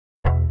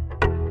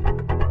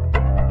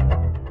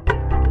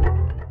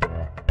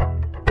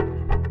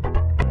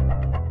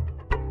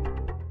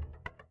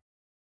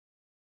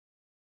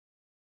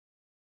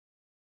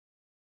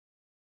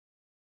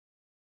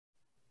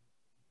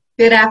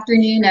Good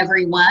afternoon,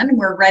 everyone.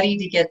 We're ready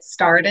to get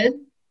started.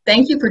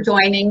 Thank you for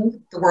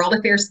joining the World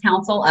Affairs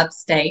Council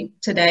Upstate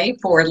today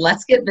for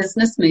Let's Get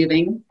Business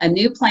Moving, a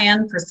new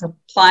plan for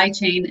supply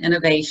chain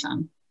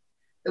innovation.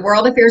 The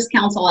World Affairs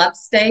Council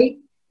Upstate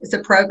is a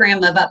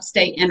program of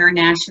Upstate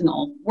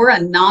International. We're a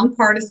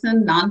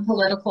nonpartisan,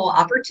 non-political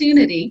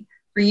opportunity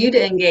for you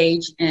to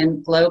engage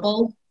in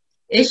global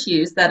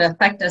issues that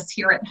affect us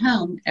here at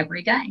home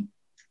every day.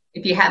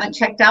 If you haven't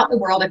checked out the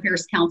World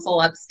Affairs Council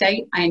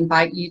Upstate, I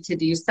invite you to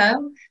do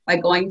so by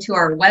going to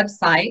our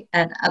website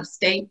at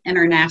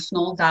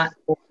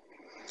upstateinternational.org.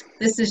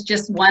 This is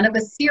just one of a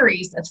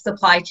series of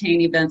supply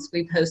chain events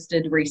we've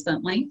hosted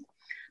recently.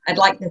 I'd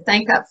like to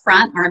thank up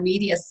front our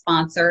media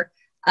sponsor,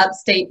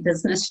 Upstate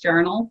Business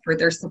Journal, for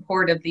their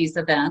support of these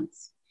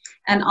events,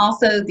 and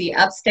also the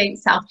Upstate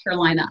South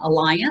Carolina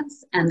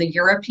Alliance and the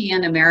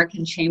European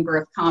American Chamber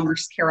of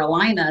Commerce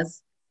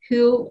Carolinas,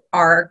 who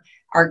are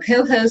our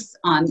co-hosts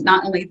on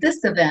not only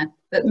this event,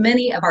 but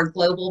many of our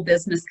Global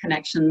Business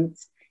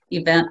Connections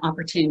event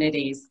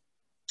opportunities.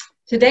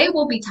 Today,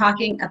 we'll be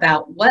talking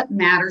about what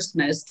matters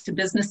most to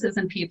businesses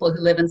and people who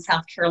live in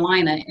South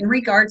Carolina in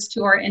regards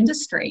to our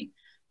industry.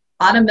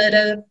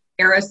 Automotive,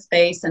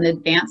 aerospace, and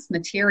advanced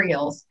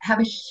materials have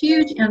a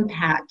huge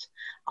impact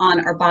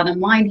on our bottom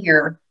line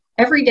here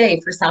every day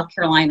for South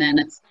Carolina and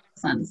its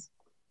citizens.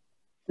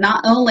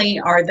 Not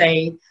only are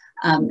they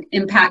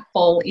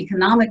impactful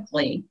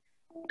economically,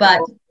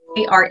 but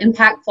they are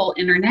impactful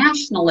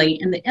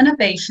internationally in the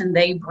innovation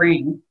they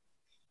bring.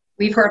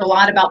 We've heard a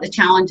lot about the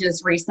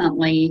challenges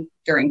recently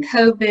during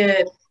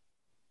COVID,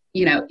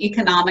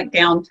 economic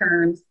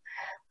downturns,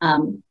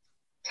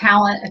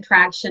 talent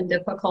attraction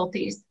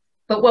difficulties.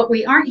 But what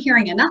we aren't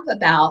hearing enough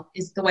about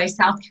is the way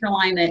South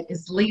Carolina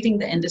is leading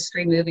the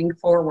industry moving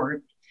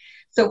forward.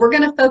 So we're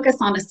going to focus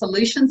on a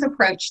solutions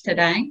approach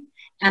today.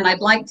 And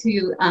I'd like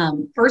to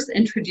first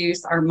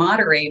introduce our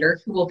moderator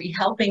who will be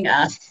helping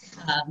us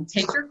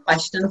take your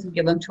questions and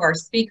give them to our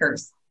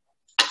speakers.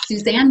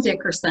 Suzanne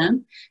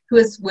Dickerson, who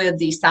is with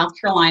the South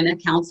Carolina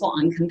Council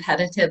on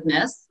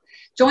Competitiveness,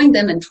 joined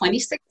them in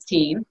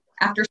 2016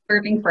 after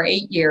serving for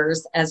 8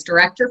 years as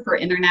Director for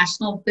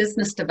International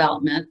Business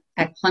Development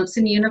at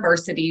Clemson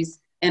University's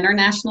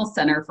International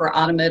Center for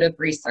Automotive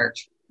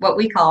Research, what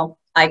we call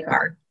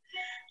ICAR.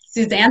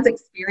 Suzanne's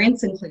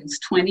experience includes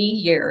 20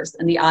 years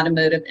in the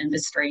automotive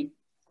industry.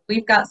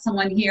 We've got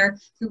someone here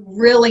who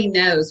really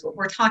knows what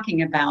we're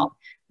talking about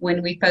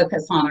when we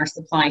focus on our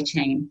supply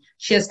chain.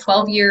 She has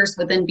 12 years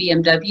within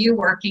BMW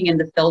working in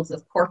the fields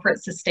of corporate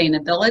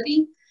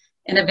sustainability,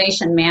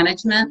 innovation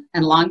management,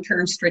 and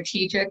long-term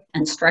strategic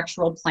and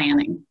structural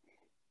planning.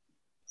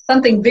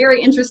 Something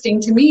very interesting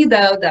to me,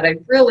 though, that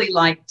I'd really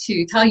like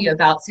to tell you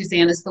about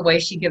Suzanne is the way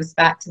she gives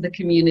back to the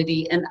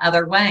community in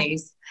other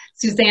ways.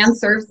 Suzanne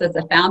serves as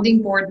a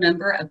founding board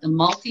member of the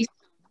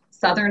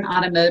Multi-Southern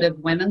Automotive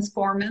Women's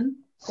Forum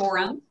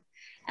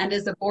and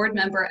is a board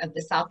member of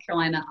the South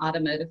Carolina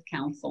Automotive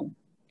Council.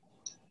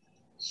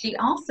 She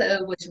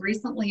also was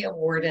recently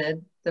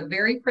awarded the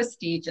very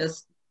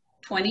prestigious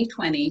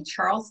 2020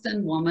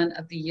 Charleston Woman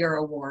of the Year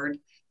Award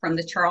from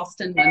the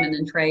Charleston Women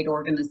in Trade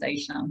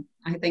Organization.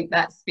 I think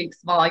that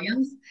speaks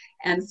volumes.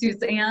 And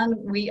Suzanne,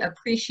 we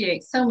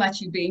appreciate so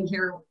much you being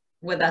here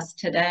with us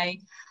today.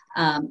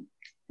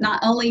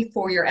 Not only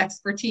for your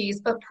expertise,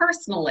 but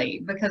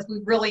personally, because we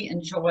really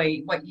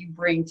enjoy what you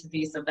bring to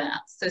these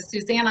events. So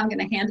Suzanne, I'm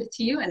going to hand it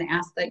to you and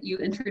ask that you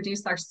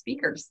introduce our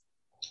speakers.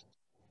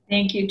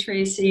 Thank you,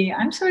 Tracy.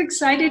 I'm so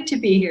excited to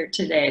be here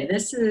today.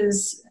 This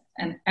is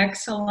an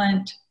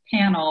excellent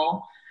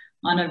panel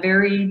on a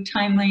very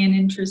timely and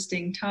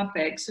interesting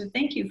topic. So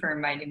thank you for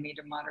inviting me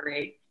to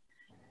moderate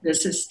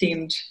this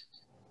esteemed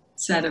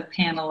set of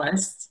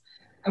panelists.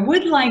 I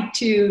would like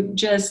to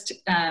just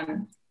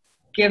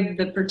give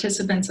the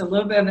participants a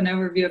little bit of an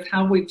overview of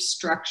how we've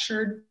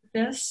structured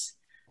this.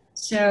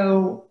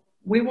 So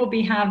we will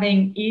be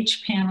having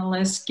each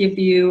panelist give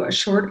you a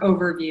short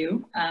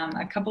overview.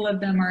 A couple of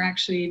them are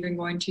actually even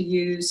going to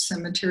use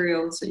some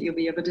materials that you'll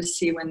be able to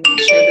see when they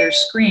share their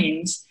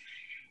screens.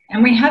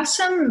 And we have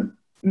some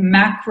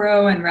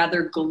macro and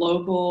rather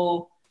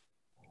global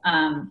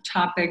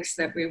topics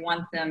that we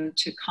want them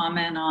to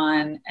comment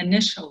on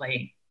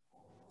initially.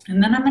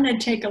 And then I'm going to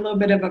take a little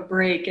bit of a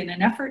break in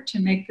an effort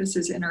to make this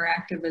as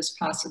interactive as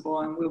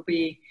possible, and we'll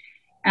be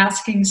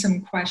asking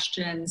some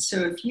questions. So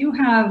if you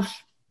have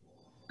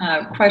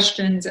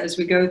questions as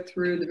we go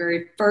through the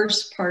very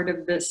first part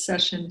of this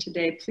session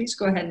today, please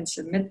go ahead and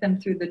submit them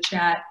through the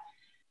chat.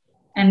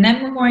 And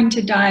then we're going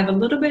to dive a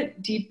little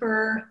bit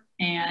deeper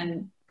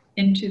and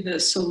into the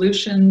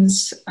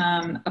solutions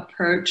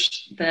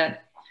approach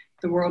that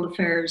the World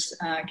Affairs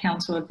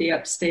Council of the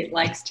Upstate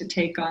likes to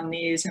take on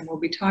these, and we'll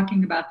be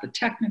talking about the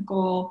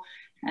technical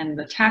and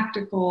the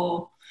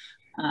tactical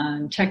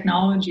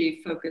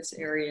technology focus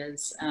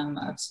areas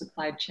of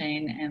supply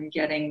chain and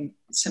getting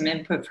some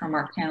input from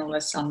our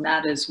panelists on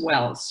that as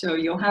well. So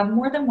you'll have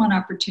more than one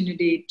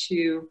opportunity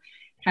to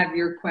have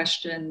your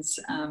questions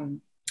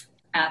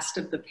asked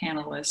of the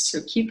panelists, so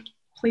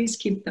please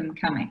keep them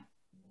coming.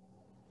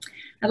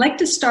 I'd like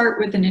to start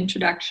with an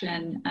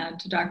introduction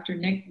to Dr.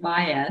 Nick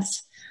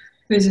Vyas,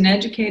 who is an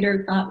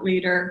educator, thought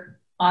leader,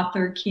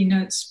 author,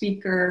 keynote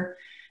speaker,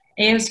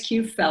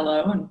 ASQ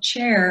Fellow, and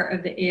chair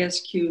of the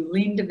ASQ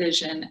Lean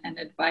Division and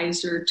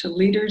advisor to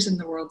leaders in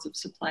the worlds of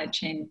supply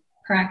chain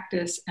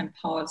practice and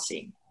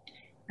policy.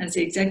 As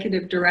the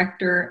executive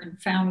director and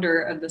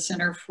founder of the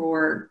Center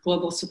for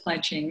Global Supply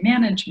Chain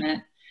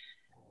Management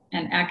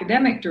and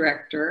academic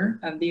director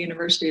of the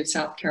University of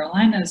South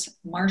Carolina's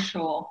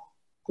Marshall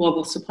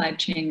Global Supply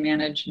Chain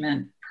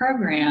Management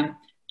Program,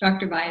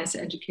 Dr. Vyas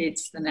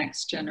educates the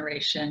next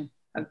generation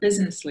of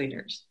business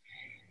leaders.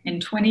 In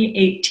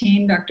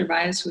 2018, Dr.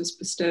 Vyas was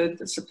bestowed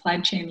the Supply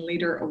Chain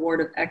Leader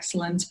Award of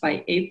Excellence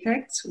by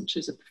APEX, which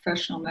is a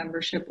professional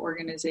membership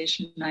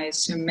organization I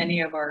assume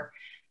many of our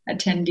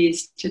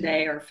attendees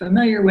today are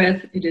familiar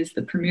with. It is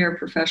the premier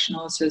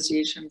professional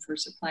association for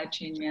supply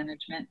chain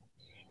management.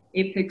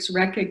 APEX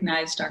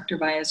recognized Dr.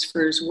 Vyas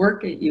for his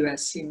work at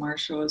USC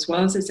Marshall, as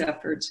well as his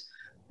efforts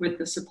with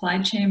the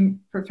Supply Chain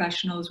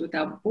Professionals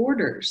Without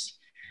Borders,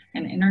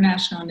 an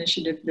international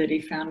initiative that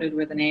he founded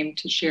with an aim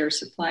to share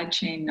supply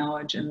chain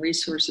knowledge and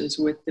resources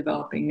with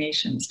developing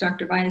nations.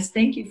 Dr. Vyas,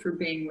 thank you for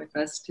being with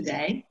us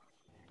today.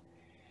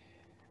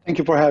 Thank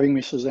you for having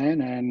me,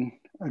 Suzanne, and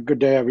a good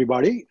day,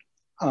 everybody.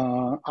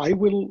 I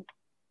will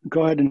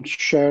go ahead and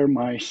share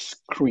my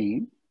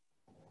screen.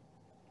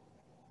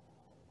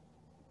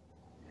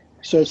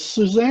 So as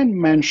Suzanne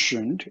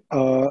mentioned,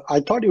 I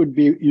thought it would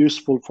be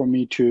useful for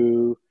me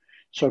to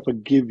sort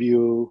of give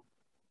you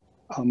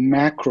a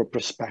macro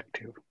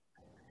perspective.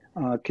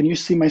 Can you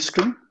see my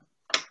screen?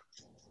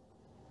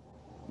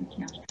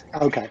 Yeah.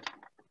 Okay.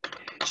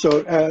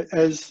 So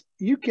as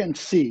you can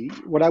see,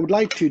 what I would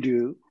like to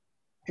do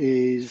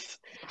is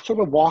sort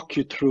of walk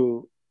you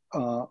through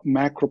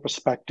macro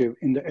perspective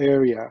in the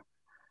area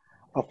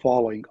of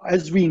following.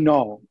 As we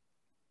know,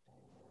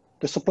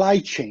 the supply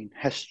chain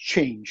has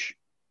changed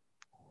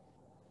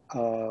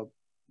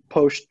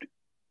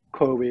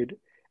post-COVID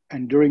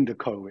and during the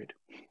COVID.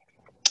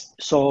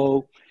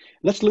 So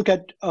let's look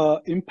at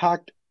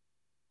impact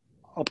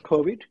of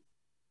COVID.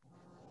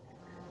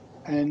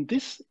 And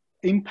this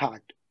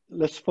impact,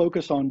 let's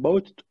focus on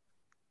both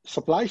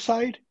supply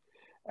side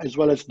as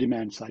well as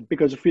demand side.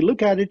 Because if we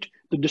look at it,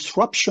 the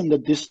disruption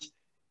that this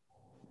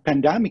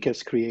pandemic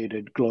has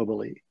created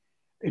globally,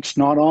 it's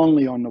not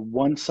only on the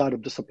one side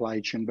of the supply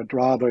chain, but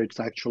rather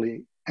it's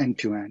actually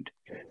end-to-end.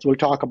 So we'll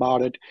talk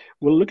about it.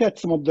 We'll look at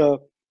some of the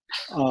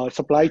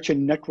supply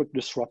chain network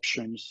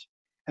disruptions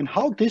and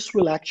how this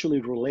will actually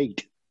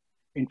relate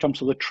in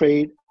terms of the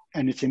trade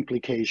and its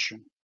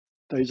implication.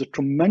 There is a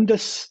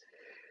tremendous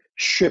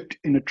shift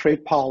in the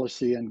trade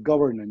policy and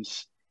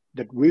governance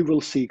that we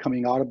will see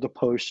coming out of the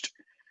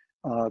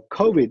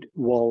post-COVID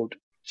world,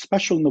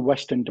 especially in the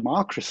Western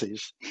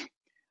democracies.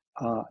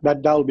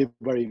 That will be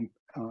very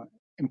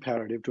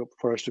imperative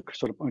for us to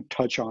sort of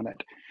touch on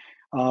it.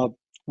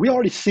 We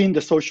already seen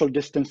the social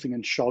distancing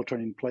and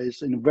sheltering in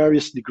place in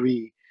various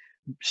degree,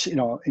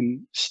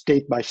 in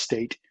state by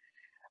state.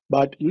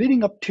 But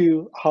leading up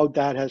to how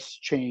that has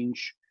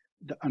changed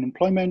the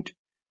unemployment,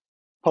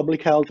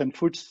 public health and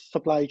food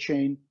supply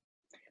chain,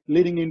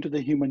 leading into the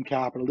human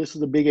capital. This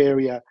is a big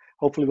area.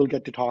 Hopefully we'll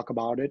get to talk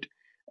about it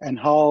and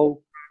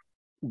how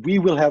we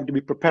will have to be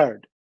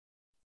prepared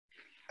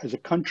as a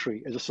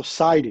country, as a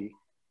society,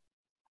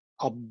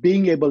 of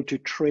being able to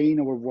train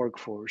our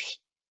workforce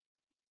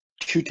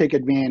to take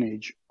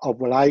advantage of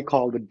what I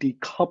call the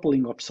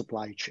decoupling of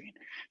supply chain.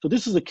 So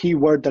this is a key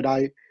word that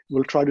I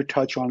will try to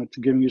touch on it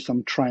to give you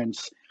some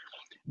trends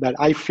that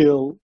I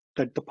feel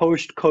that the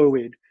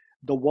post-COVID,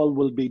 the world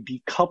will be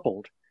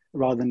decoupled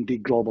rather than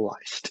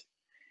deglobalized.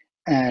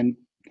 And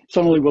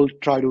certainly we'll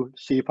try to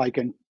see if I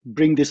can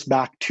bring this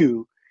back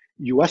to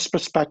US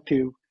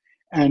perspective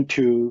and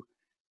to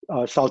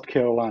South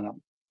Carolina.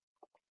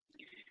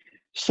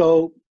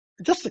 So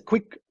just a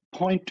quick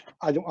point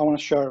I want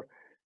to share.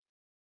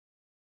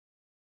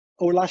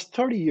 Over the last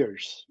 30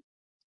 years,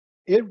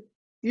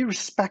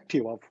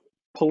 irrespective of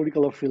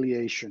political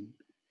affiliation,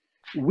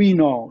 we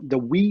know that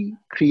we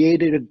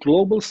created a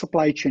global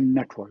supply chain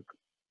network,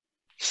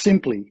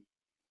 simply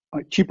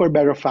cheaper,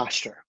 better,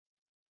 faster.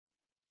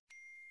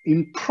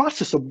 In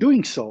process of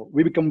doing so,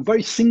 we become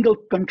very single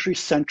country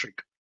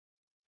centric.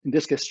 In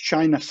this case,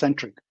 China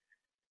centric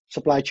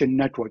supply chain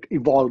network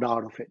evolved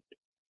out of it.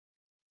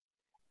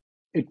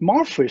 It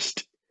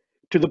morphed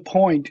to the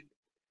point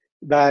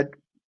that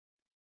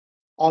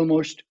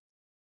almost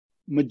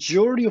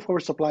majority of our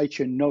supply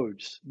chain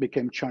nodes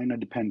became China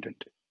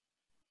dependent.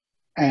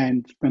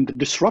 And when the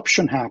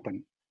disruption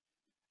happened,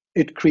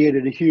 it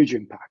created a huge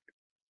impact,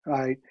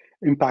 right?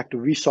 Impact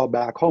we saw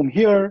back home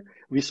here,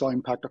 we saw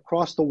impact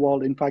across the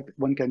world. In fact,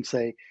 one can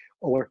say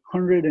over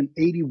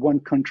 181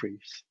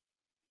 countries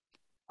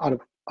out of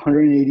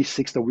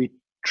 186 that we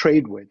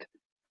trade with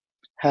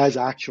has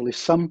actually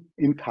some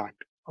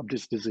impact of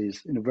this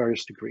disease in a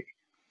various degree.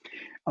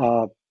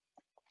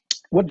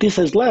 What this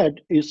has led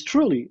is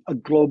truly a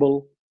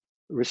global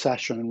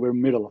recession, and we're in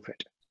the middle of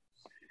it.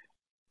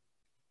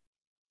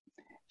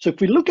 So if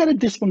we look at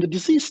it this from the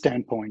disease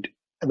standpoint,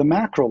 at the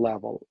macro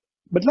level.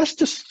 But let's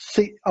just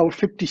say our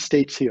 50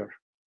 states here,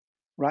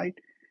 right?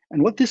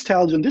 And what this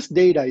tells you, and this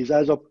data is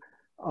as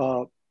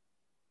of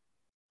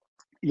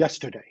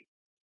yesterday.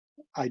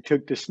 I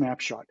took this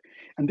snapshot.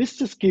 And this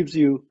just gives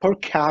you per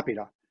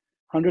capita,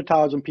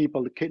 100,000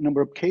 people, the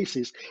number of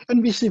cases,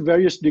 and we see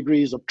various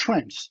degrees of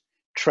trends.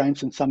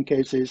 Trends in some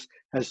cases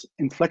has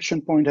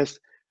inflection point has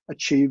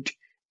achieved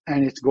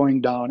and it's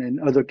going down. In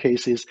other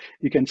cases,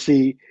 you can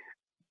see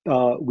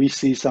we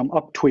see some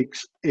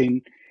uptweaks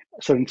in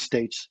certain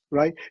states,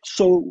 right?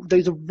 So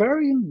there's a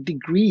varying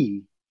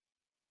degree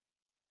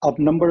of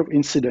number of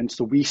incidents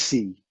that we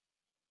see.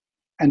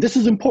 And this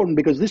is important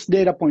because this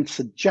data point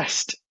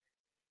suggests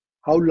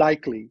how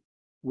likely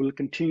we'll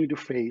continue to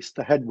face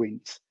the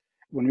headwinds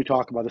when we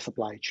talk about the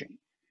supply chain.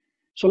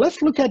 So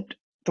let's look at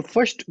the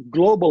first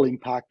global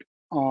impact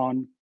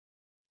on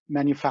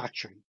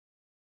manufacturing,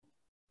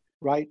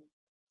 right?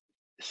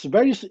 So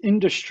various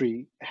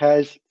industry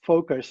has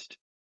focused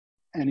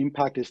and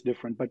impact is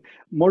different, but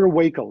motor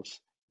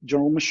vehicles,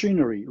 general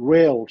machinery,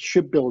 rail,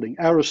 shipbuilding,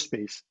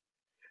 aerospace,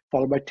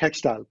 followed by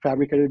textile,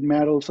 fabricated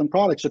metals and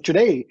products. So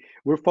today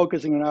we're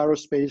focusing on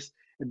aerospace,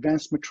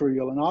 advanced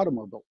material and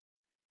automobile.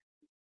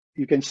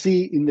 You can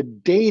see in the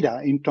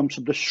data in terms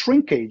of the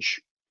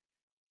shrinkage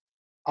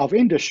of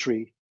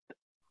industry,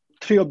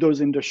 3 of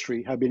those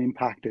industries have been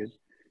impacted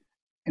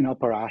in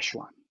upper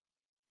echelon.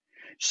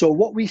 So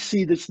what we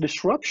see this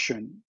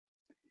disruption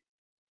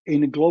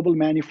in a global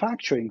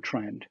manufacturing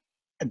trend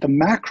at the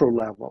macro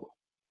level.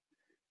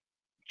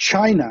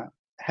 China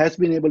has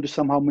been able to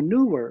somehow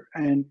maneuver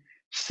and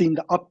seen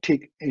the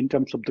uptick in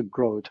terms of the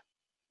growth.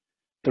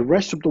 The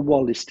rest of the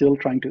world is still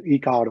trying to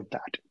eke out of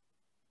that.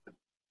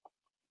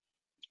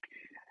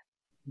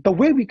 The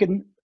way we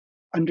can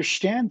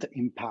understand the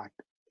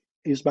impact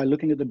is by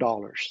looking at the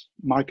dollars,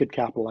 market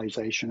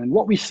capitalization. And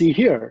what we see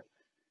here,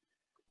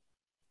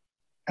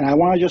 and I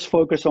want to just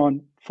focus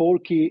on 4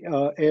 key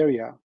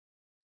areas.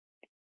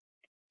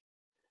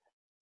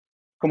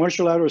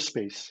 Commercial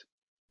aerospace.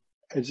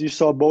 As you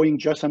saw, Boeing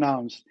just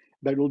announced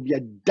that it will be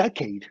a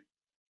decade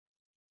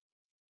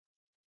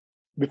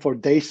before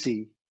they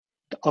see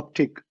the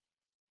uptick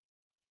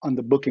on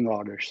the booking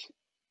orders.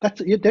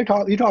 You're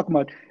talking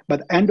about by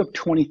the end of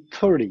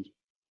 2030.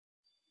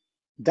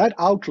 That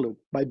outlook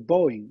by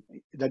Boeing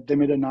that they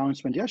made an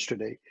announcement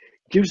yesterday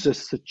gives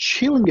us a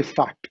chilling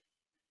effect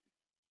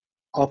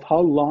of how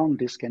long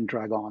this can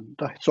drag on.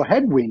 So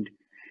headwind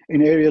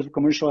in areas of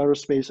commercial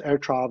aerospace, air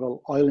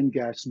travel, oil and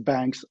gas,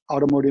 banks,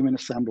 automotive and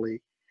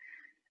assembly.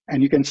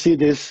 And you can see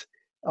this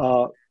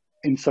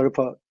in sort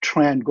of a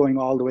trend going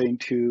all the way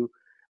into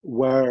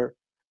where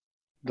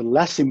the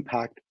less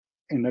impact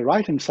in the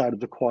right-hand side of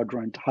the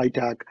quadrant,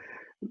 high-tech,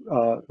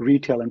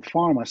 retail and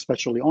pharma,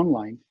 especially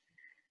online,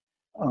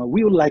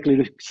 we will likely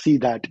to see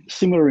that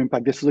similar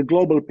impact. This is a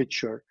global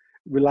picture.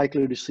 We're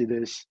likely to see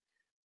this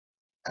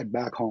at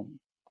back home.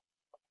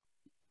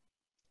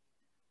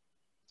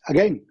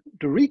 Again,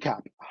 to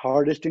recap,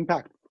 hardest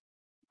impact,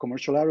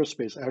 commercial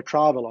aerospace, air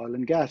travel, oil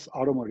and gas,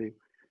 automotive,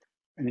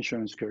 and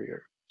insurance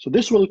carrier. So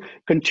this will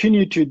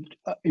continue to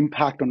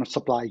impact on the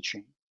supply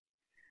chain.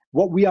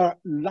 What we are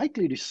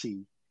likely to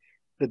see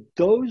that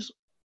those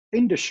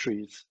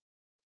industries,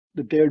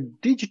 that they're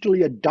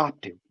digitally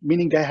adaptive,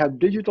 meaning they have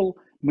digital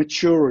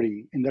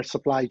maturity in their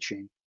supply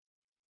chain,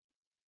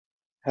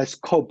 has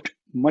coped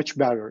much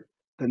better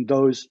than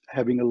those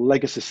having a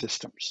legacy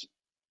systems.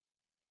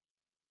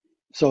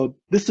 So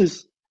this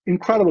is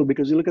incredible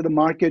because you look at the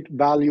market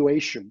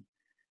valuation,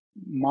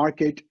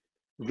 market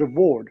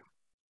reward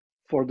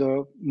for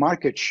the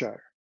market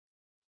share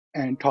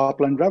and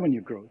top line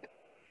revenue growth.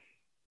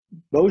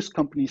 Those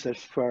companies have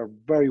fared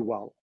very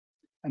well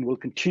and will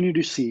continue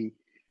to see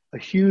a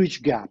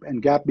huge gap,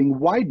 and gap being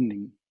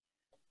widening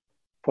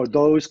for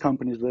those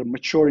companies that are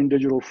mature in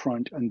digital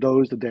front and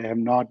those that they have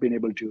not been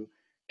able to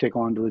take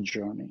on to the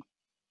journey.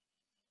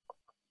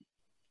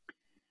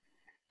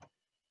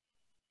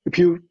 If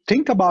you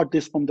think about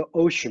this from the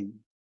ocean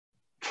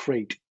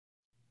freight,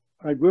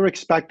 right, we're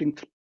expecting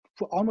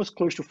almost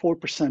close to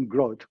 4%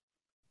 growth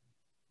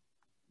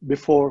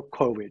before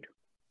COVID,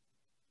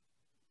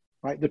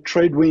 right? The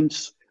trade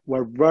winds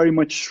were very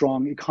much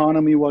strong.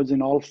 Economy was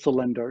in all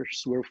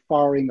cylinders. We're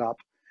firing up.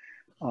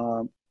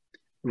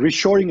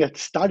 Reshoring had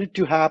started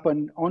to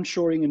happen.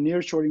 Onshoring and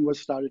nearshoring was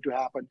started to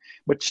happen.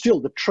 But still,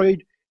 the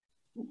trade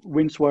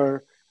winds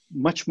were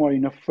much more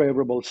in a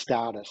favorable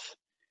status.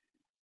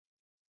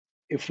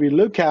 If we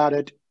look at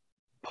it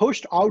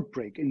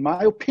post-outbreak, in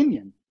my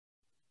opinion,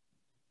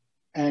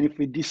 and if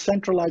we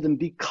decentralize and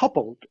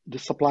decouple the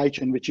supply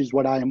chain, which is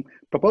what I am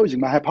proposing,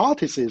 my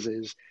hypothesis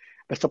is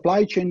the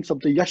supply chains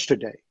of the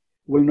yesterday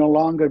will no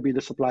longer be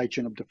the supply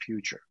chain of the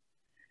future.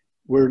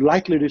 We're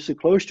likely to see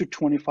close to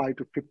 25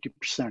 to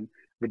 50%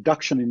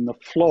 reduction in the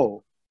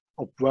flow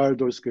of where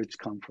those goods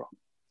come from.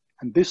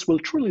 And this will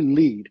truly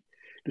lead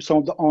to some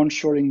of the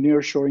onshoring,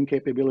 nearshoring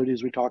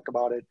capabilities we talked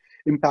about it,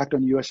 impact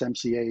on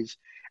USMCAs,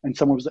 and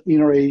some of the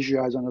inner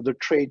Asia and other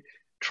trade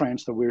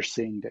trends that we're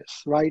seeing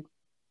this, right?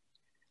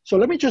 So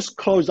let me just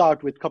close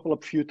out with a couple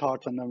of few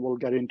thoughts and then we'll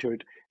get into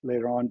it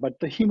later on. But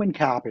the human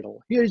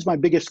capital, here is my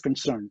biggest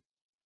concern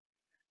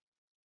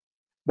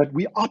that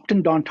we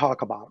often don't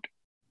talk about.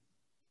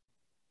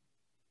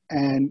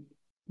 And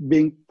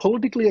being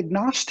politically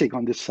agnostic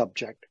on this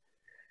subject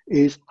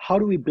is how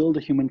do we build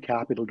a human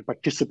capital to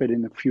participate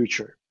in the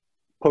future,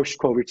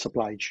 post-COVID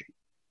supply chain,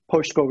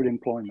 post-COVID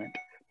employment,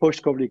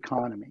 post-COVID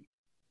economy.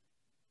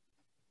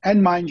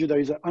 And mind you, there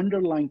is an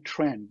underlying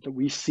trend that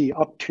we see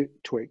up to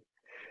it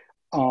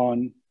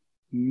on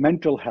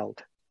mental health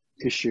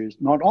issues,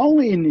 not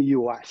only in the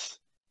US,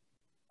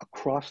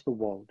 across the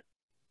world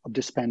of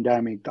this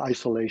pandemic, the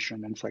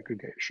isolation and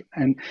segregation.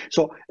 And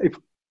so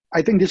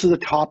I think this is a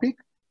topic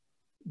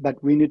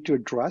that we need to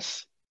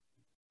address,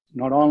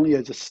 not only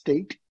as a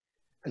state,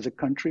 as a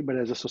country, but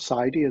as a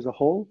society as a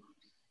whole,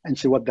 and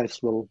see what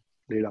this will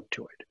lead up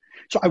to it.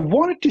 So I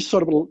wanted to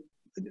sort of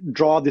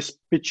draw this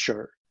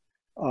picture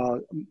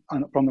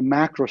from the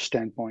macro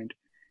standpoint,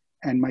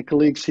 and my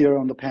colleagues here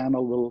on the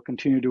panel will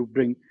continue to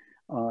bring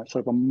sort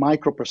of a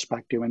micro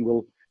perspective, and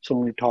we'll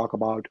certainly talk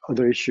about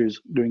other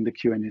issues during the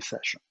Q&A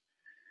session.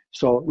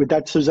 So with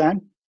that,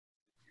 Suzanne,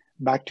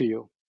 back to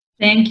you.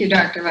 Thank you,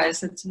 Dr.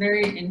 Weiss. It's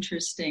very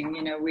interesting.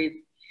 You know,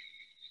 we've,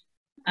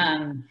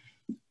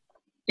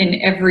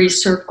 in every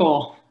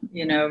circle,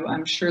 you know,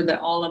 I'm sure that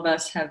all of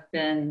us have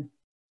been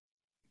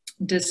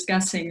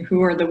discussing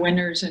who are the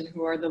winners and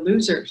who are the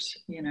losers,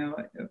 you know,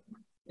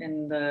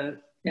 in the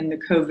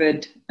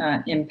COVID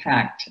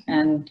impact.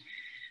 And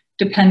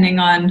depending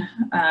on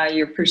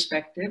your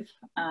perspective,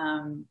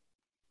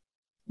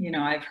 you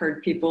know, I've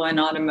heard people in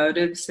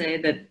automotive say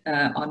that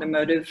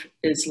automotive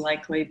is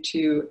likely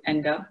to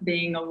end up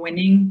being a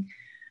winning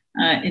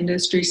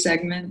industry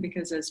segment,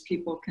 because as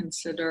people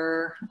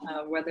consider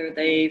whether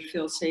they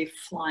feel safe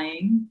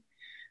flying,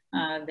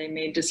 they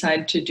may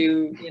decide to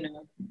do, you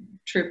know,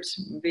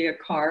 trips via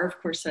car. Of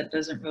course, that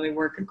doesn't really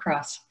work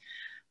across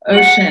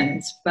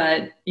oceans,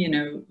 but, you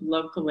know,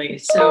 locally.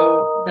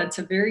 So that's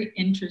a very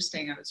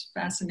interesting, I was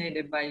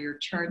fascinated by your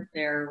chart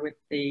there with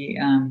the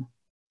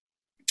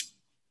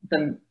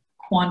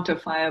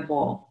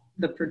quantifiable,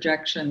 the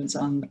projections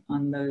on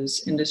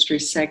those industry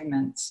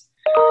segments.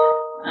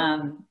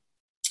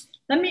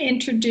 Let me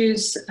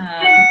introduce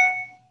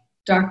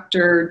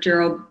Dr.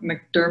 Gerald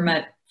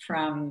McDermott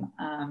from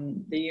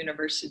the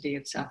University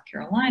of South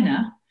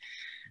Carolina.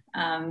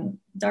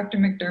 Dr.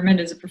 McDermott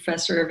is a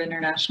professor of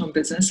international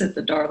business at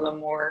the Darla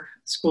Moore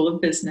School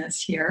of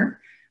Business here,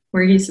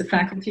 where he's the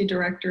faculty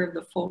director of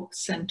the Folk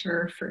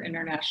Center for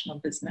International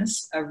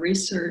Business, a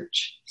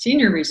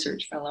senior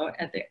research fellow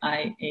at the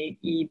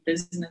IAE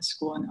Business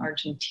School in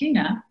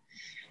Argentina.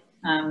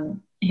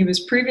 He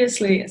was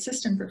previously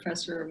assistant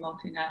professor of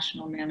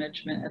multinational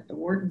management at the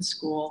Wharton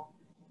School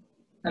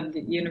of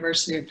the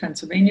University of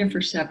Pennsylvania for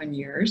 7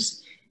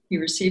 years. He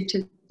received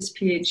his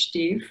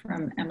PhD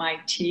from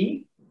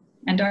MIT.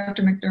 And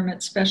Dr.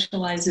 McDermott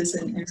specializes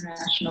in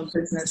international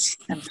business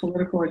and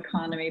political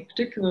economy,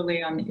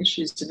 particularly on the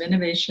issues of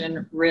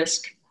innovation,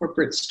 risk,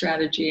 corporate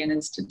strategy, and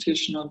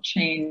institutional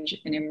change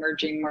in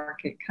emerging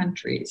market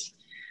countries.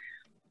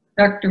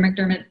 Dr.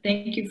 McDermott,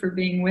 thank you for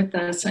being with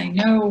us. I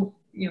know,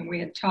 you know, we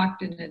had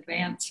talked in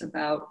advance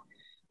about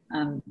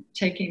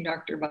taking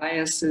Dr.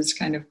 Weiss's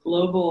kind of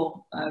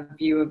global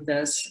view of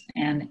this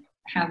and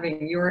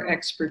having your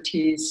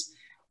expertise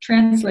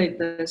translate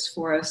this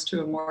for us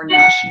to a more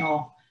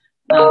national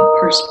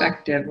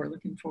perspective. We're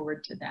looking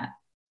forward to that.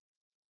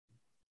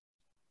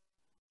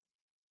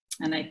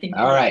 And I think—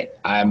 All right,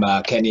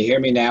 can you hear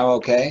me now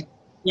okay?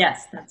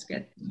 Yes, that's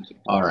good. Thank you.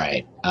 All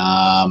right.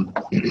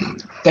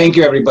 Thank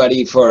you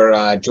everybody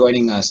for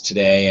joining us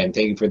today, and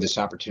thank you for this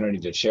opportunity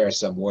to share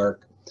some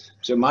work.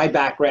 So my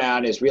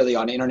background is really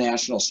on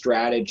international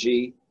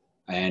strategy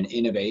and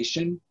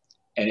innovation,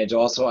 and it's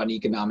also on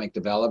economic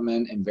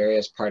development in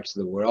various parts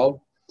of the world.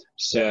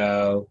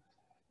 So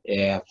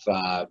if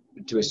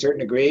to a certain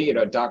degree, you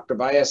know, Dr.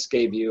 Weiss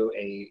gave you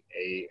a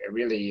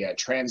really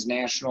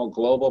transnational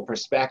global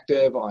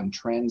perspective on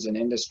trends in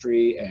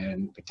industry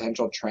and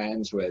potential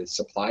trends with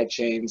supply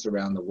chains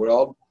around the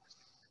world.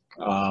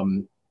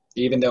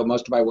 Even though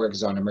most of my work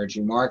is on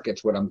emerging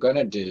markets, what I'm going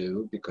to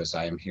do, because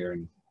I am here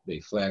in the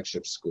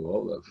flagship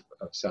school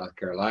of South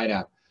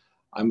Carolina,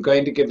 I'm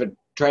going to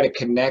try to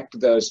connect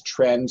those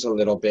trends a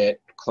little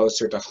bit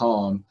closer to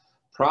home,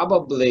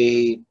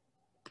 probably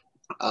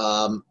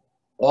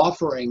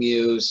offering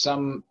you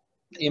some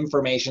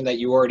information that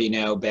you already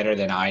know better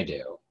than I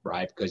do,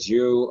 right? Because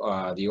you,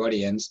 the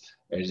audience,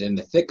 is in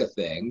the thick of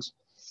things.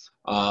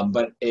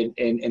 But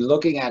in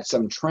looking at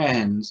some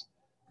trends,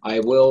 I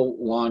will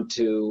want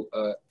to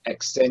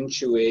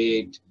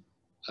accentuate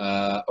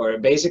or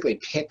basically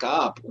pick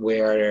up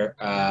where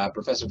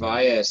Professor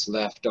Weiss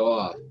left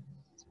off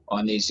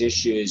on these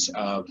issues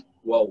of,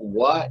 well,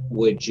 what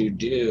would you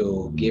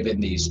do given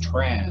these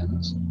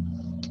trends?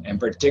 And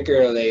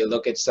particularly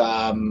look at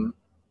some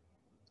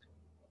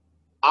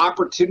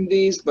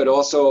opportunities, but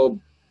also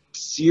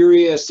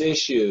serious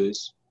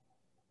issues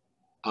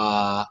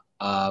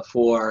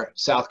for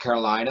South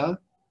Carolina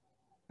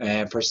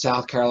and for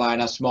South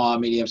Carolina small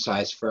and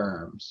medium-sized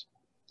firms.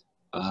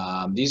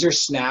 These are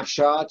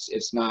snapshots.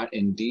 It's not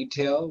in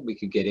detail. We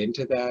could get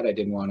into that. I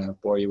didn't want to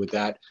bore you with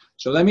that.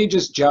 So let me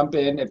just jump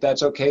in, if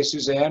that's okay,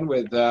 Suzanne,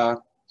 let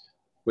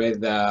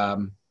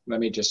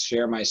me just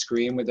share my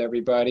screen with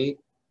everybody.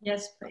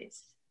 Yes,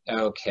 please.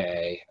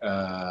 Okay.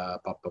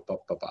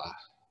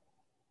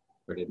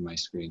 Where did my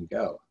screen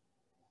go?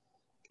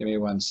 Give me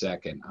 1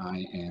 second.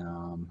 I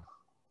am,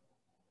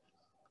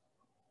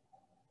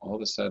 all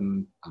of a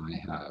sudden I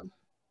have.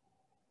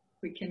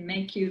 We can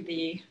make you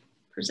the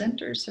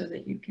presenter so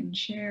that you can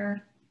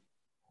share.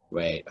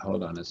 Wait,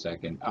 hold on a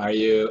second. Are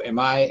you, am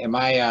I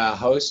a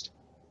host?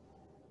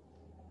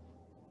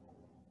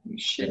 You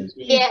should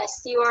be.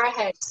 Yes, you are a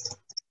host.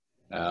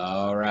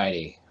 All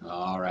righty.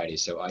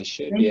 So I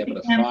should be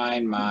able to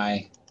find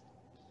my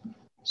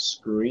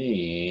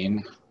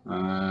screen.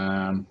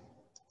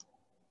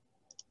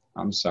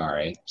 I'm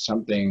sorry,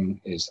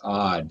 something is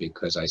odd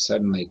because I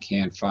suddenly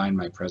can't find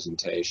my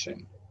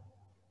presentation.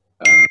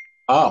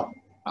 Oh,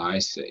 I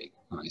see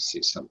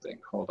something.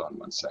 Hold on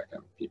 1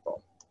 second,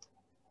 people.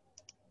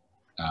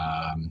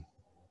 Give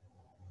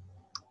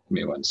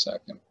me 1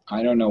 second.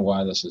 I don't know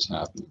why this is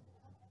happening.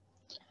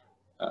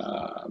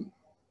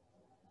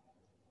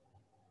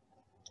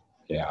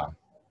 Yeah,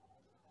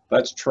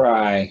 let's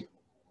try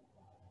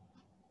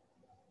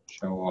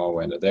show all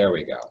window. There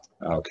we go.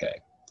 Okay,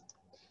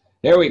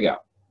 here we go.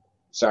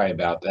 Sorry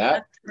about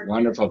that.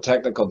 Wonderful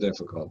technical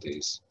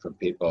difficulties for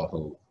people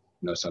who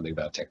know something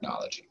about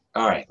technology.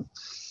 All right.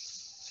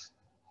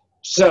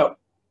 So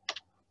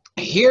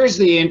here's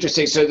the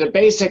interesting, so the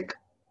basic,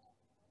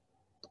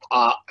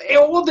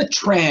 all the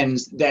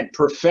trends that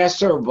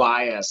Professor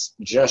Bias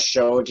just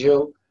showed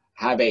you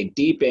have a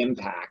deep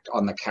impact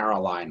on the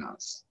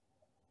Carolinas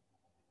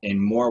in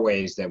more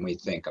ways than we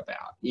think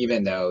about,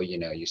 even though, you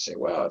know, you say,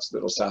 well, it's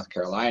little South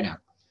Carolina.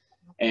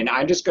 And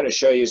I'm just going to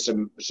show you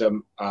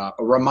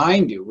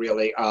remind you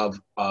really of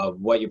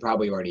what you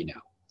probably already know.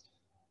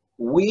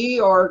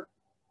 We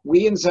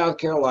in South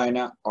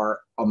Carolina are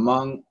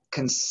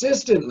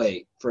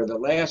consistently for the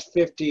last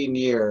 15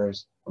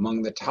 years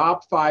among the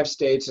top 5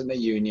 states in the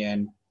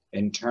union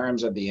in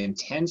terms of the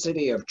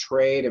intensity of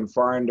trade and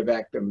foreign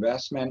direct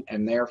investment,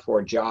 and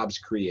therefore jobs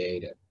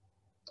created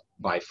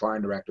by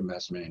foreign direct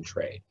investment and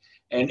trade.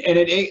 And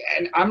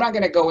I'm not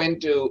going to go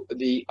into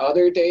the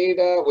other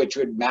data, which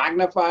would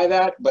magnify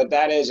that, but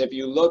that is if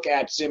you look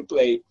at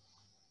simply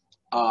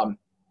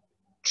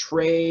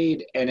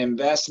trade and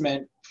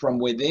investment from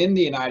within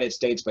the United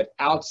States, but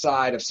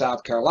outside of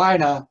South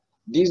Carolina,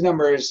 these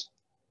numbers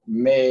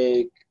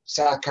make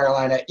South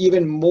Carolina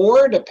even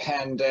more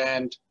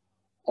dependent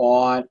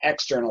on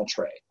external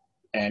trade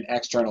and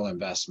external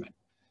investment.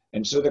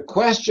 And so the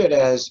question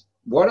is,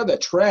 what are the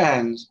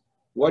trends?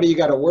 What do you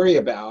got to worry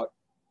about?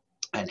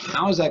 And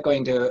how is that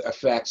going to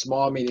affect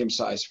small,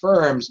 medium-sized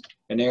firms,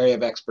 an area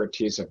of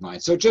expertise of mine?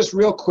 So just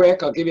real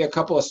quick, I'll give you a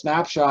couple of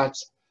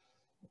snapshots.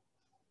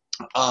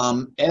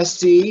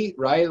 SC,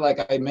 right,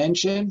 like I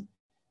mentioned,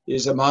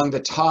 is among the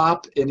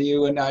top in the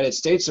United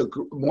States. So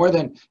more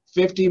than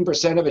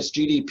 15% of its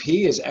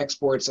GDP is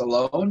exports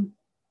alone.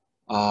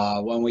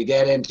 When we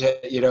get into,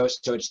 you know,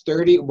 so it's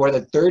more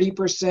than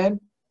 30%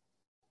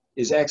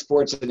 is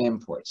exports and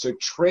imports. So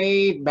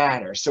trade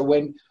matters. So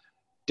when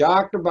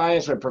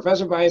when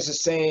Professor Bias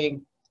is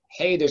saying,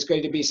 hey, there's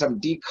going to be some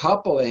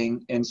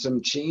decoupling and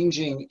some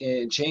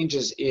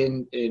changes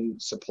in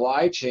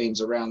supply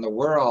chains around the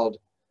world,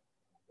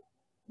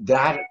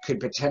 that could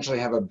potentially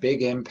have a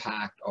big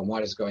impact on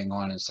what is going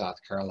on in South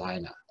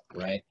Carolina,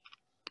 right?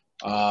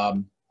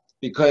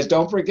 Because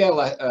don't forget,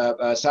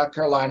 South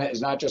Carolina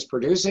is not just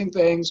producing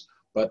things,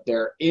 but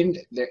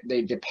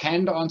they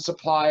depend on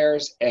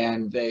suppliers,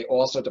 and they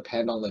also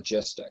depend on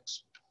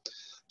logistics.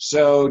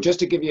 So just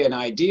to give you an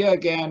idea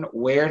again,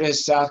 where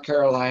does South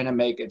Carolina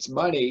make its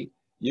money?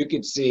 You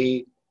could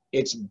see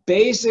it's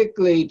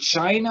basically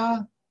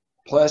China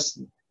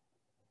plus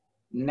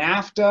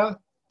NAFTA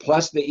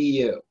plus the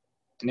EU.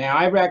 Now,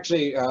 I've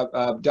actually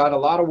done a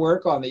lot of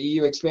work on the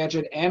EU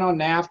expansion and on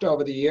NAFTA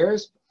over the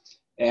years,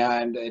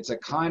 and it's a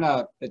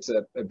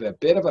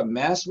bit of a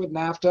mess with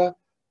NAFTA,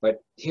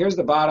 but here's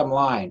the bottom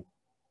line.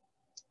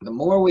 The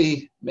more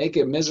we make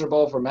it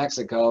miserable for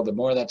Mexico, the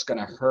more that's going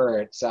to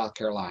hurt South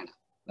Carolina.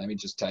 Let me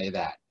just tell you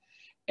that.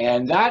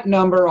 And that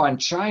number on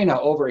China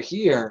over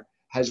here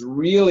has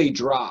really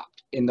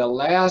dropped. In the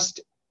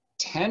last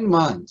 10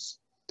 months,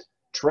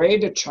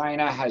 trade to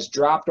China has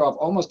dropped off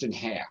almost in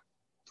half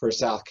for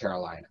South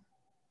Carolina.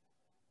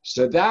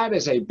 So that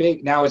is a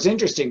big, now it's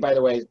interesting, by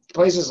the way,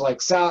 places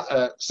like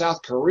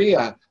South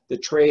Korea, the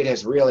trade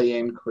has really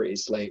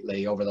increased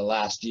lately over the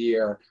last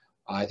year.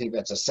 I think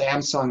that's a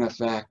Samsung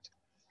effect,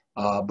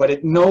 but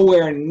it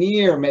nowhere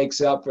near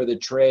makes up for the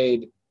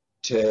trade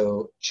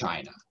to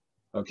China,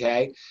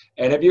 okay?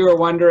 And if you were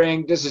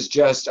wondering, this is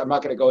just, I'm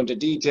not gonna go into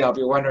detail, if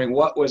you're wondering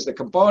what was the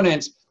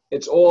components,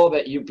 it's all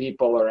that you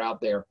people are out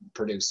there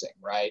producing,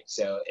 right?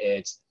 So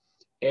it's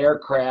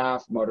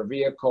aircraft, motor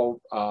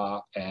vehicle,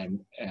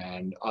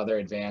 and other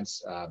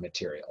advanced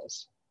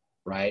materials,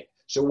 right?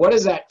 So what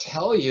does that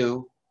tell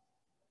you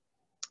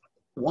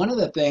one of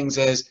the things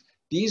is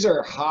these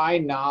are high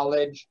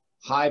knowledge,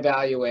 high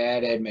value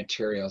added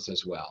materials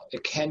as well.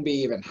 It can be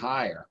even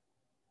higher.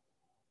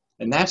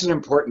 And that's an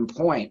important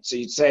point. So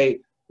you'd say,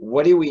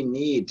 what do we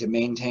need to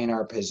maintain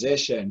our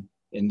position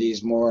in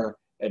these more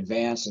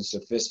advanced and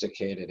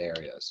sophisticated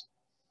areas?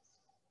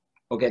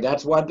 Okay,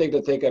 that's one thing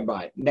to think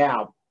about.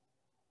 Now,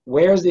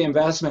 where's the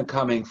investment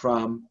coming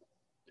from?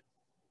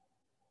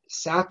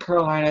 South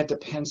Carolina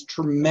depends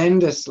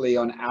tremendously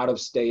on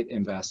out-of-state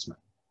investment.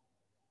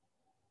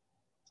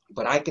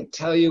 But I can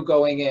tell you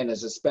going in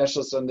as a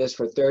specialist on this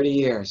for 30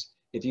 years,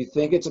 if you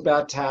think it's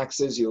about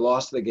taxes, you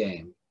lost the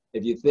game.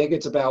 If you think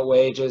it's about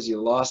wages,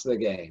 you lost the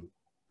game.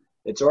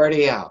 It's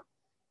already out.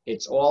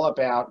 It's all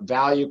about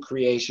value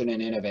creation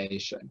and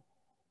innovation.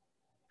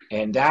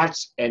 And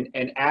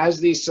as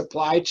these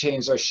supply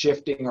chains are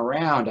shifting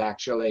around,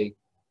 actually,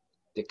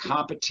 the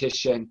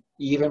competition,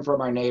 even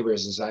from our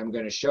neighbors, as I'm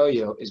going to show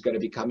you, is going to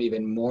become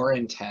even more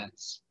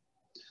intense.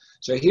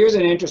 So here's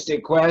an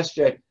interesting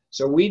question.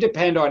 So we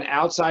depend on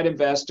outside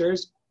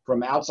investors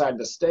from outside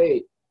the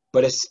state,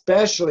 but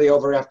especially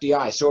over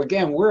FDI. So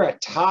again, we're a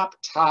top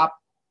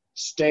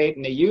state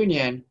in the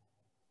union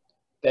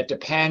that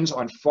depends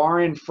on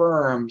foreign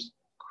firms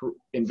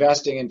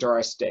investing into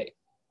our state,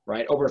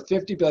 right? Over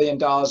 $50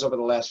 billion over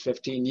the last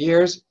 15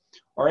 years.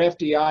 Our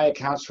FDI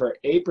accounts for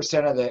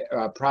 8% of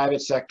the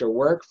private sector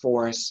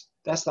workforce.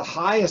 That's the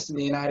highest in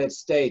the United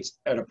States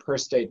at a per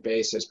state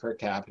basis, per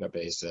capita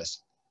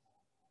basis.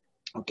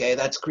 Okay,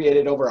 that's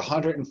created over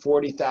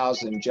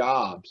 140,000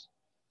 jobs.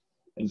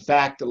 In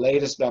fact, the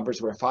latest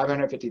numbers were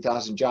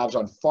 550,000 jobs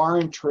on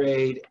foreign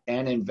trade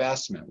and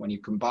investment. When you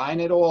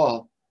combine it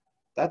all,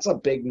 that's a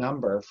big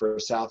number for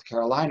South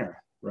Carolina,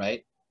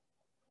 right?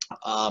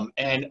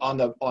 And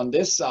on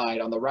this side,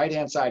 on the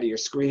right-hand side of your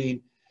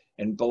screen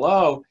and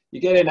below,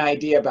 you get an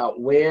idea about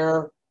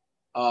where,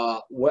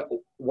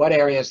 what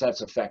areas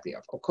that's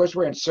effective. Of course,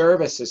 we're in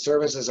services.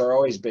 Services are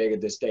always big at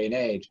this day and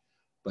age,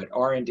 but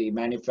R&D,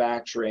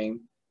 manufacturing,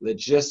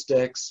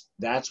 logistics,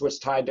 that's what's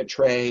tied to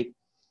trade.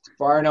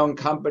 Foreign-owned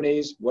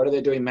companies, what are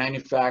they doing?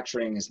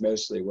 Manufacturing is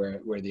mostly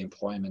where the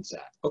employment's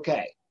at.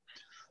 Okay,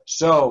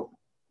 so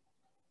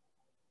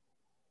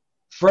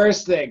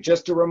first thing,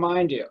 just to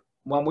remind you,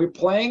 when we're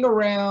playing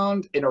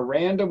around in a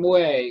random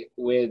way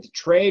with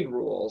trade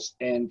rules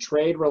and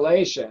trade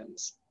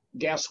relations,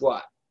 guess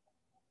what?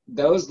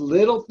 Those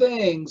little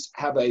things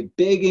have a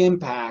big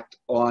impact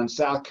on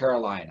South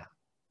Carolina.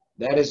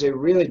 That is a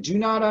really, do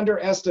not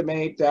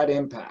underestimate that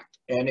impact.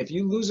 And if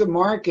you lose a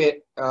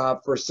market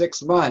for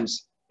 6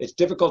 months, it's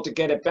difficult to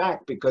get it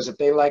back, because if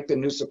they like the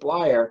new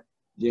supplier,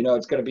 you know,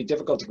 it's going to be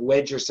difficult to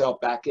wedge yourself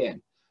back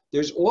in.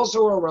 There's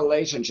also a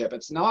relationship.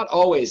 It's not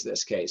always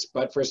this case,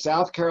 but for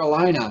South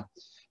Carolina,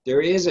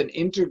 there is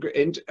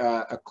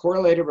a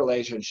correlated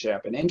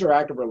relationship, an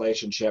interactive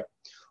relationship,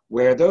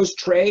 where those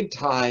trade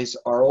ties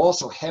are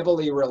also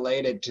heavily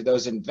related to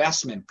those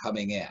investment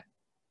coming in.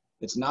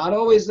 It's not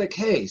always the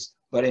case,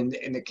 but in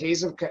the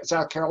case of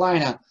South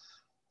Carolina,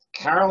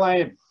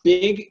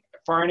 big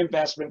foreign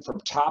investment from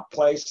top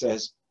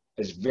places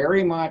is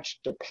very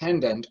much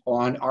dependent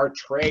on our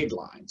trade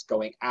lines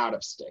going out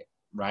of state,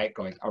 right?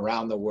 Going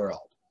around the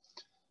world.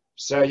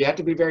 So you have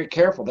to be very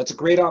careful. That's a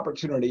great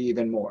opportunity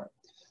even more.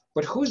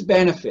 But who's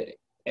benefiting?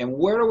 And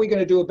what are we going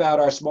to do about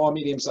our small,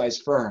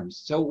 medium-sized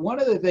firms? So one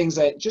of the things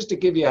that, just to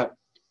give you a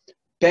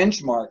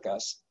benchmark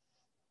us,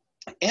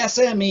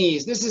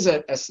 SMEs, this is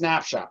a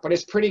snapshot, but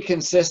it's pretty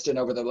consistent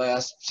over the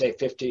last, say,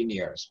 15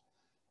 years.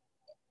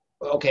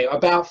 Okay,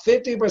 about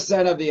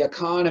 50% of the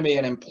economy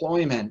and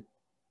employment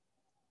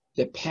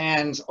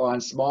depends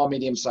on small,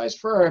 medium-sized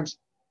firms,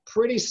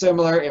 pretty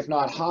similar, if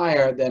not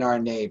higher, than our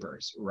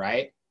neighbors,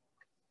 right?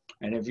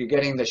 And if you're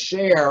getting the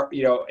share,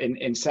 you know,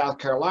 in South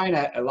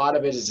Carolina, a lot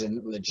of it is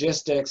in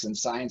logistics and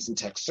science and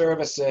tech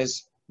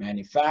services,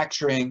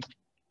 manufacturing.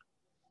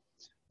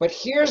 But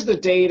here's the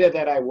data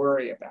that I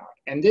worry about,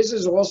 and this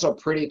is also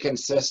pretty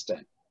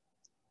consistent.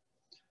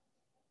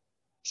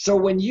 So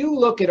when you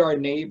look at our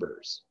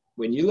neighbors,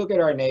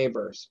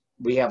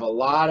 we have a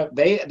lot of,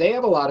 they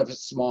have a lot of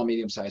small,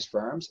 medium-sized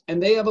firms,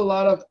 and they have a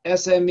lot of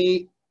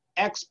SME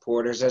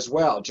exporters as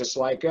well, just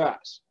like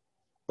us.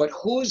 But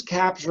who's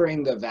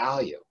capturing the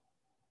value?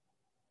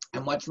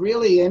 And what's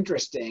really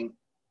interesting,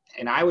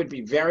 and I would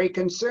be very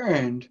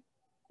concerned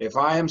if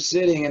I am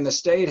sitting in the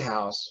State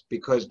House,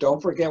 because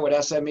don't forget what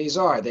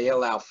SMEs are. They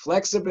allow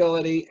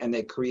flexibility and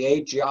they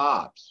create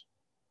jobs,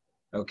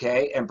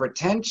 okay? And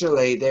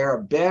potentially they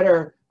are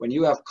better when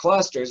you have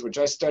clusters, which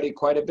I study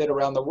quite a bit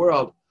around the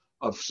world,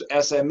 of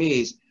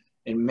SMEs.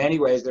 In many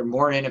ways, they're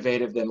more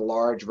innovative than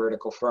large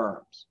vertical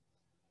firms.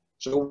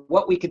 So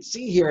what we could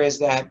see here is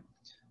that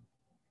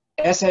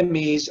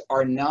SMEs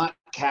are not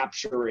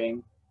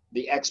capturing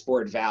the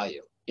export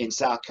value in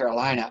South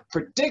Carolina,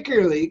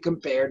 particularly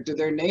compared to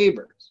their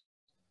neighbors.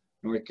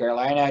 North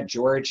Carolina,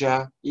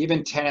 Georgia,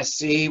 even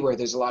Tennessee, where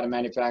there's a lot of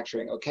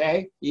manufacturing,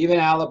 okay? Even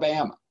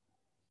Alabama.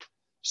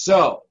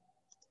 So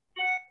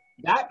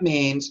that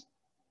means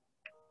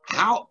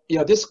how, you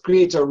know, this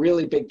creates a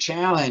really big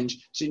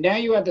challenge. So now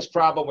you have this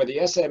problem where the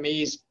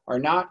SMEs are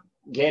not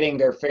getting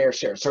their fair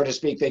share, so to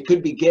speak. They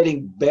could be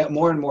getting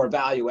more and more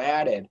value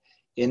added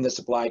in the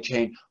supply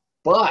chain,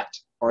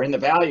 or in the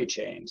value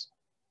chains,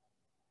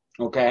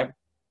 okay?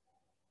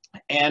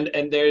 And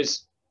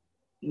there's,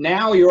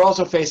 now you're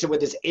also faced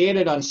with this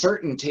added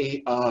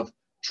uncertainty of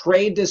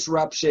trade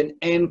disruption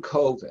and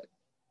COVID.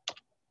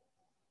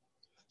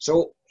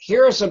 So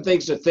here are some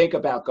things to think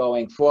about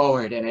going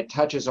forward, and it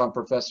touches on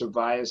Professor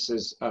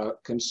Vyas's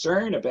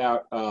concern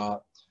about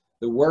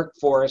the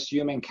workforce,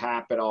 human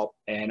capital,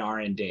 and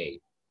R&D.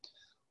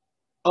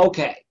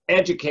 Okay,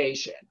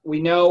 education.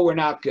 We know we're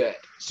not good.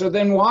 So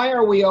then why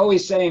are we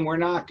always saying we're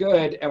not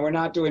good and we're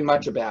not doing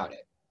much about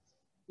it?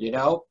 You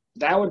know,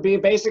 that would be a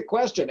basic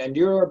question, and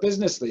you're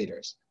business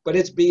leaders, but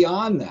it's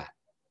beyond that.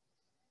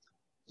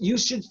 You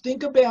should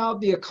think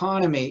about the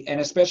economy, and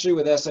especially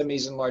with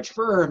SMEs and large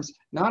firms,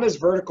 not as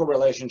vertical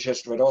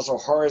relationships, but also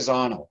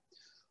horizontal.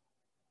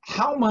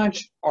 How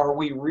much are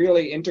we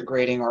really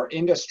integrating our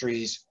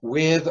industries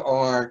with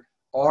our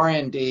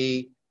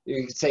R&D,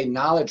 you could say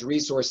knowledge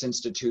resource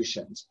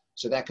institutions?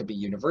 So that could be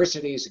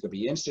universities, it could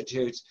be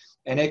institutes,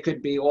 and it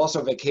could be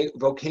also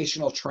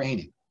vocational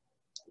training.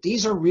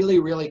 These are really,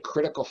 really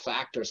critical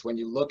factors when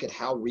you look at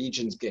how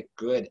regions get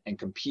good and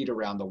compete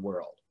around the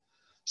world.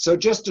 So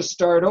just to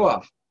start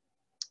off,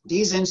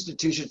 these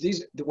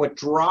institutions, what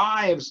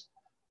drives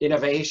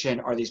innovation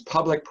are these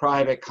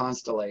public-private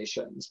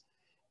constellations.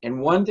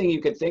 And one thing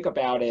you could think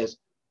about is,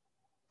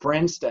 for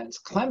instance,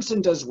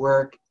 Clemson does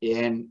work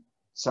in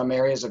some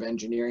areas of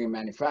engineering and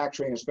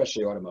manufacturing,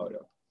 especially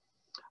automotive.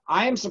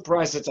 I am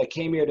surprised since I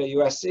came here to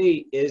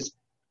USC is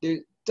there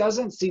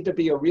doesn't seem to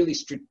be a really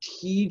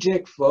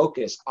strategic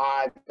focus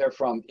either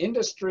from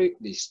industry,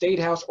 the State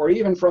House, or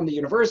even from the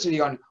university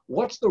on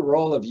what's the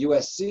role of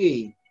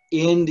USC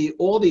in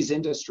all these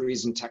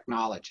industries and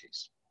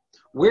technologies.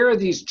 Where are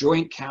these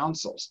joint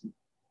councils,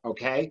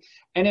 okay?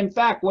 And in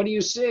fact, what do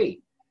you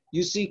see?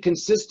 You see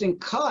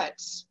consistent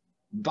cuts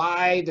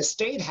by the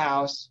State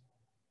House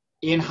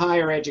in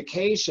higher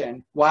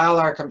education while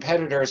our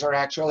competitors are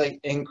actually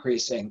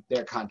increasing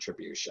their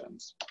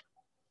contributions,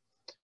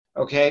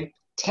 okay?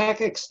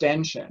 Tech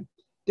extension.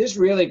 This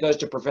really goes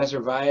to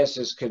Professor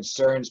Vyas's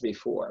concerns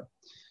before.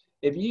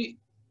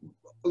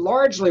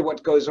 Largely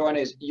what goes on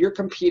is you're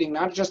competing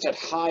not just at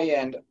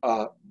high-end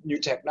new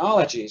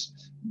technologies,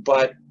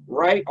 but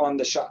right on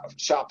the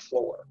shop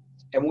floor.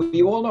 And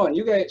we all know, and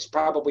you guys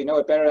probably know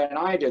it better than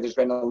I do, there's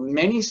been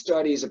many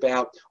studies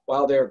about,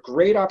 while there are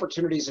great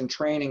opportunities in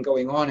training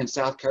going on in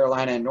South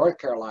Carolina and North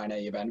Carolina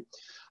even,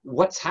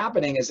 what's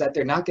happening is that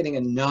they're not getting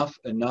enough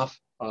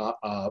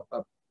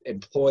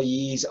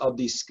employees of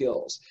these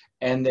skills.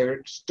 And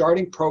they're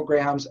starting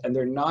programs and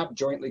they're not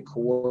jointly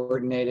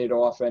coordinated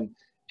often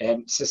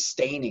and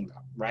sustaining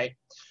them, right?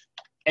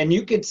 And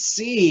you could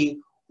see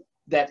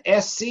that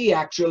SC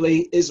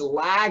actually is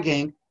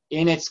lagging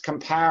in its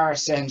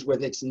comparisons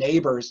with its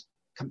neighbors,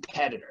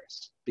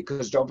 competitors,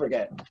 because don't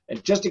forget,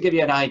 and just to give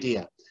you an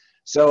idea.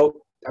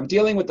 So I'm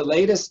dealing with the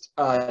latest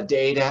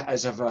data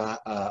as of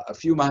a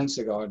few months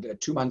ago,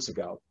 2 months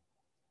ago.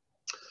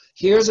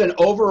 Here's an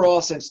overall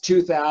since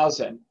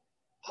 2000.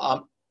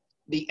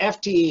 The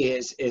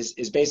FTE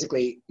is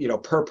basically, you know,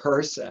 per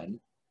person.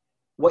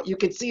 What you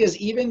can see is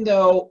even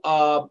though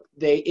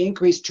they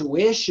increase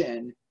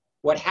tuition,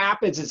 what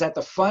happens is that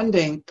the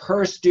funding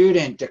per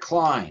student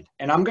declined.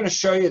 And I'm going to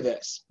show you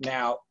this.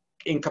 Now,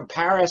 in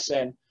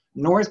comparison,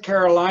 North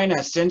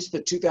Carolina, since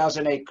the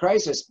 2008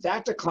 crisis,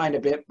 that declined a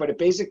bit, but it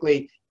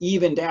basically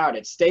evened out.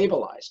 It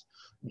stabilized.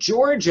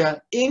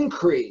 Georgia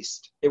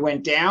increased. It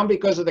went down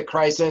because of the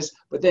crisis,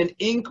 but then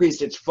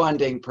increased its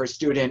funding per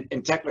student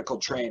in technical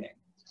training.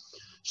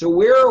 So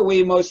where are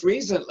we most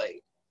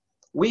recently?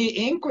 We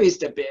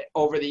increased a bit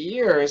over the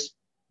years,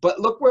 but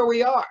look where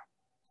we are.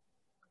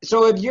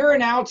 So if you're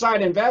an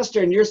outside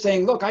investor and you're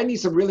saying, look, I need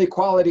some really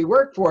quality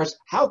workforce,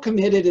 how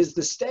committed is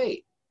the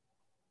state?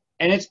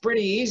 And it's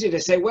pretty easy to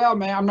say, well,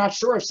 man, I'm not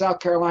sure if South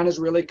Carolina is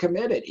really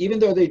committed, even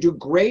though they do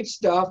great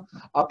stuff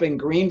up in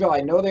Greenville.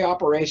 I know the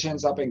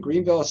operations up in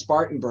Greenville,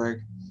 Spartanburg.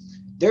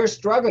 They're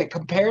struggling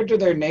compared to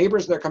their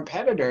neighbors, their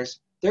competitors.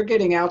 They're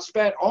getting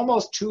outspent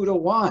almost 2 to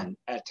 1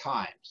 at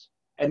times.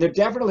 And they're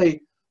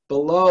definitely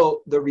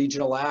below the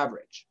regional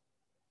average.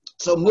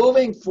 So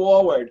moving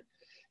forward,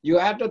 you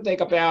have to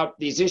think about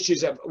these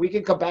issues. We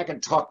can come back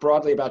and talk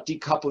broadly about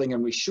decoupling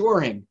and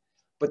reshoring,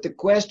 but the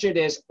question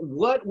is,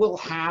 what will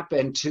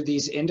happen to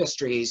these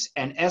industries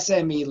and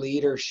SME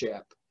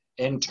leadership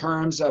in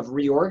terms of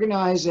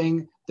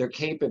reorganizing their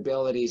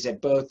capabilities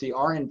at both the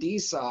R&D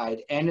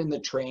side and in the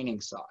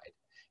training side?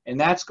 And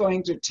that's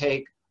going to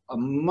take a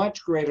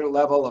much greater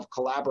level of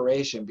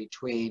collaboration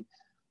between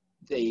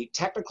the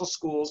technical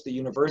schools, the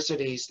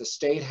universities, the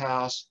State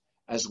House,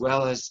 as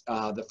well as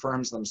the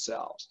firms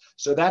themselves.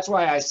 So that's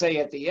why I say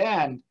at the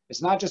end,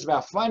 it's not just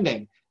about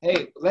funding.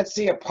 Hey, let's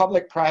see a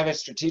public-private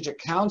strategic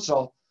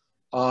council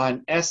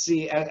on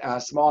SC,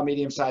 small,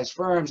 medium-sized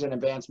firms and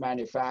advanced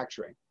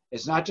manufacturing.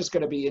 It's not just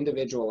going to be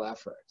individual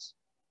efforts.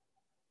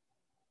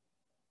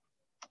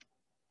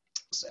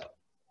 So,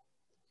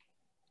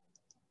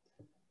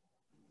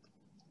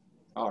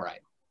 all right.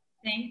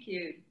 Thank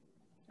you,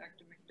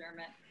 Dr.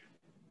 McDermott.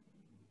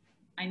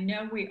 I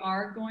know we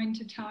are going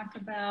to talk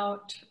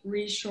about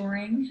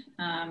reshoring.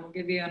 We'll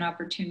give you an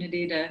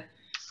opportunity to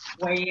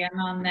weigh in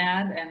on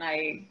that. And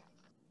I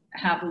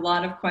have a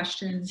lot of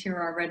questions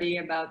here already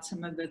about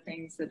some of the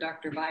things that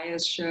Dr.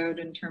 Baez showed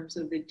in terms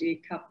of the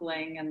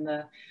decoupling and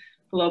the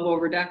global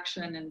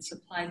reduction in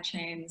supply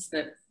chains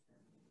that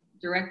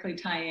directly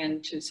tie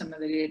into some of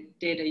the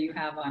data you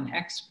have on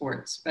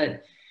exports.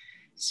 But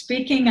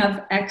speaking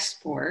of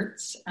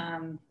exports,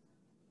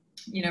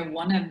 you know,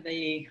 one of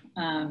the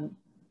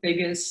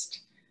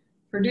biggest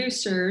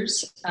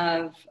producers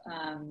of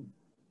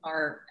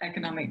our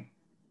economic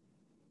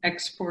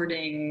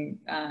exporting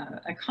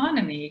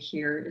economy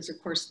here is,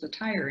 of course, the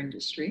tire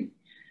industry.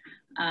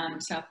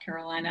 South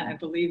Carolina, I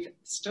believe,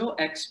 still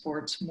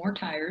exports more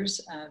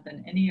tires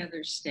than any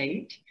other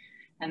state.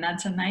 And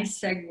that's a nice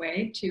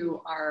segue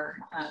to our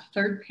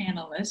third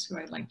panelist, who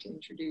I'd like to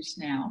introduce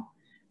now.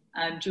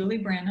 Julie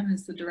Branham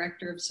is the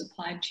Director of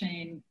Supply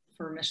Chain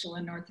for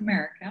Michelin North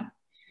America.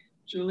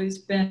 Julie's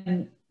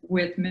been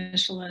with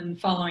Michelin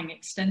following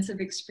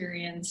extensive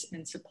experience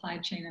in supply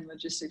chain and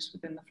logistics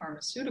within the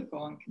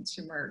pharmaceutical and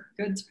consumer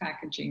goods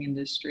packaging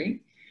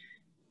industry.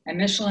 At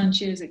Michelin,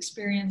 she has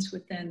experience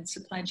within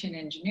supply chain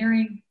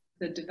engineering,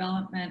 the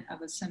development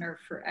of a Center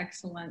for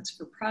Excellence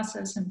for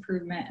Process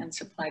Improvement and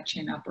Supply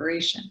Chain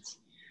Operations.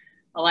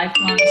 A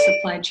lifelong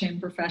supply chain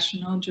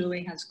professional,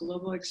 Julie has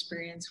global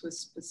experience with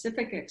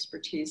specific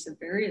expertise of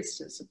various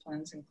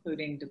disciplines,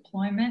 including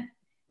deployment,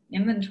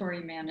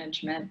 inventory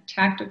management,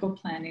 tactical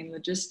planning,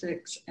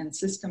 logistics, and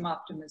system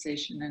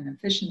optimization and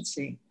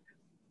efficiency.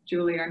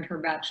 Julie earned her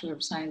Bachelor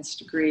of Science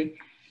degree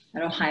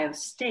at Ohio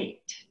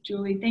State.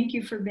 Julie, thank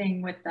you for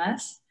being with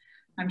us.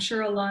 I'm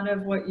sure a lot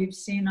of what you've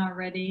seen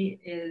already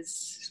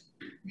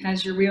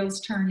has your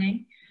wheels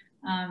turning.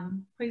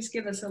 Please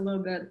give us a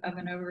little bit of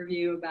an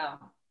overview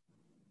about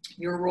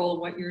your role,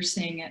 what you're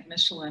seeing at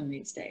Michelin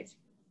these days.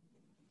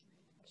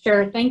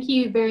 Sure, thank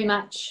you very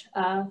much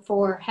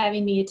for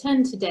having me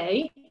attend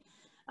today.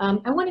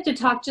 I wanted to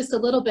talk just a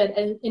little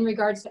bit in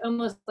regards to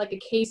almost like a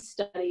case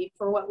study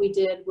for what we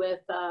did with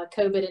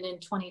COVID and in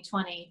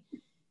 2020,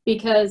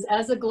 because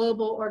as a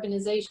global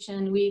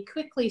organization, we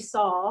quickly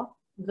saw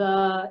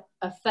the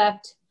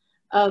effect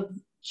of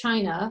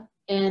China,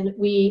 and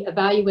we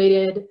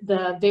evaluated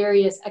the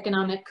various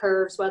economic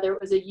curves, whether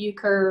it was a U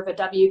curve, a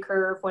W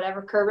curve,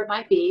 whatever curve it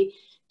might be,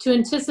 to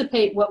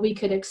anticipate what we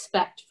could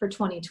expect for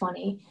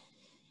 2020.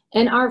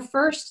 And our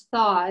first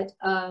thought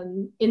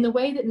in the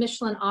way that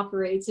Michelin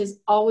operates is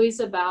always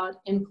about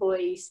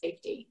employee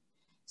safety.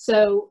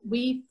 So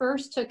we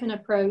first took an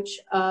approach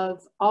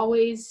of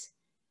always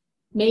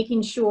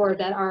making sure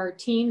that our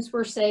teams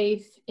were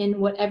safe in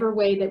whatever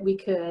way that we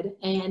could.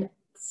 And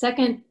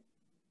second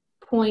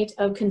point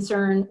of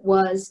concern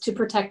was to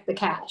protect the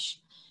cash,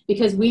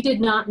 because we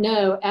did not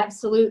know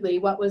absolutely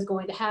what was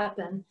going to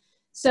happen.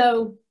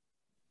 So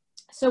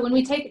when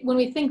we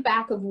think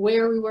back of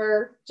where we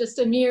were just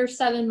a mere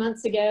 7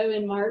 months ago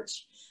in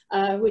March,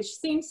 which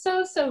seems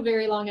so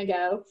very long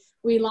ago,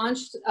 we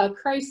launched a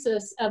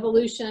crisis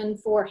evolution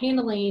for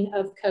handling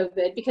of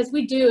COVID, because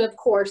we do, of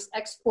course,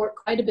 export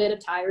quite a bit of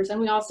tires, and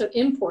we also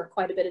import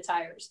quite a bit of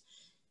tires.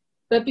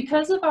 But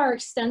because of our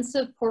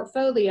extensive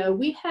portfolio,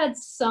 we had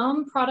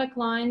some product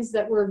lines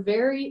that were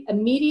very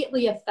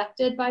immediately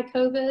affected by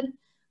COVID,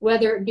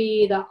 whether it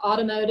be the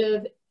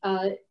automotive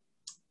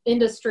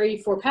industry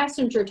for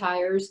passenger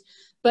tires,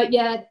 but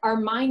yet our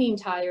mining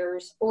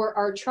tires or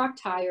our truck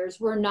tires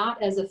were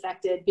not as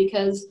affected,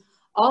 because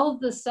all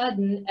of a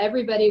sudden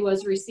everybody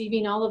was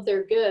receiving all of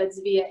their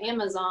goods via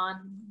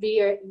Amazon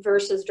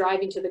versus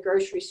driving to the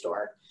grocery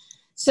store.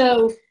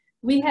 So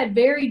we had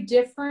very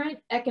different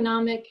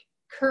economic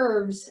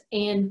curves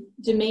and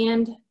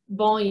demand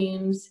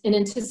volumes in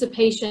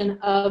anticipation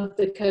of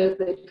the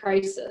COVID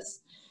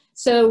crisis.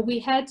 So we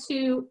had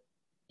to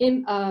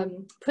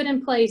put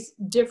in place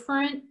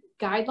different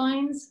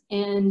guidelines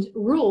and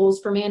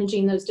rules for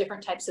managing those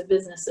different types of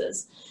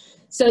businesses.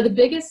 So the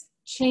biggest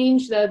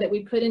change, though, that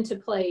we put into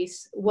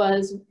place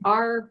was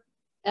our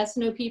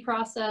S&OP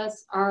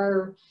process,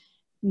 our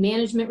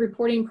management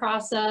reporting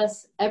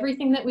process.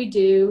 Everything that we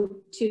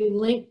do to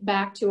link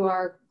back to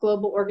our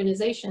global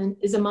organization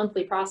is a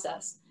monthly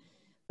process.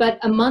 But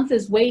a month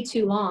is way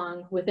too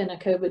long within the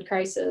COVID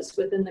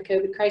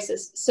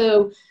crisis.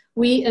 So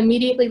we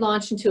immediately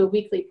launched into a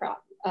weekly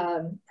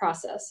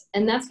process.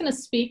 And that's going to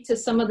speak to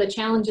some of the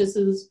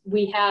challenges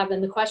we have,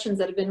 and the questions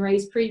that have been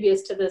raised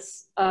previous to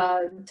this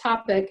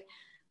topic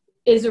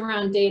is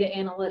around data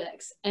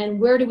analytics. And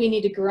where do we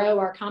need to grow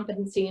our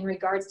competency in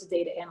regards to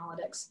data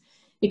analytics?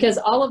 Because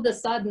all of a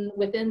sudden,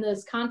 within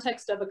this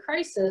context of a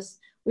crisis,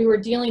 we were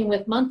dealing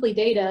with monthly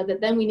data that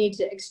then we need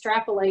to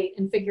extrapolate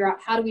and figure out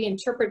how do we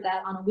interpret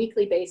that on a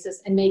weekly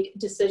basis and make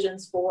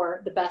decisions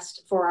for the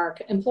best for our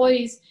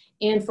employees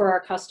and for our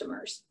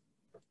customers.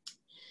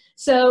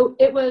 So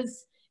it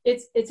was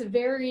a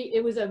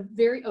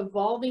very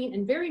evolving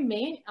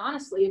and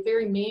honestly a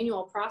very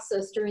manual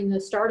process during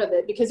the start of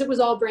it, because it was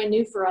all brand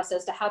new for us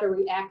as to how to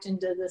react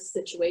into this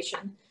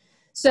situation.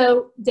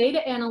 So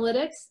data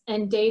analytics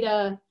and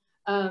data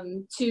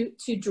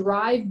to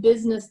drive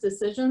business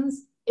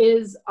decisions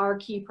is our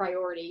key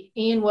priority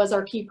and was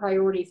our key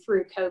priority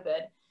through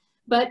COVID.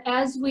 But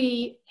as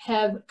we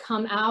have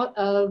come out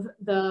of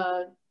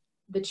the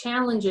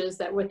challenges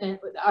that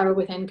are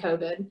within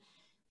COVID,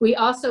 we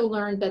also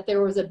learned that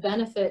there was a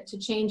benefit to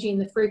changing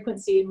the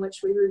frequency in which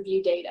we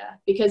review data,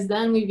 because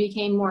then we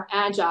became more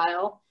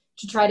agile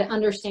to try to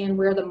understand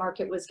where the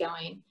market was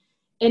going.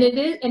 And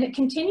it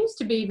continues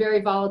to be very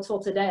volatile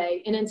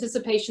today in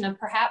anticipation of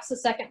perhaps a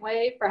second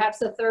wave,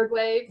 perhaps a third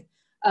wave,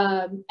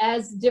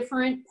 as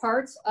different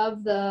parts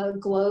of the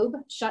globe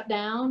shut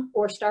down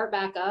or start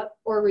back up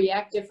or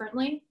react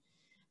differently.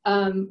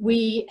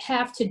 We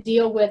have to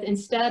deal with,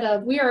 instead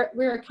of,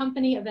 we're a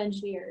company of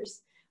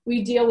engineers.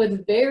 We deal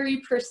with very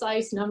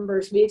precise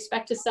numbers. We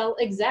expect to sell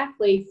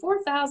exactly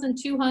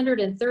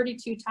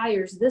 4,232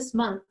 tires this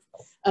month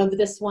of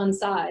this one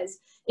size.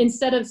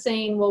 Instead of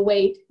saying, well,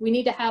 wait, we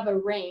need to have a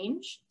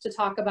range to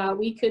talk about,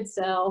 we could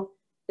sell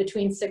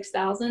between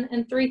 6,000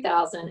 and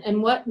 3,000.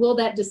 And what will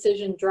that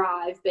decision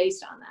drive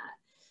based on that?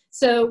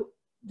 So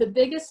the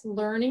biggest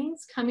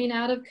learnings coming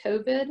out of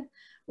COVID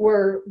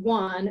were,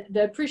 one,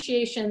 the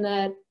appreciation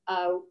that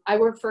I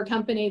work for a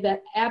company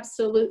that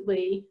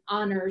absolutely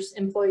honors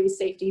employee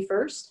safety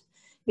first,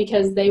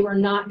 because they were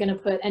not going to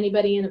put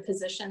anybody in a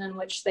position in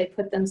which they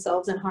put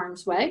themselves in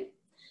harm's way.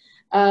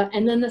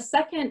 And then the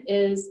second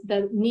is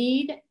the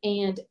need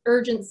and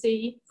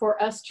urgency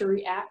for us to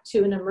react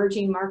to an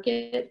emerging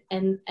market,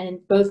 and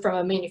both from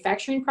a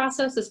manufacturing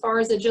process as far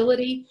as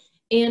agility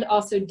and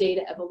also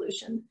data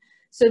evolution.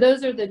 So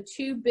those are the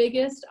two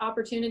biggest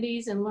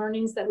opportunities and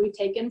learnings that we've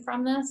taken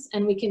from this,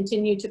 and we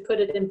continue to put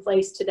it in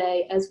place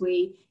today as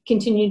we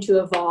continue to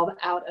evolve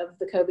out of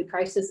the COVID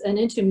crisis and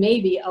into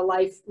maybe a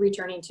life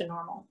returning to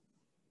normal.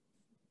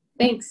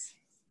 Thanks.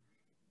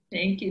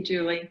 Thank you,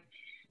 Julie.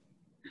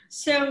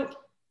 So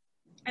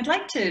I'd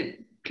like to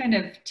kind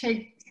of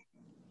take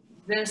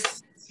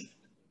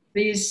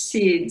these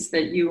seeds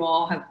that you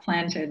all have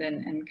planted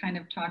and kind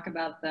of talk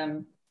about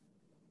them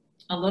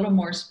a little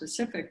more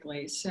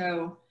specifically.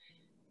 So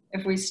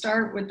if we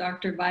start with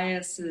Dr.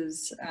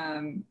 Vyas's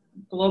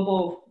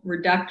global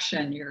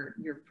reduction, your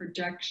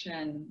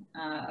projection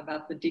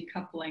about the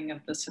decoupling of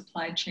the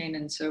supply chain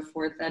and so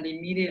forth, that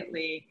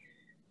immediately,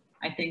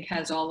 I think,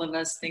 has all of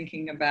us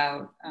thinking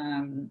about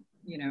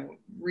you know,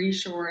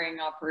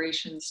 reshoring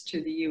operations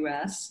to the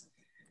US.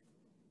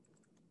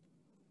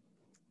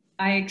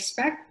 I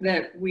expect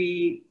that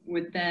we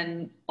would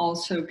then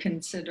also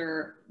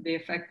consider the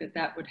effect that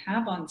that would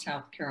have on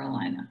South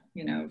Carolina.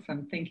 You know, if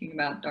I'm thinking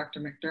about Dr.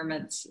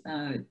 McDermott's,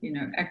 you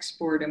know,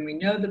 export, and we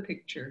know the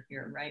picture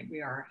here, right?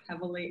 We are a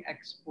heavily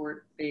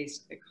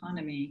export-based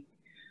economy.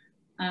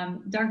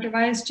 Dr.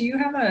 Vyas, do you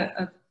have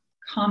a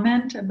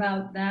comment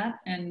about that?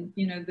 And,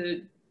 you know,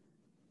 the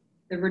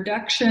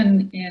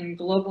reduction in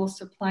global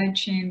supply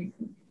chain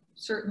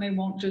certainly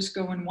won't just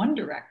go in one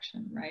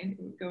direction, right?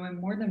 It would go in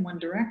more than one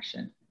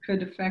direction.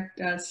 Could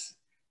affect us.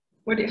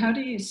 How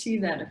do you see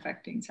that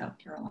affecting South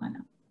Carolina?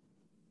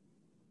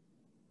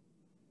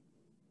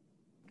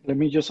 Let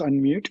me just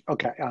unmute.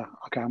 Okay,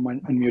 okay, I'm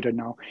unmuted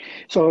now.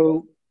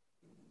 So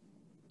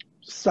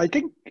I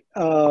think,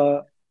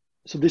 so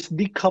this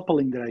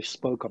decoupling that I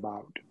spoke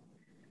about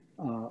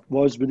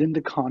was within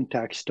the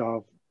context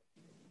of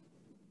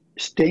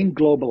staying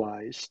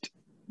globalized,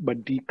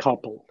 but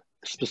decoupled,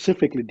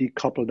 specifically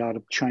decoupled out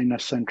of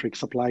China-centric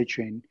supply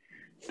chain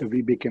that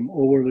we became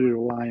overly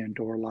reliant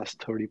over the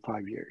last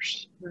 35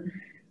 years.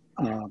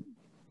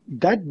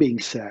 That being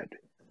said,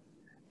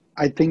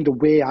 I think the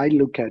way I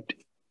look at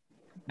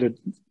the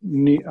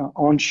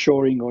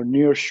onshoring or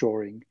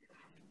nearshoring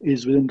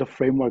is within the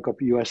framework of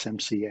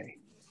USMCA,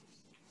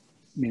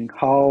 meaning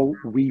how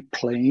we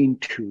play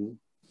into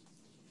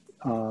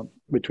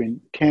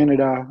between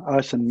Canada,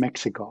 us, and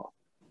Mexico.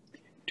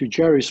 To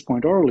Jerry's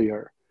point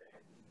earlier,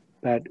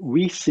 that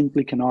we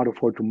simply cannot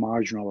afford to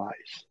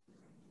marginalize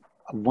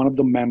one of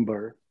the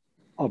members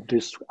of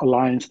this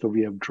alliance that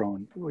we have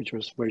drawn, which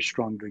was very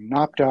strong during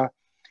NAFTA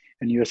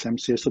and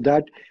USMCA. So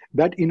that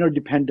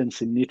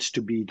interdependency needs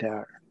to be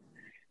there.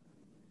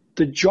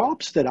 The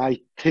jobs that I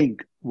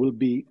think will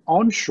be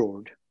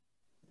onshored,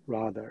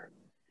 rather,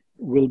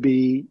 will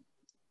be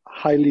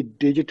highly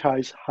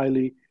digitized,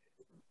 highly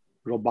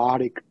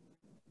robotic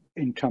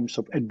in terms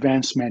of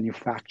advanced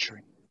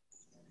manufacturing.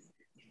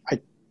 I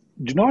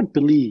do not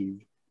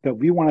believe that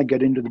we want to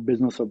get into the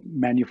business of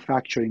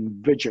manufacturing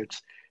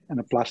widgets and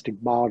the plastic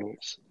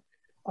bottles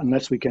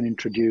unless we can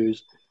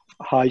introduce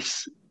high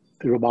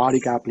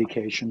robotic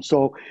applications.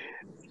 So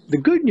the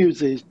good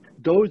news is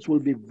those will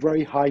be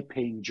very high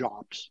paying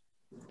jobs.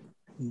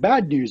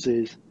 Bad news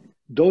is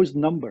those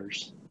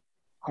numbers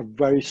are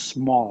very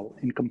small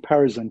in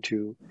comparison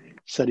to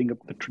setting up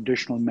the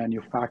traditional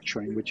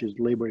manufacturing, which is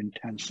labor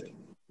intensive.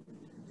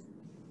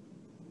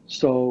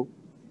 So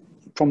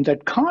from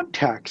that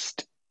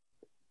context,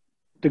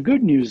 the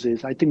good news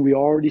is I think we're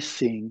already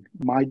seeing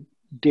my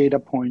data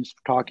points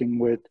talking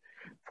with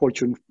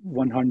Fortune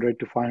 100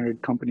 to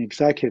 500 company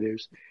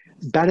executives,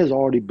 that has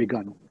already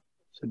begun.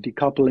 So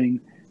decoupling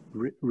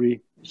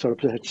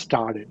sort of had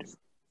started.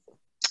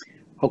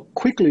 How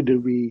quickly do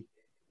we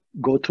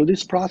go through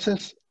this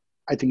process?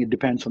 I think it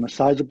depends on the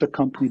size of the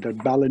company, their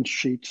balance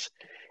sheets,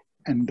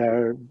 and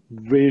their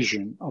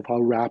vision of how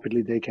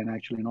rapidly they can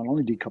actually not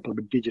only decouple,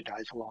 but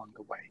digitize along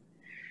the way.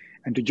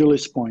 And to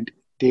Julie's point,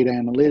 data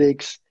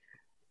analytics,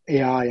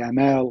 AI,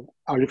 ML,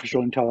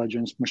 artificial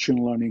intelligence,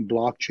 machine learning,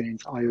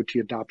 blockchains, IoT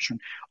adoption,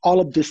 all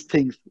of these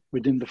things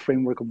within the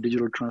framework of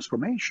digital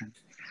transformation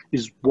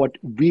is what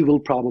we will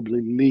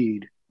probably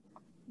lead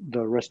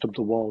the rest of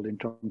the world in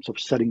terms of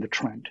setting the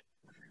trend.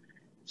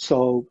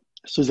 So,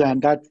 Suzanne,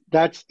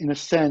 that's in a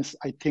sense,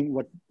 I think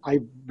what I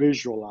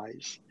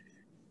visualize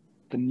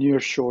the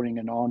nearshoring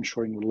and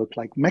onshoring will look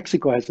like.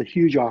 Mexico has a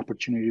huge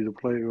opportunity to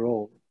play a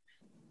role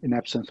in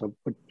absence of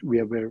what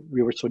we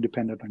were so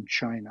dependent on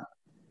China.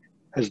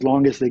 As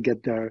long as they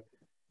get their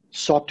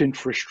soft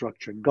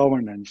infrastructure,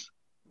 governance,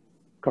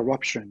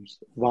 corruptions,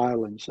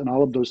 violence, and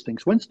all of those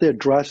things, once they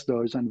address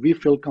those and we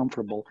feel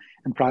comfortable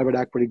and private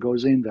equity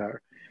goes in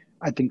there,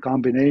 I think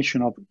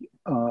combination of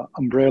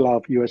umbrella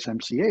of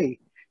USMCA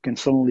can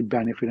certainly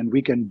benefit, and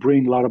we can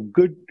bring a lot of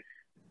good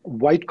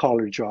white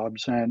collar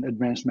jobs and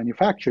advanced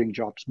manufacturing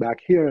jobs back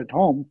here at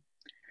home,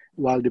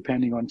 while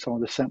depending on some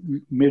of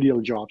the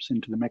medial jobs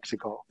into the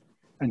Mexico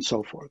and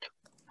so forth.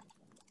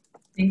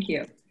 Thank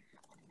you.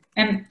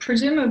 And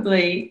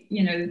presumably,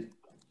 you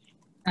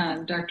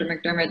know, Dr.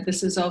 McDermott,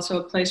 this is also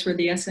a place where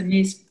the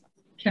SMEs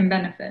can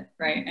benefit,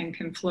 right, and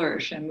can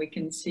flourish, and we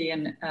can see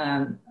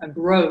a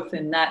growth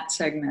in that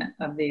segment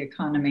of the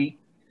economy.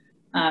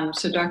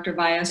 So Dr.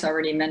 Vyas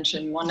already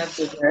mentioned one of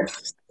the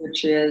risks,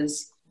 which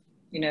is,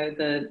 you know,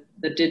 the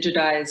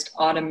digitized,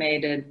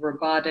 automated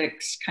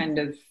robotics kind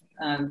of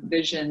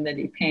vision that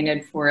he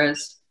painted for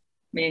us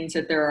means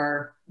that there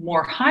are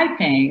more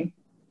high-paying,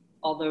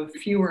 although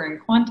fewer in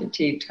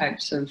quantity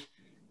types of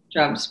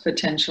jobs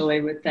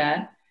potentially with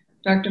that.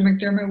 Dr.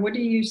 McDermott, what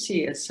do you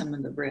see as some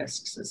of the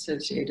risks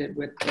associated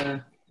with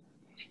the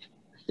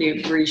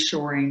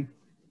reshoring?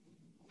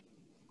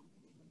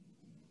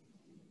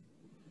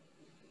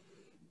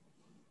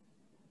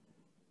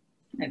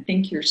 I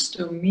think you're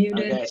still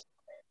muted. Okay.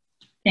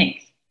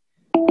 Thanks.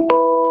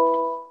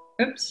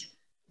 Oops.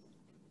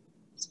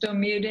 Still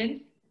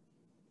muted.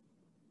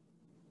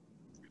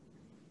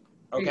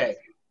 Okay,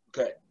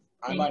 good.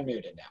 I'm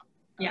unmuted now.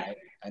 Yeah. Right?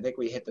 I think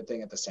we hit the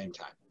thing at the same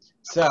time.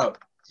 So,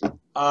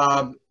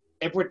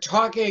 if we're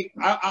talking,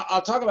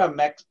 I'll talk about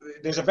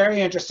there's a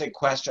very interesting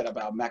question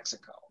about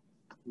Mexico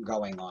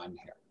going on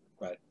here,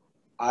 but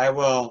I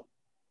will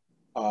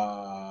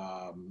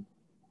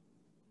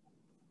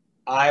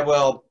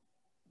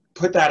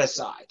put that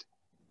aside.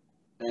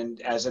 And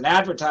as an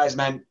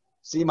advertisement,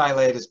 see my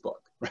latest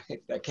book,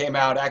 right? That came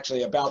out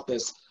actually about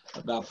this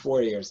about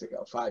 5 years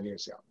ago.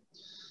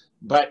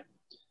 But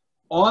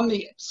on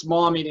the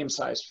small,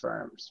 medium-sized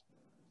firms,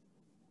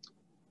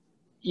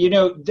 you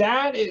know,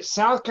 that is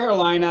South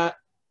Carolina.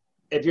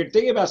 If you're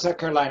thinking about South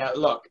Carolina,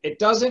 look, it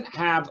doesn't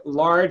have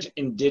large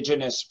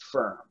indigenous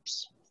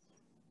firms.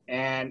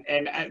 And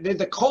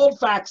the cold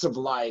facts of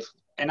life,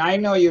 and I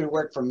know you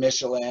work for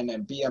Michelin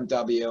and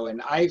BMW,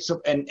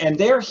 and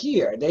they're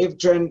here.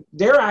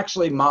 They're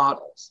actually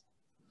models.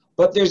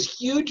 But there's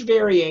huge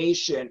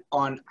variation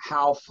on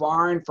how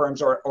foreign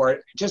firms or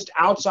just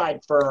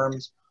outside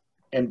firms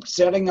and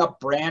setting up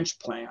branch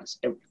plans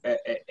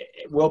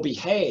it will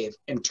behave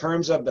in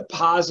terms of the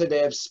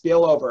positive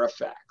spillover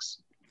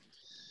effects.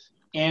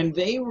 And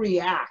they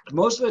react,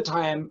 most of the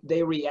time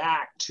they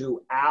react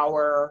to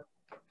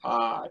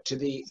to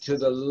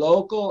the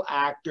local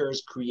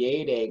actors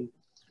creating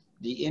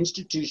the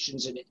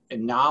institutions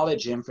and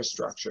knowledge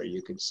infrastructure,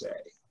 you could say,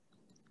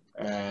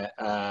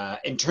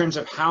 in terms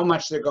of how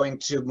much they're going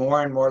to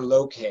more and more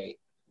locate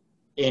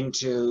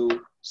into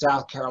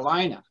South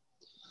Carolina.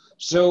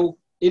 So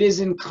it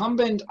is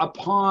incumbent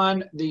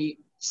upon the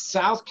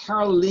South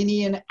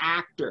Carolinian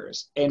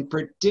actors, and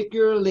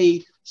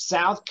particularly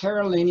South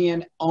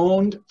Carolinian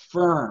owned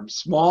firms,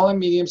 small and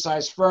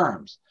medium-sized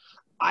firms.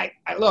 I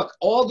look,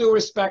 all due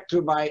respect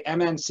to my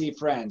MNC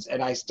friends,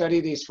 and I study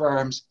these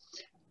firms,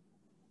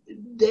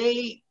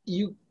 the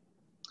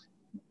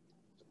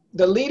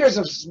leaders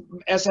of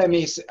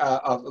SMEs,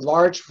 of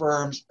large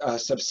firms,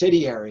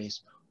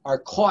 subsidiaries, are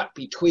caught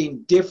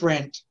between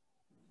different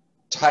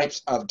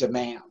types of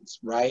demands,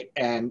 right,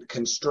 and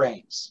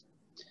constraints.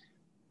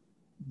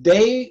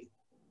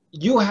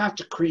 You have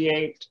to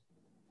create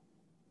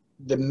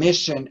the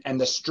mission and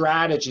the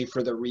strategy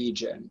for the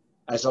region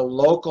as a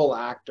local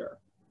actor.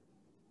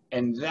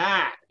 And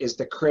that is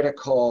the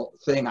critical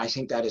thing I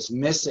think that is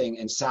missing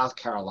in South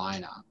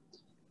Carolina.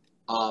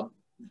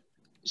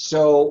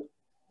 So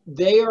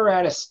they are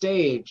at a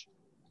stage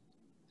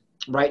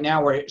right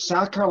now where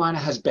South Carolina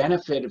has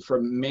benefited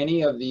from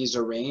many of these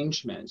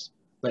arrangements,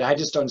 but I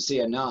just don't see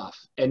enough.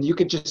 And you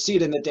could just see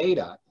it in the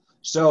data.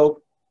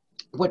 So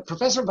what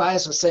Professor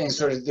Vyas was saying,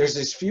 sort of, there's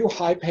these few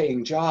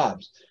high-paying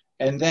jobs,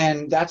 and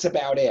then that's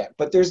about it.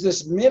 But there's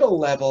this middle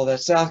level that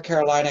South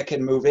Carolina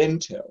can move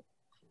into,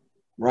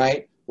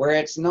 right? Where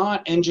it's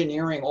not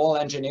engineering, all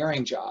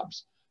engineering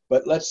jobs,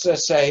 but let's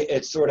just say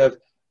it's sort of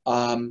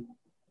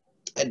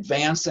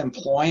advanced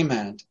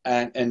employment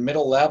and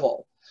middle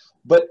level.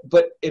 But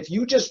if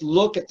you just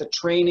look at the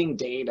training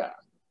data,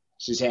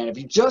 Suzanne, if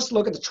you just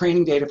look at the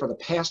training data for the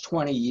past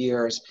 20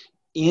 years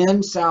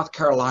in South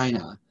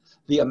Carolina,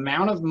 the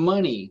amount of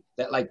money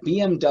that like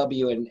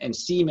BMW and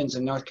Siemens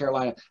in North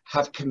Carolina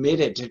have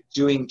committed to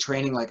doing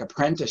training like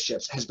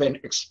apprenticeships has been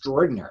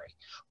extraordinary.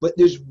 But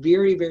there's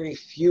very, very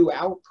few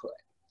output,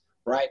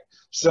 right?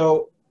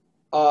 So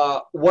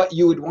what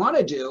you would want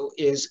to do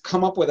is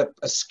come up with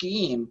a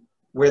scheme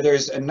where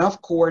there's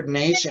enough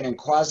coordination and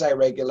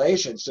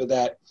quasi-regulation so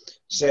that,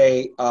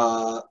 say,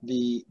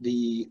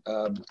 the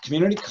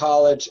community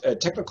college,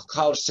 technical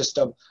college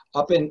system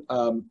up in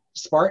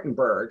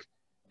Spartanburg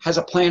has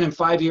a plan in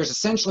 5 years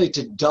essentially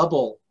to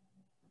double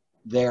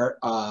their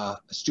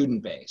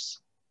student base.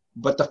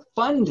 But the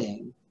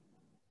funding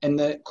and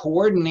the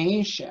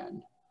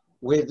coordination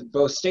with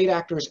both state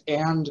actors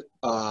and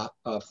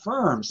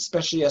firms,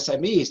 especially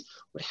SMEs,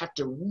 would have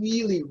to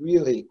really,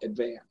 really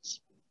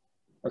advance.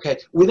 Okay,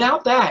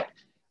 without that,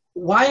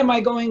 why am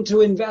I going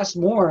to invest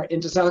more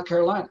into South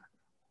Carolina,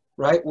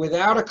 right?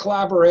 Without a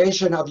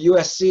collaboration of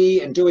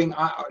USC and doing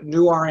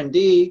new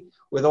R&D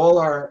with all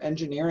our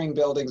engineering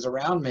buildings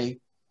around me,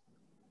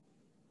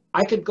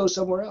 I could go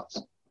somewhere else.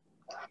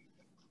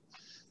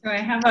 So I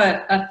have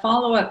a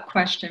follow-up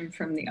question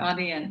from the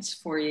audience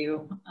for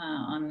you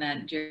on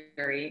that,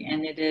 Jerry,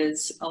 and it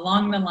is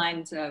along the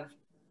lines of,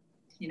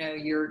 you know,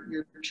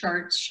 your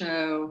charts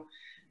show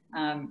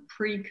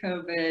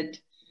pre-COVID,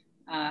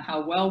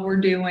 how well we're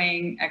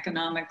doing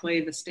economically,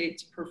 the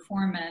state's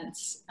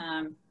performance,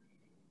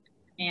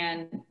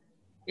 and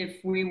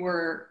if we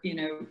were, you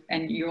know,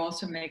 and you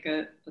also make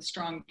a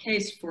strong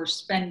case for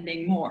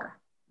spending more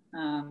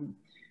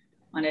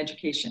on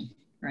education,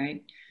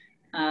 right?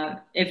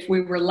 If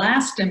we were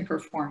last in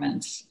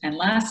performance and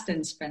last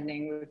in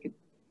spending, we could,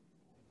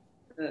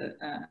 the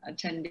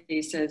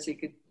attendee says he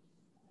could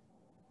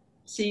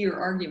see your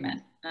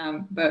argument,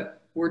 but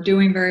we're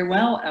doing very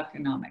well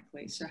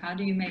economically. So how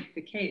do you make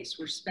the case?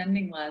 We're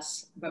spending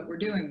less, but we're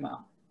doing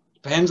well.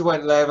 Depends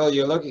what level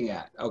you're looking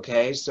at,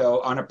 okay?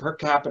 So on a per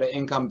capita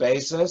income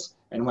basis,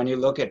 and when you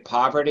look at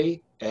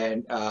poverty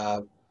and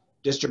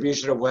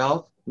distribution of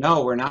wealth,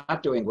 no, we're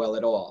not doing well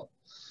at all.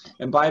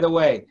 And by the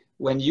way,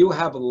 when you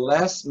have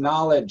less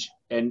knowledge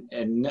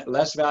and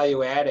less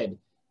value added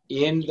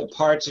in the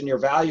parts in your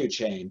value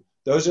chain,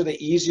 those are the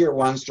easier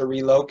ones to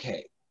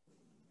relocate,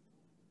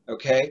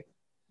 okay?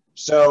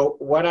 So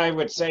what I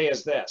would say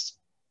is this: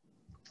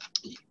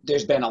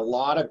 there's been a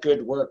lot of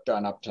good work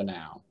done up to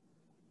now,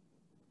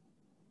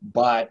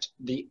 but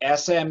the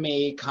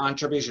SME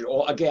contribution,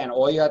 again,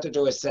 all you have to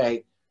do is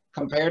say,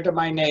 compared to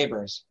my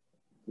neighbors,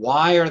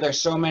 why are there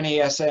so many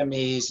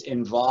SMEs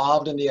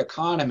involved in the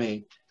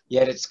economy,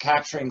 yet it's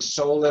capturing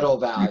so little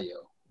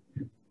value?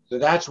 So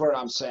that's what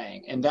I'm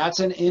saying. And that's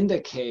an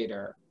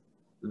indicator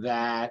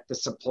that the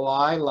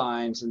supply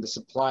lines and the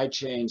supply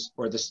chains,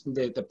 or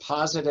the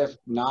positive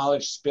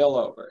knowledge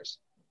spillovers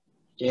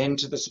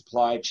into the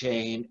supply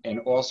chain and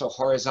also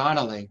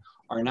horizontally,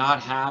 are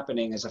not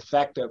happening as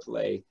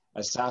effectively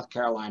as South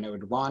Carolina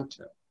would want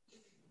to,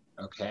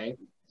 okay?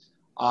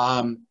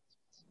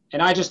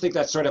 And I just think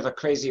that's sort of a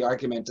crazy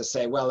argument to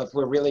say, well, if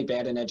we're really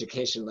bad in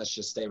education, let's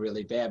just stay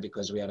really bad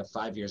because we had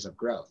 5 years of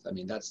growth. I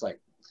mean, that's like,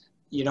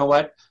 you know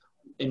what?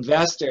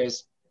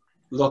 Investors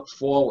look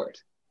forward.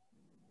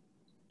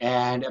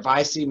 And if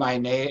I see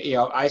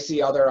I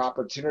see other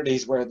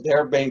opportunities where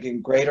they're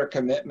making greater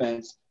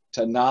commitments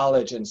to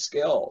knowledge and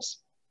skills,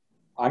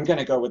 I'm going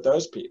to go with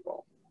those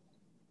people.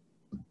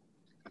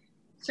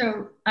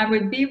 So I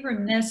would be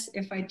remiss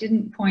if I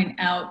didn't point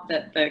out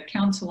that the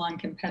Council on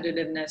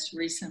Competitiveness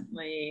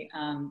recently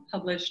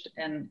published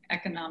an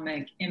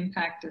economic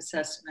impact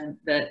assessment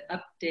that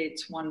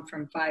updates one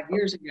from 5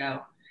 years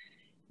ago.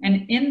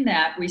 And in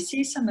that, we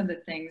see some of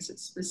the things that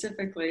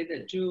specifically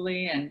that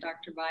Julie and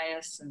Dr.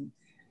 Bias and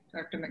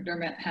Dr.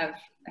 McDermott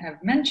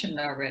have mentioned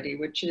already,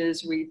 which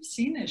is we've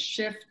seen a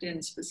shift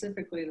in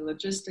specifically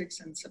logistics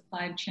and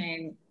supply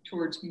chain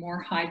towards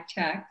more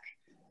high-tech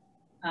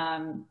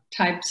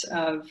types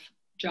of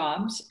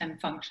jobs and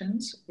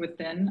functions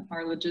within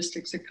our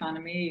logistics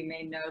economy. You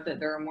may know that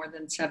there are more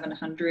than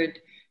 700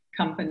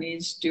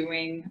 companies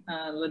doing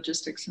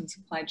logistics and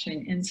supply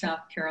chain in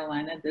South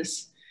Carolina.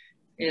 This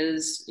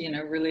is, you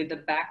know, really the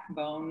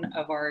backbone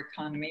of our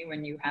economy.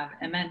 When you have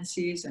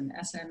MNCs and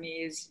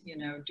SMEs, you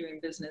know,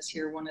 doing business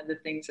here, one of the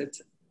things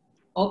that's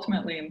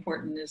ultimately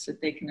important is that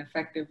they can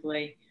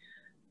effectively,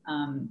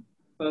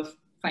 both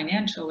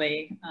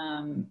financially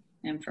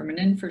and from an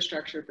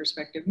infrastructure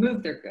perspective,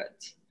 move their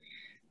goods.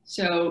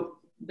 So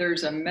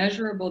there's a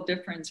measurable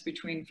difference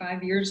between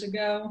 5 years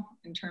ago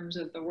in terms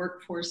of the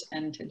workforce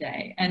and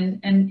today.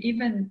 And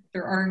even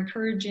there are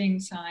encouraging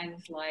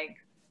signs like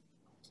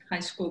high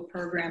school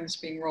programs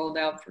being rolled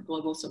out for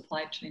global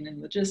supply chain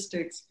and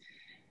logistics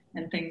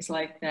and things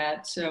like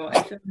that. So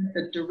I feel like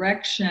the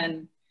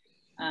direction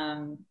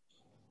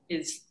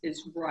is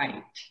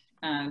right,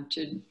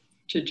 to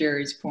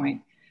Jerry's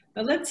point.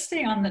 But let's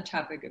stay on the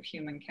topic of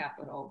human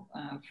capital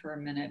for a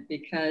minute,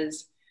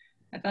 because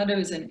I thought it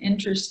was an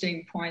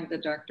interesting point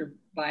that Dr.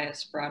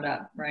 Bias brought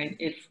up, right?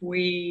 If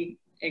we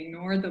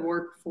ignore the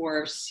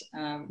workforce,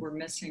 we're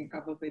missing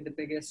probably the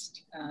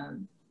biggest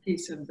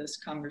piece of this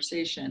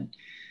conversation.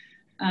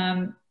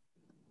 How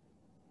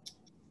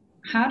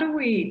do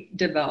we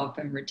develop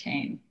and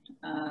retain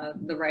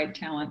the right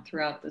talent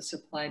throughout the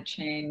supply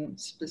chain,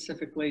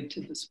 specifically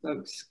to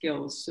bespoke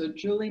skills? So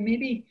Julie,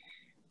 maybe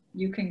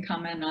you can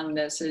comment on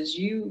this. As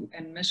you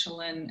and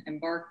Michelin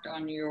embarked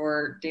on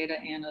your data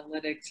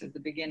analytics at the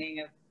beginning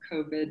of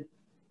COVID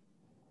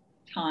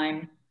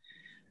time,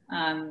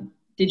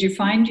 did you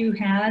find you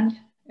had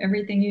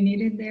everything you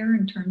needed there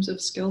in terms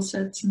of skill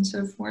sets and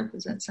so forth?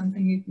 Is that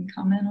something you can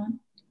comment on?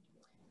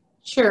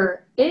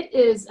 Sure. It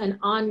is an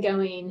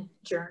ongoing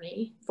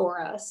journey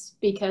for us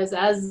because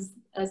as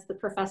the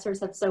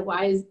professors have so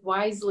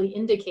wisely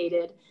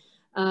indicated,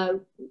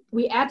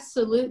 we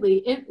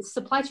absolutely,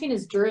 supply chain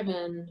is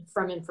driven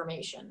from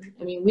information.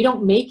 I mean, we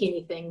don't make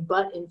anything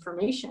but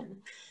information.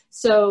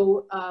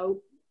 So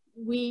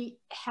we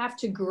have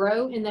to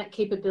grow in that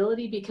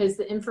capability because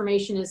the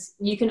information is,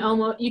 you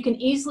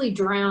can easily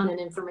drown in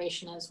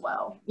information as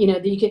well. You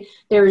know,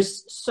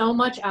 there's so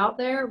much out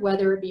there,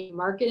 whether it be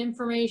market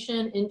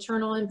information,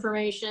 internal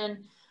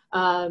information,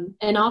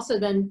 and also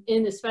then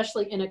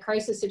especially in a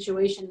crisis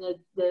situation,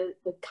 the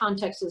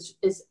context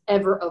is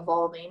ever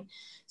evolving.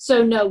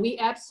 So no, we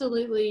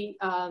absolutely,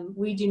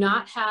 we do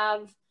not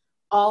have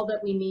all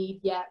that we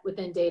need yet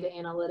within data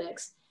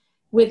analytics.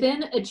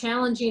 Within a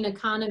challenging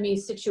economy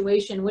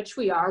situation, which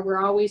we're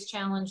always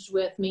challenged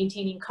with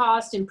maintaining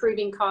cost,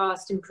 improving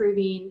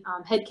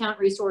headcount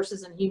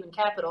resources and human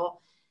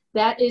capital.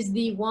 That is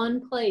the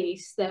one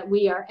place that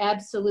we are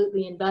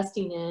absolutely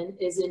investing in,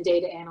 is in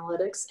data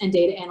analytics and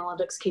data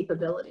analytics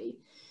capability.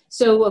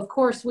 So of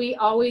course, we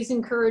always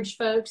encourage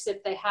folks,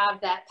 if they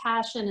have that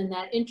passion and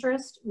that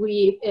interest,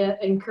 we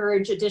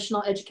encourage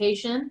additional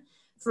education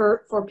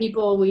for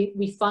people.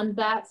 We fund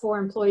that for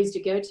employees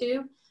to go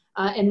to.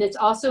 And it's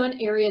also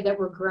an area that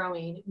we're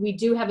growing. We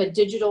do have a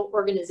digital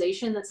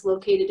organization that's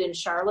located in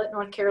Charlotte,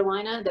 North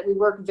Carolina, that we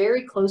work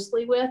very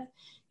closely with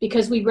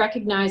because we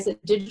recognize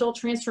that digital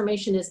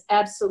transformation is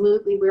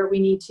absolutely where we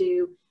need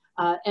to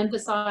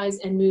emphasize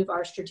and move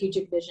our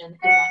strategic vision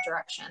in that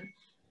direction.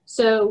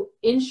 So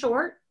in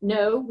short,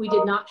 no, we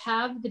did not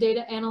have the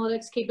data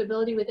analytics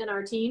capability within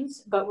our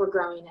teams, but we're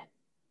growing it.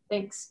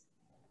 Thanks.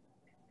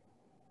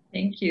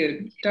 Thank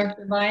you.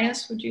 Dr.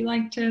 Bias, would you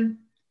like to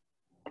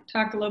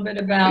talk a little bit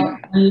about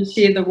how you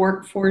see the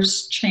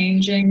workforce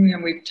changing?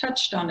 And we've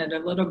touched on it a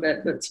little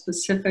bit, but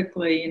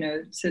specifically, you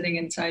know, sitting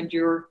inside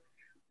your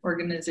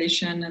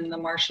organization and the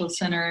Marshall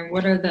Center, and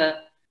what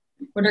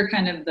are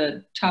kind of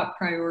the top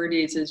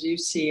priorities as you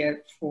see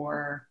it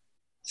for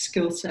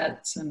skill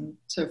sets and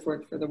so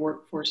forth for the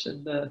workforce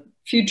of the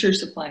future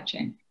supply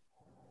chain?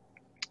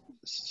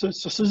 So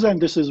Suzanne,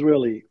 this is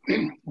really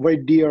very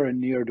dear and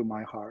near to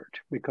my heart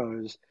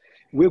because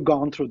we've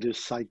gone through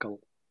this cycle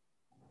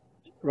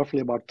roughly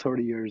about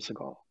 30 years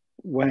ago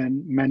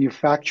when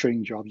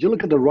manufacturing jobs, you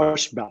look at the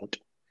Rust Belt,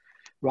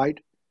 right?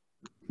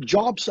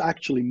 Jobs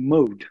actually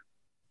moved.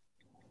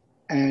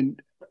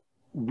 And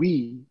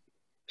we,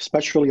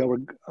 especially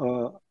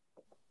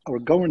our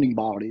governing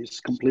bodies,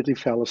 completely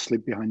fell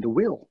asleep behind the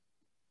wheel.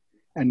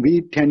 And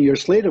 10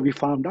 years later, we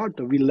found out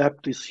that we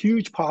left this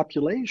huge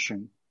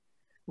population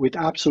with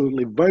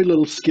absolutely very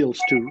little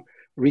skills to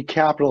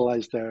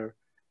recapitalize their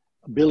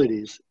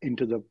abilities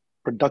into the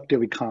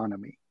productive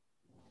economy.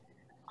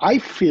 I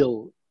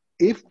feel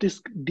if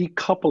this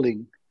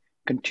decoupling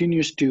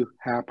continues to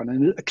happen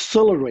and it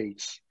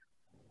accelerates,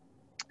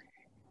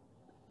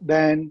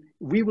 then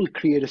we will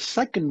create a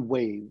second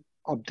wave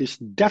of this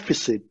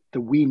deficit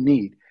that we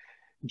need.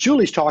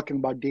 Julie's talking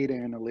about data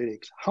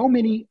analytics. How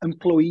many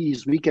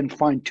employees we can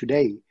find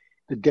today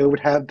that they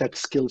would have that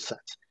skill set?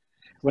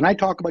 When I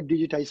talk about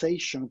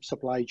digitization of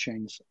supply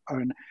chains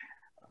and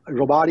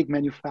robotic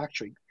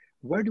manufacturing,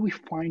 where do we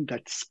find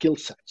that skill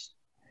sets?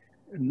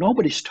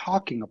 Nobody's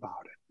talking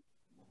about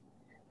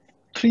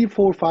it. 3,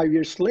 4, 5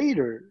 years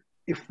later,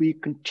 if we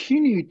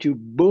continue to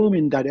boom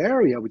in that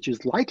area, which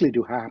is likely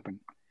to happen,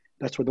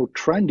 that's what the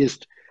trend is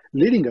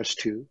leading us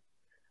to.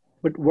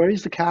 But where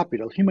is the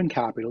capital, human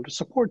capital, to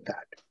support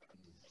that?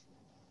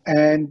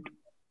 And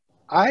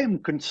I am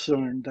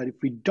concerned that if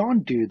we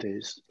don't do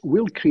this,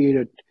 we'll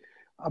create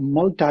a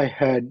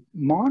multi-head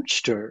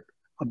monster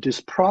of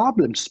this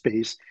problem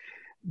space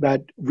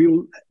that we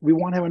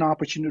won't have an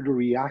opportunity to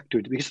react to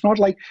it. Because it's not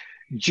like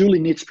Julie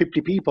needs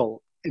 50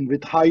 people and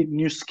with high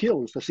new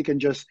skills that she can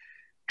just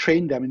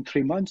train them in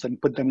 3 months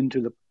and put them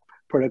into the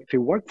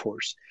productive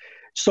workforce.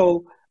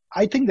 So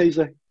I think as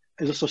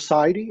a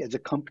society, as a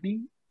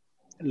company,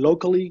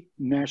 locally,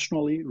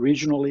 nationally,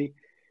 regionally,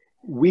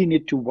 we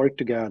need to work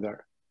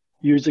together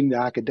using the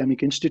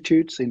academic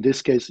institutes, in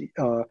this case,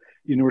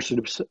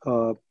 University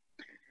of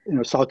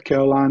South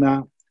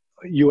Carolina,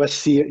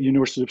 USC,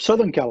 University of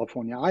Southern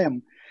California. I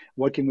am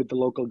working with the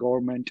local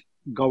government,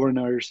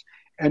 governors,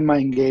 and my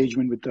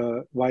engagement with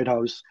the White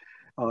House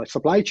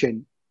supply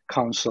chain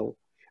Council,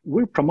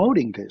 we're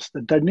promoting this,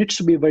 that there needs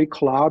to be a very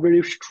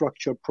collaborative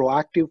structure,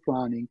 proactive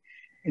planning,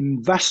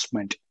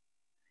 investment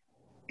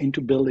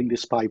into building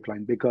this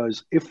pipeline.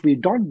 Because if we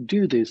don't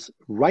do this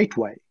right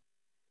way,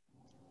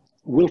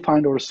 we'll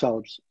find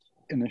ourselves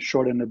in the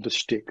short end of the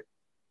stick.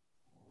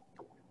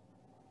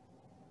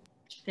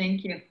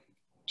 Thank you.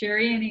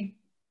 Jerry, any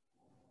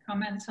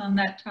comments on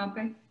that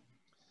topic?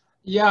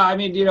 Yeah, I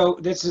mean, you know,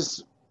 this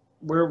is,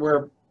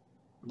 we're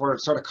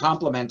sort of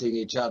complementing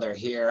each other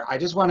here. I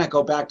just want to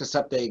go back to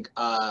something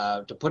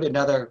to put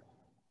another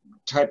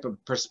type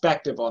of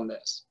perspective on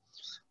this,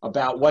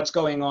 about what's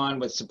going on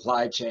with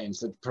supply chains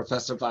that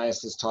Professor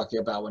Vyas is talking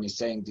about when he's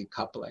saying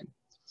decoupling.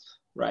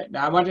 Right,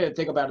 now I want you to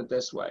think about it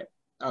this way.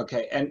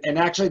 Okay, and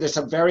actually there's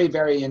some very,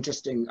 very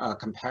interesting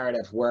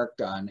comparative work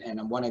done,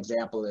 and one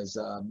example is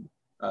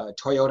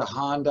Toyota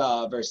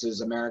Honda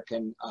versus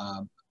American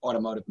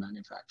automotive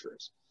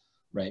manufacturers,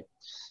 right?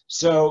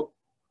 So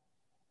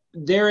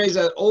there is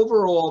an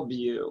overall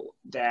view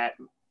that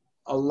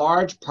a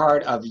large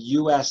part of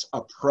US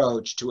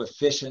approach to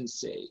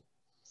efficiency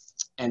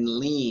and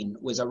lean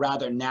was a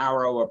rather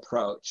narrow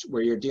approach,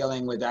 where you're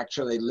dealing with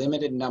actually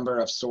limited number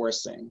of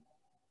sourcing,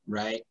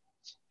 right?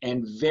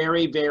 And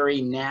very,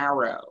 very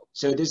narrow.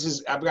 So this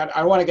is, I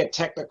don't want to get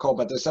technical,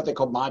 but there's something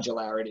called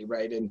modularity,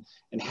 right?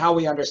 And how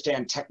we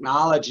understand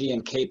technology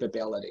and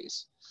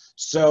capabilities.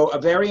 So a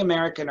very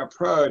American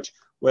approach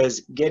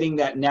was getting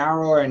that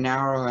narrower and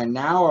narrower and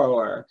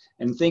narrower,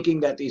 and thinking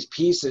that these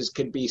pieces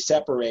could be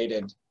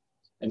separated.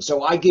 And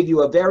so I give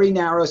you a very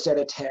narrow set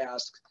of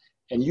tasks,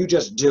 and you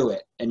just do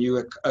it, and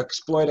you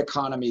exploit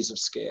economies of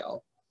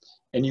scale,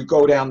 and you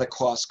go down the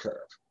cost curve.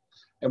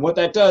 And what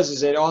that does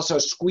is it also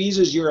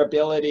squeezes your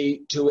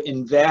ability to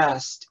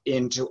invest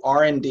into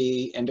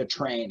R&D and to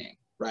training,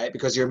 right?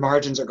 Because your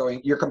margins are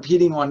going, you're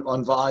competing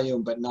on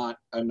volume, but not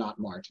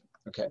margin,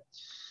 okay?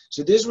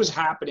 So this was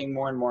happening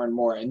more and more and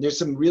more. And there's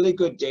some really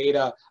good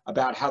data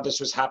about how this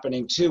was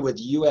happening too with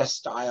US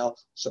style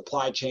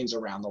supply chains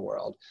around the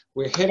world.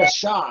 We hit a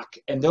shock,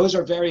 and those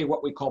are very,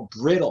 what we call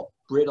brittle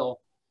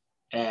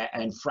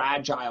and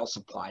fragile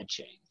supply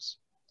chains.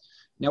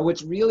 Now,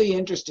 what's really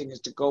interesting is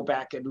to go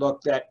back and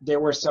look that there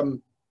were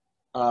some,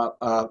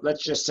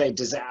 let's just say,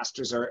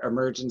 disasters or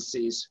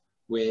emergencies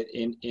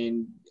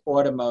in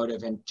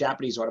automotive and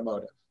Japanese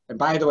automotive. And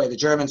by the way, the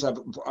Germans have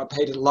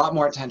paid a lot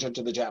more attention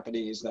to the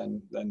Japanese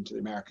than to the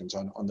Americans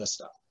on this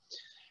stuff.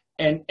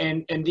 And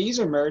these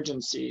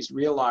emergencies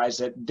realized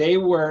that they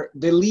were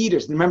the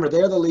leaders. Remember,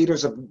 they're the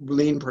leaders of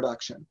lean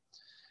production.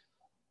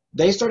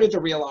 They started to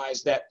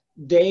realize that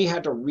they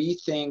had to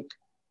rethink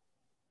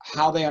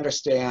how they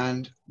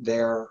understand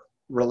their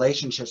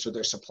relationships with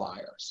their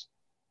suppliers.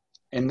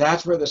 And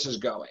that's where this is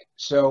going.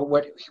 So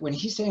when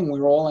he's saying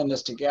we're all in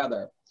this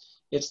together,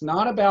 it's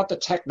not about the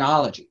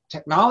technology.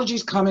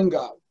 Technologies come and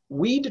go.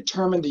 We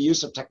determine the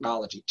use of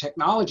technology.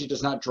 Technology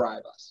does not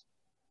drive us.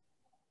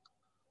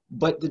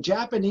 But the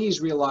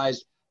Japanese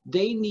realized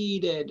they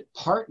needed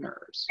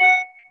partners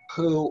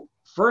who,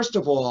 first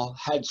of all,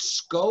 had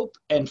scope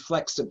and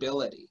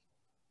flexibility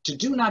to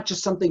do not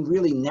just something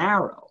really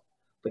narrow,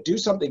 but do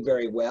something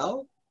very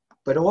well,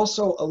 but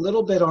also a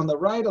little bit on the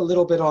right, a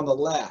little bit on the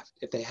left,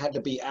 if they had to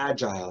be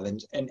agile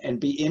and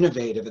be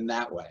innovative in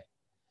that way.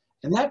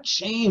 And that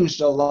changed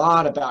a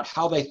lot about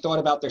how they thought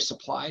about their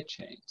supply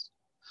chains.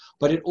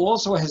 But it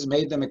also has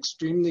made them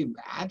extremely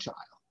agile.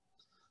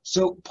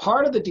 So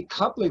part of the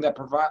decoupling that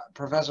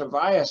Professor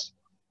Vyas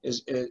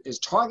is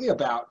talking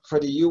about for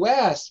the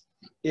US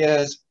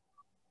is,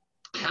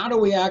 how do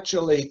we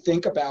actually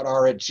think about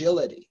our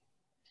agility?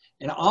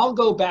 And I'll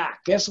go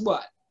back, guess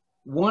what?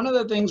 One of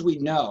the things we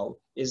know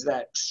is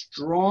that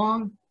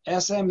strong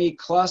SME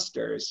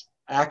clusters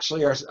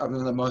actually are some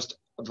of the most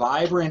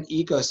vibrant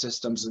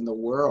ecosystems in the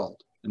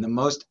world and the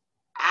most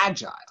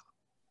agile.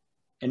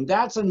 And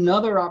that's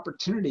another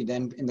opportunity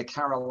then in the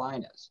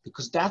Carolinas,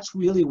 because that's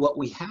really what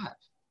we have.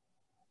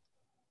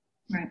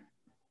 Right.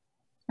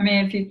 I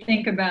mean, if you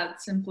think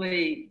about,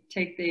 simply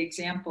take the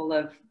example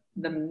of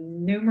the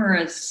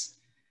numerous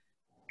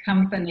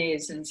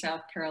companies in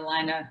South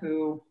Carolina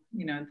who,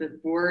 you know, the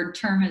word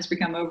term has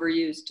become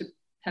overused, to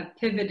have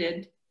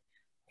pivoted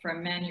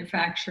from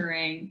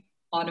manufacturing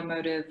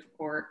automotive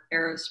or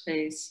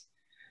aerospace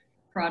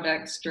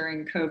products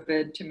during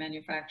COVID to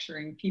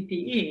manufacturing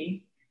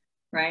PPE,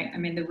 right? I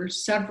mean, there were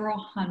several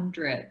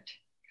hundred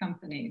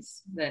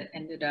companies that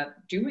ended up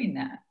doing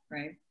that,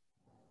 right?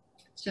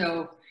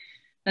 So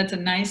that's a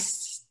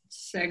nice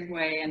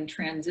segue and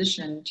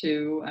transition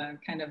to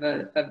kind of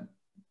a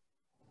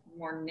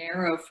more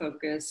narrow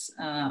focus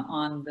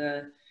on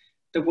the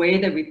way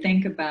that we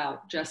think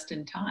about just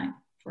in time,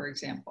 for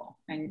example.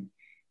 And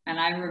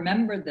I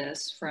remember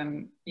this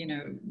from, you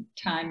know,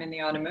 time in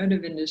the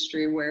automotive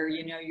industry where,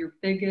 you know, your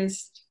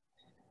biggest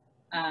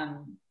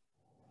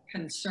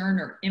concern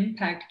or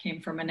impact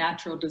came from a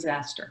natural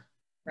disaster,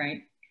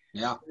 right?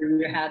 Yeah.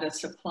 You had a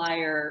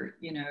supplier,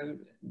 you know,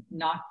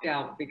 knocked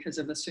out because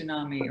of a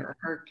tsunami or a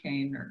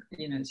hurricane or,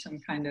 you know, some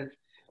kind of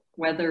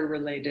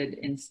weather-related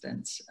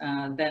instance.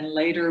 Then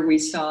later we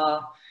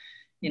saw,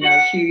 you know,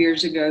 a few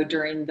years ago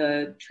during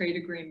the trade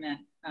agreement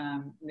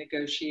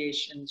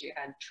negotiations, you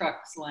had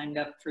trucks lined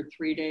up for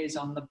 3 days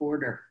on the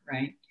border,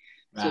 right?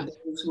 So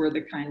those were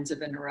the kinds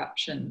of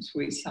interruptions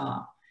we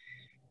saw.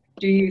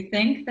 Do you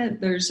think that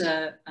there's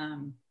a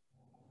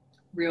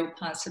real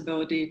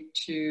possibility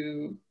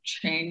to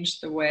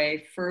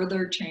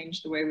further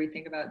change the way we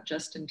think about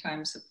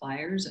just-in-time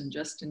suppliers and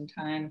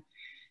just-in-time,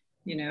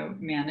 you know,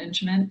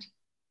 management?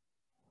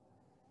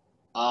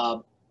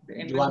 Do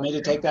you want me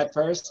to take that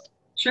first?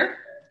 Sure.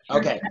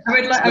 Okay.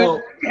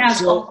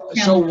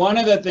 So one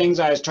of the things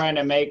I was trying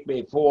to make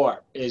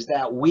before is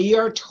that we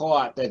are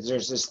taught that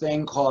there's this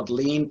thing called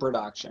lean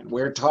production.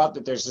 We're taught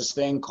that there's this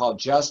thing called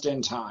just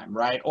in time,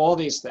 right? All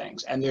these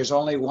things, and there's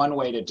only one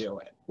way to do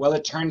it. Well,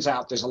 it turns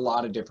out there's a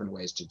lot of different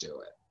ways to do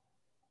it.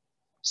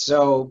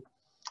 So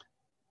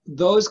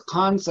those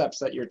concepts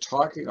that you're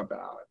talking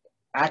about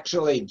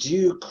actually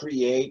do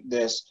create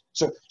this.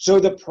 So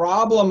the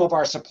problem of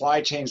our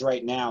supply chains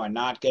right now and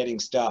not getting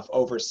stuff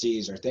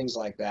overseas or things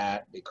like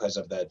that because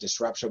of the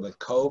disruption with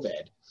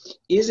COVID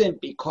isn't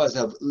because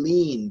of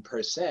lean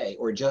per se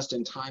or just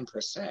in time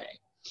per se.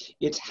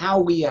 It's how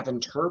we have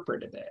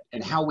interpreted it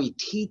and how we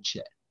teach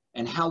it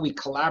and how we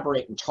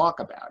collaborate and talk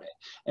about it.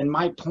 And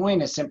my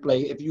point is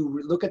simply, if you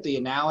look at the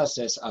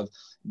analysis of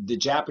the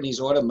Japanese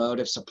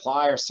automotive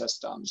supplier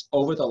systems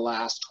over the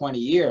last 20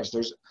 years,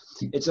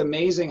 it's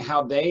amazing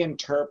how they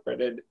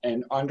interpreted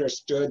and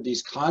understood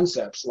these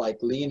concepts like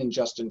lean and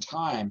just in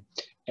time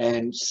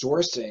and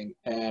sourcing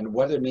and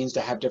what it means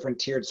to have different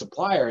tiered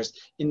suppliers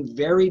in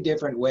very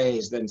different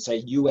ways than, say,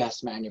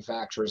 US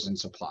manufacturers and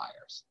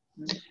suppliers.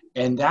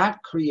 And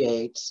that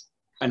creates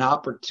an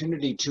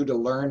opportunity to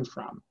learn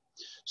from.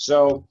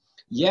 So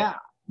yeah,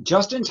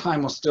 just in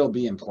time will still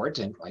be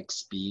important, like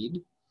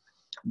speed.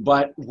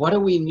 But what do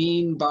we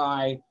mean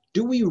by,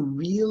 do we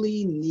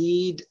really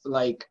need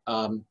like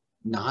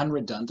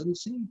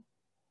non-redundancy,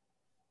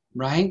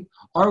 right?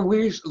 Are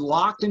we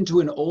locked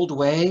into an old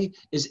way?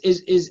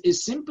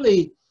 Is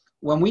simply,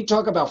 when we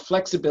talk about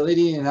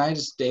flexibility in the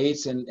United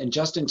States and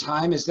just in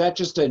time, is that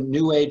just a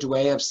new age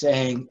way of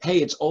saying, hey,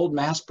 it's old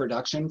mass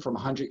production from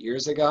 100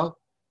 years ago?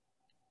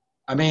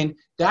 I mean,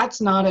 that's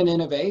not an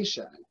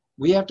innovation.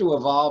 We have to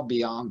evolve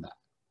beyond that.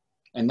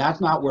 And that's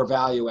not where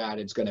value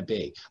added is going to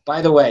be.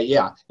 By the way,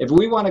 yeah, if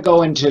we want to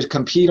go into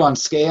compete on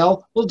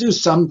scale, we'll do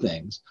some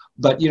things.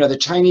 But, you know, the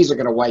Chinese are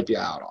going to wipe you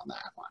out on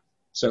that one.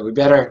 So we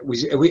better,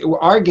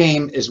 our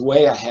game is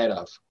way ahead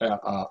of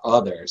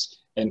others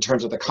in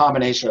terms of the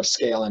combination of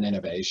scale and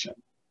innovation.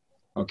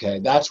 Okay,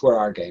 that's where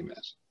our game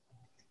is.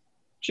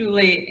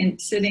 Julie,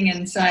 sitting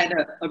inside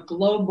a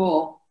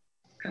global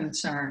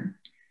concern,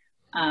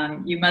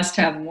 you must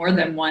have more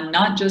than one,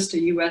 not just a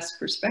U.S.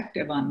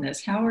 perspective on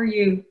this. How are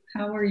you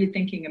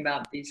thinking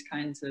about these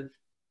kinds of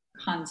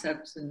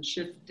concepts and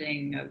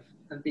shifting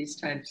of these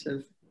types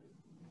of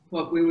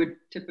what we would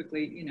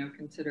typically, you know,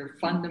 consider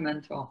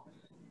fundamental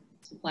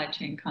supply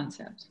chain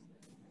concepts?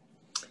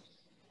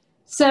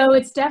 So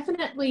it's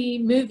definitely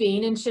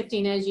moving and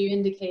shifting, as you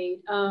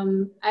indicate.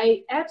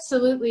 I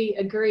absolutely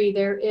agree.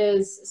 There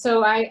is,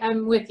 so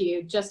I'm with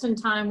you. Just in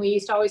time, we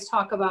used to always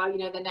talk about, you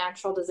know, the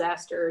natural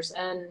disasters,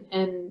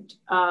 and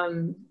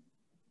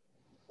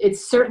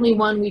it's certainly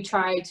one we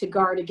try to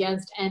guard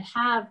against and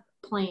have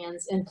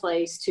plans in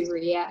place to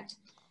react.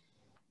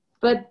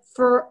 But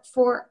for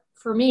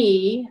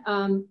me,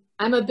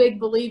 I'm a big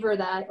believer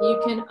that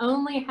you can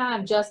only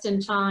have just in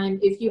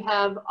time if you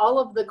have all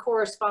of the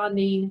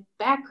corresponding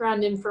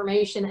background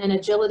information and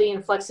agility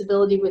and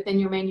flexibility within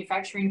your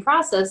manufacturing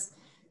process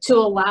to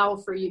allow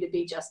for you to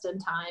be just in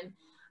time.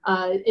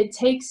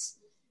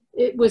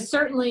 It was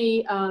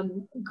certainly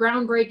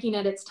groundbreaking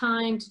at its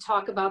time to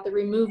talk about the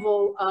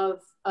removal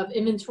of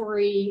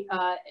inventory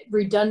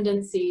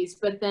redundancies,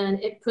 but then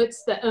it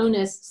puts the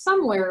onus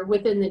somewhere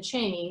within the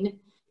chain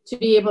to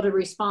be able to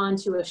respond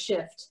to a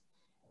shift.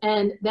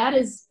 And that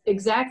is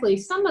exactly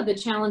some of the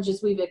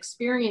challenges we've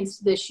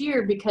experienced this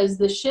year, because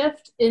the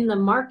shift in the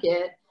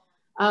market,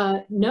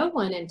 no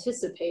one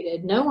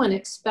anticipated, no one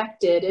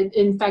expected.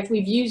 In fact,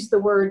 we've used the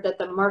word that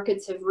the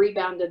markets have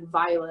rebounded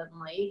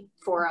violently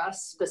for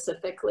us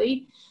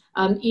specifically,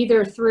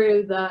 either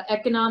through the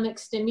economic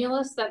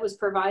stimulus that was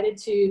provided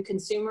to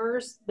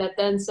consumers that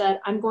then said,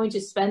 I'm going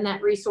to spend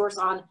that resource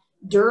on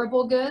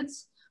durable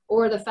goods,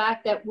 or the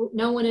fact that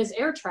no one is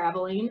air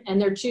traveling and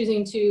they're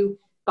choosing to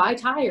buy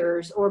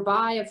tires or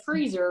buy a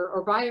freezer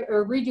or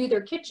redo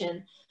their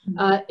kitchen.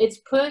 It's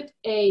put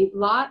a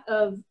lot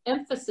of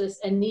emphasis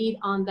and need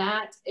on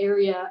that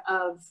area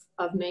of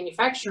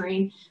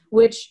manufacturing,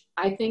 which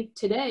I think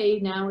today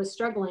now is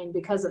struggling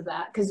because of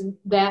that, because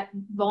that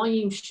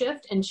volume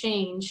shift and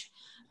change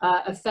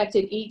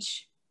affected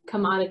each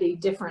commodity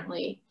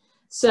differently.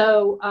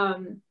 So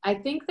I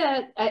think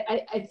that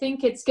I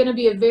think it's going to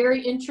be a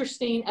very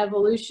interesting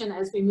evolution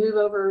as we move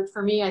over.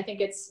 For me, I think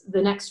it's the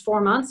next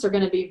 4 months are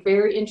going to be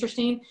very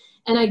interesting.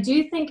 And I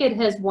do think it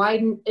has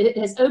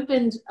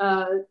opened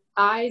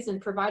eyes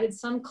and provided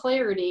some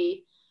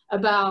clarity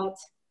about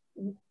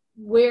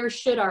where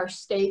should our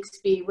stakes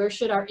be? Where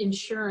should our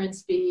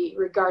insurance be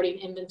regarding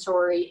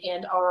inventory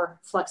and our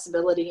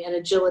flexibility and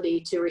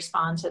agility to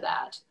respond to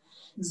that?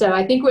 Mm-hmm. So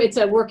I think it's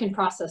a work in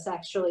process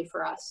actually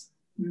for us.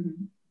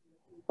 Mm-hmm.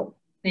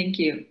 Thank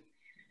you.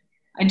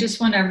 I just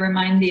want to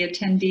remind the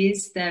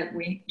attendees that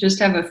we just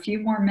have a few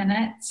more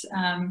minutes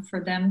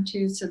for them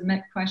to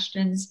submit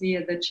questions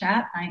via the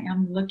chat. I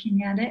am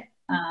looking at it.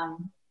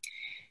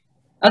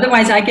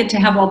 Otherwise, I get to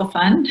have all the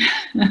fun,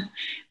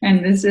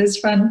 and this is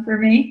fun for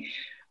me.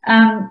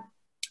 I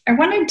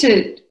wanted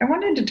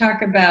to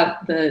talk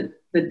about the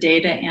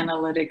data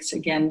analytics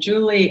again.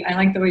 Julie, I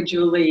like the way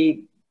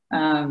Julie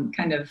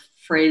kind of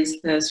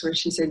phrased this, where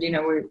she said, you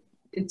know,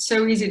 it's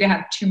so easy to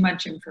have too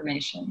much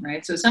information,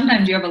 right? So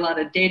sometimes you have a lot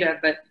of data,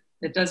 but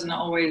it doesn't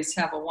always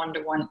have a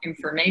one-to-one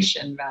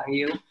information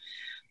value.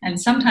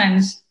 And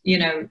sometimes, you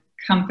know,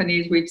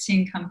 we've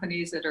seen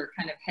companies that are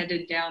kind of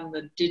headed down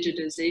the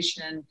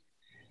digitization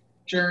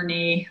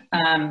journey,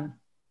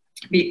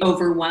 be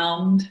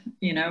overwhelmed,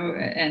 you know,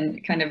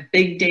 and kind of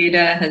big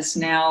data has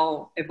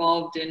now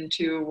evolved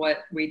into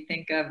what we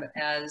think of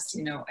as,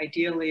 you know,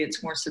 ideally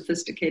it's more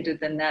sophisticated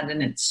than that,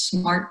 and it's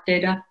smart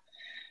data.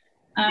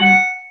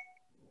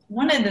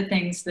 One of the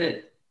things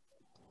that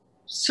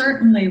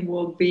certainly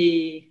will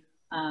be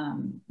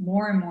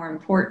more and more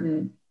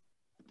important,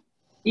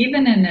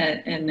 even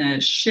in a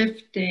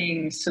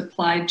shifting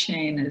supply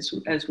chain,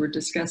 as we're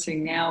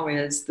discussing now,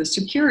 is the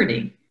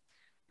security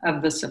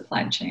of the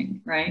supply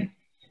chain, right?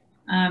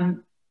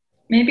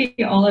 Maybe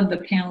all of the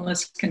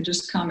panelists can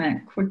just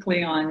comment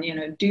quickly on, you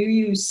know, do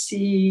you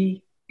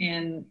see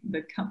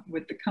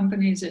with the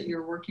companies that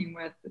you're working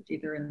with,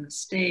 either in the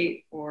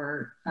state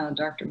or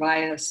Dr.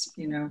 Vyas,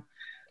 you know,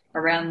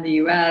 around the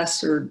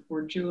US or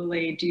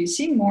Julie, do you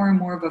see more and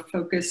more of a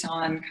focus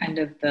on kind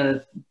of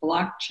the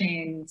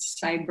blockchain,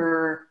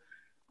 cyber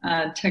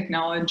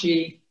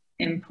technology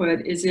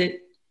input? Is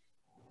it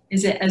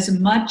as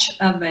much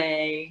of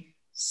a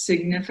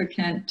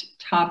significant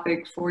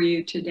topic for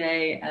you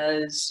today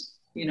as,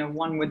 you know,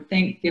 one would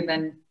think,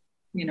 given,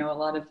 you know, a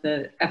lot of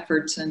the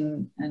efforts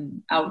and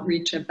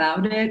outreach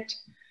about it?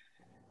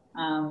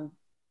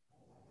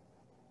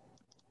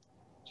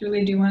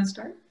 Julie, do you want to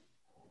start?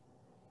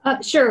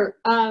 Sure.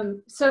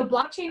 So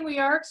blockchain we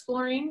are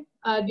exploring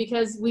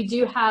because we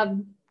do have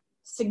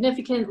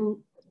significant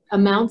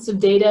amounts of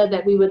data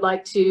that we would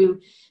like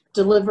to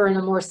deliver in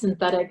a more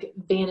synthetic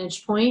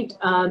vantage point.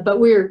 But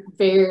we're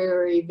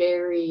very,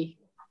 very,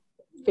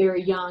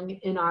 very young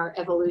in our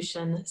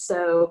evolution.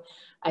 So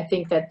I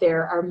think that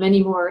there are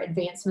many more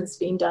advancements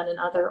being done in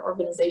other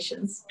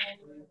organizations.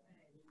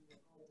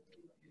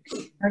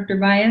 Dr.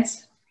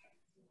 Vyas,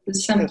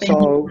 is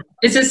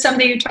this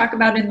something you talk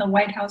about in the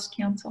White House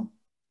Council?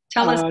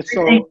 Tell us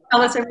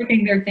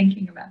everything they're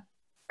thinking about.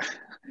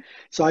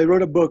 So I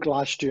wrote a book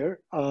last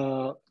year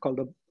called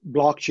The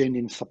Blockchain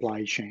in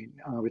Supply Chain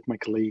with my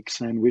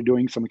colleagues, and we're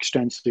doing some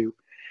extensive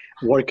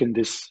work in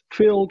this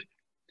field.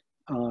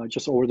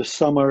 Just over the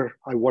summer,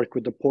 I worked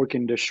with the pork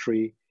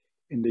industry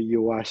in the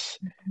US,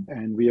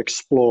 and we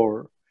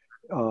explore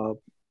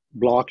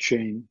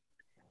blockchain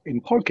in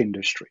pork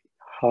industry,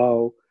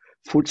 how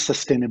food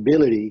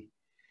sustainability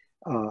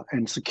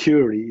and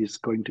security is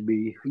going to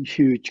be a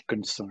huge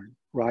concern,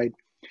 right?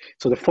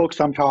 So the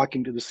folks I'm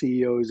talking to, the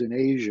CEOs in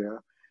Asia,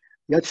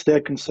 yes,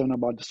 they're concerned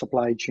about the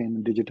supply chain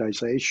and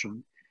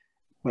digitization,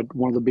 but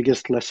one of the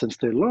biggest lessons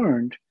they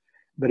learned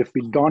that if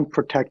we don't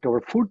protect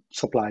our food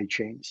supply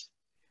chains,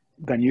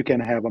 then you can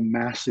have a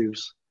massive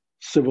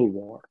civil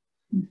war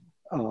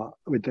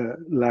with the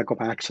lack of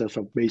access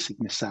of basic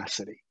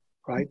necessity,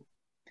 right?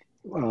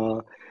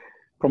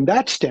 From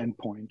that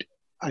standpoint,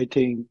 I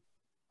think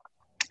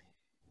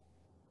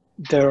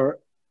there are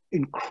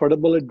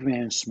incredible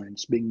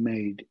advancements being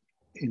made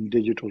in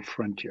digital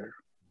frontier.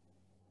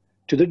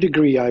 To the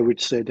degree, I would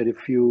say that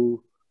if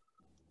you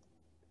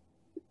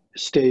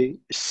stay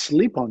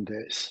asleep on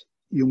this,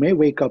 you may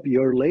wake up a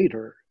year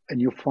later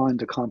and you find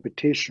the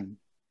competition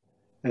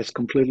has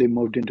completely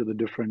moved into the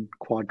different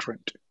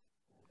quadrant.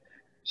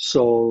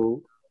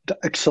 So the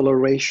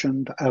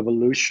acceleration, the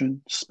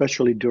evolution,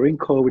 especially during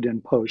COVID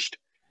and post,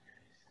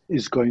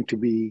 is going to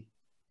be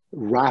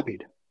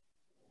rapid.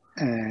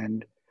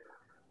 And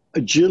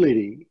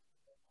agility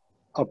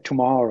of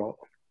tomorrow,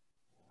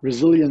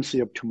 resiliency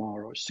of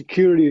tomorrow,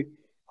 security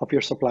of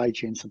your supply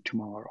chains of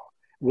tomorrow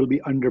will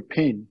be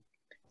underpinned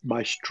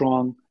by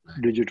strong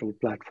digital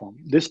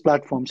platforms. These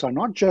platforms are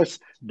not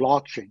just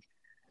blockchain,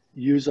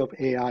 use of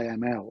AI,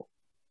 ML,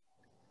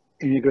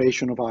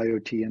 integration of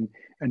IoT,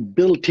 and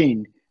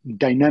built-in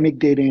dynamic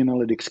data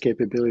analytics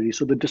capability.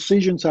 So the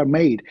decisions are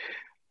made.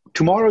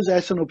 Tomorrow's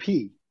S&OP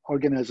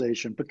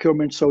organization,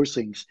 procurement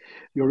sourcings,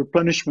 your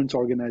replenishment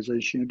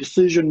organization,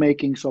 decision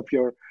makings of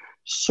your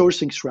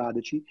sourcing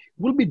strategy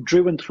will be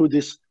driven through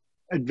this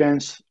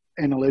advanced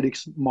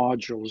analytics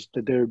modules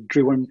that they're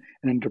driven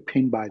and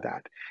underpinned by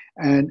that.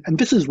 And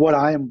this is what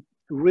I am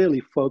really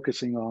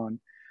focusing on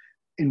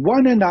in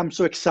one end, I'm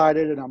so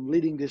excited and I'm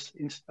leading this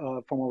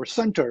from our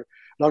center,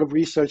 a lot of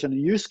research and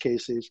use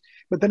cases.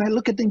 But then I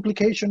look at the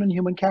implication on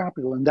human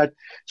capital, and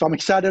so I'm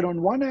excited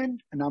on one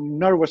end and I'm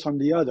nervous on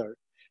the other,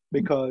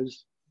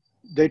 because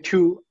they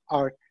two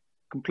are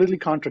completely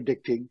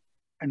contradicting,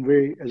 and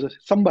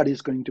somebody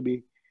is going to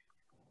be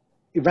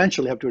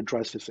eventually have to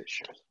address this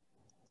issue.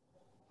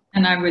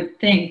 And I would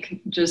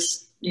think,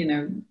 just,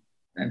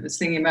 I was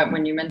thinking about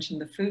when you mentioned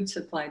the food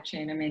supply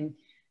chain, I mean,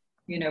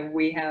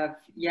 we have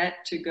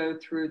yet to go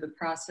through the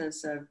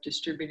process of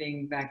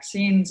distributing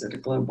vaccines at a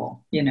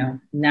global,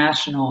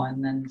 national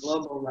and then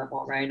global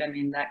level, right? I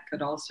mean, that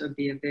could also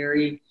be it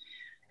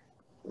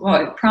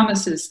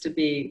promises to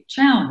be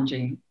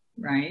challenging,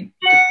 right?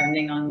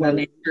 Depending on the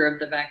nature of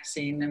the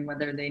vaccine and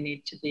whether they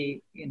need to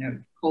be,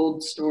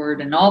 cold stored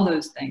and all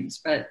those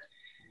things. But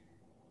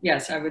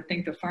yes, I would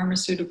think the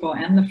pharmaceutical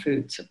and the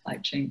food supply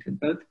chain could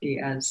both be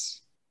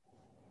as...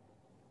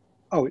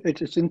 Oh,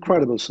 it's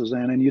incredible,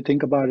 Suzanne. And you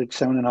think about it,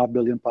 7.5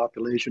 billion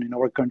population. In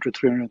our country,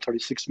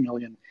 336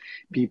 million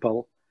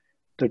people.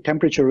 The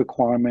temperature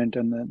requirement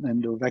and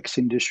the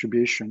vaccine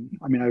distribution.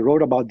 I mean, I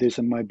wrote about this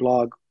in my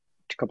blog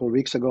a couple of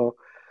weeks ago,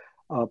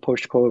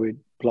 post-COVID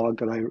blog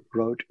that I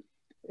wrote.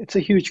 It's a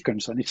huge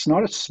concern. It's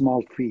not a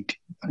small feat.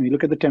 I mean,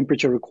 look at the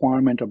temperature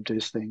requirement of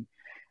this thing.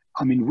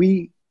 I mean,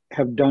 we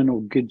have done a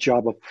good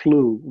job of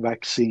flu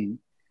vaccine,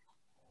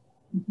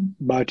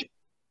 but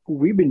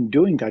we've been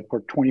doing that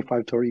for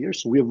 25, 30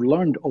 years. So we have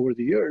learned over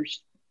the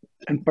years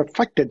and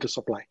perfected the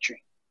supply chain.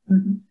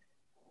 Mm-hmm.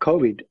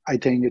 COVID, I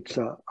think it's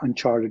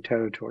uncharted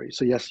territory.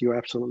 So yes, you're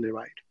absolutely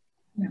right.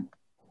 Yeah.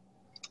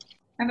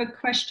 I have a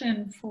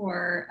question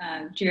for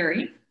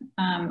Jerry.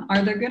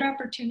 Are there good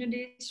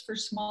opportunities for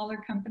smaller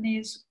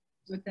companies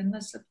within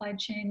the supply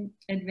chain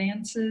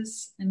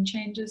advances and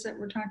changes that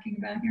we're talking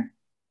about here?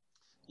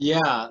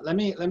 Yeah, let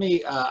me.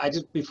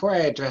 Before I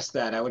address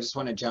that, I would just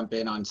want to jump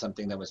in on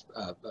something that was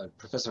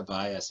Professor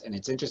Vyas, and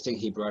it's interesting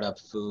he brought up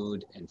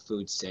food and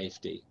food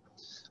safety.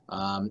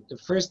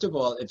 First of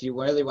all, if you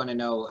really want to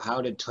know how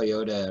did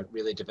Toyota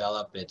really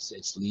develop its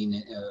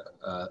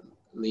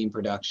lean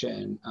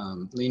production,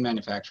 lean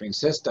manufacturing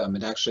system,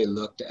 it actually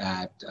looked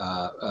at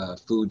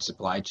food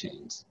supply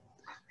chains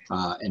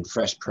and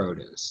fresh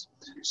produce.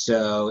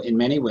 So in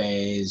many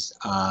ways,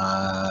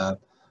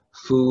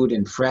 food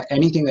and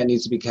anything that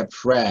needs to be kept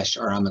fresh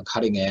are on the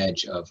cutting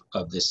edge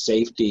of the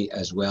safety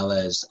as well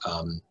as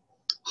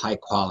high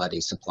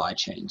quality supply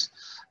chains.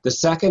 The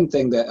second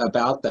thing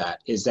about that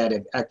is that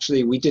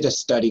we did a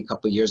study a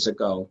couple of years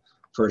ago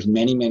for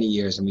many, many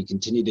years, and we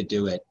continue to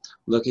do it,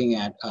 looking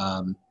at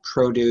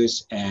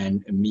produce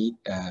and meat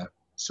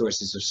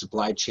sources of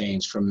supply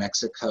chains from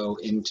Mexico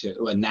into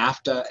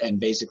NAFTA and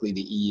basically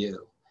the EU.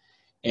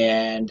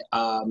 And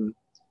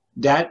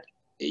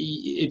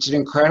it's an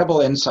incredible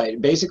insight.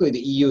 Basically, the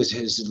EU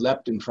has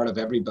leapt in front of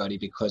everybody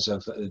because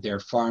of their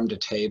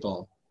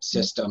farm-to-table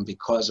system,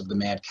 because of the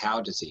mad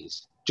cow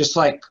disease. Just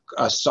like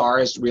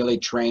SARS really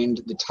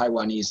trained the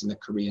Taiwanese and the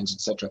Koreans,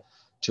 etc.,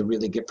 to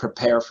really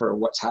prepare for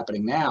what's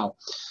happening now,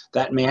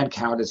 that mad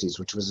cow disease,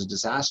 which was a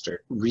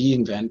disaster,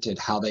 reinvented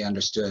how they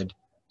understood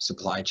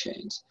supply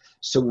chains.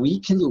 So we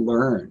can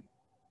learn,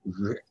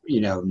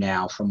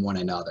 now from one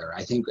another.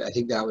 I think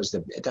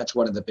that's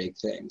one of the big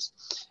things.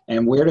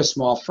 And where do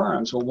small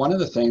firms? Well, one of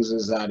the things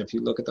is that if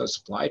you look at those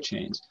supply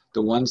chains,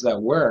 the ones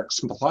that work,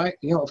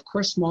 of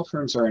course, small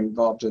firms are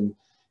involved in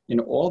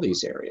all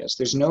these areas.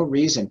 There's no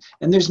reason,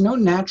 and there's no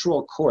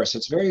natural course.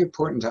 It's very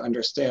important to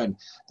understand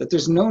that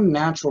there's no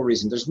natural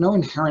reason, there's no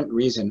inherent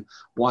reason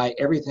why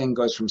everything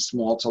goes from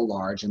small to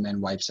large and then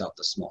wipes out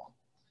the small.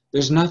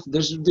 There's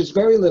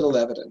very little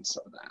evidence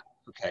of that.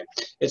 Okay,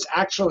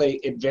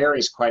 it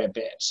varies quite a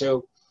bit.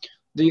 So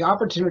the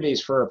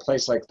opportunities for a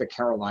place like the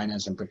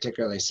Carolinas, and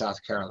particularly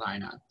South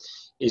Carolina,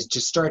 is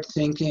to start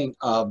thinking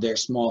of their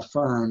small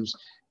firms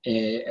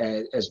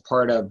as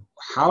part of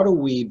how do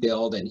we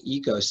build an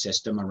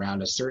ecosystem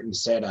around a certain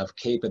set of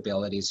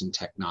capabilities and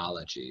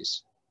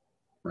technologies,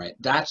 right?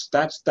 That's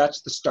the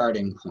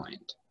starting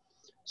point.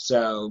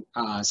 So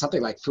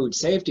something like food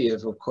safety,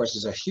 of course,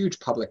 is a huge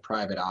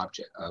public-private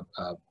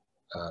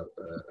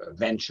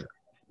venture,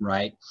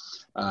 right?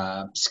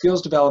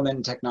 Skills development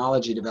and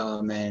technology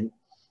development,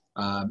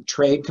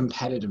 trade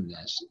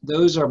competitiveness,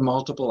 those are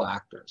multiple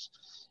actors.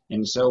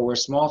 And so where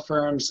small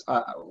firms,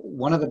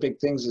 one of the big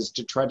things is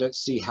to try to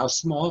see how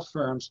small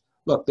firms,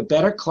 look, the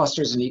better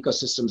clusters and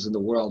ecosystems in the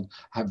world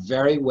have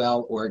very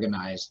well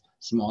organized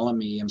small and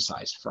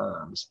medium-sized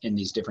firms in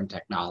these different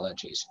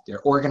technologies.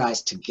 They're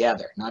organized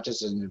together, not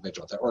just as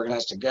individuals. They're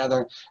organized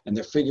together, and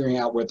they're figuring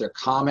out what their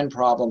common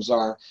problems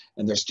are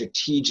and their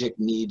strategic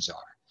needs are.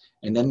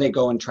 And then they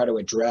go and try to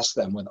address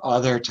them with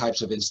other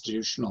types of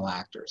institutional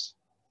actors.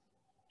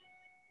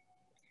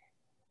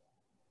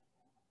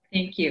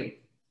 Thank you.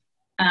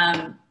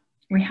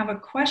 We have a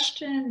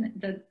question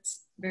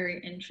that's very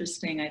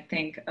interesting, I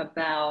think,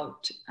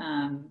 about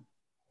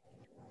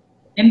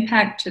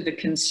impact to the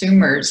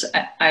consumers.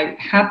 I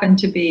happen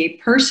to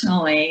be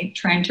personally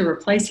trying to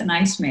replace an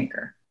ice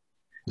maker.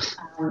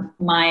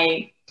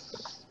 My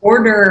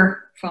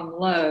order from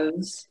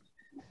Lowe's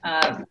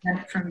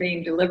went from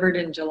being delivered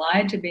in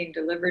July to being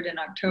delivered in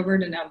October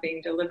to now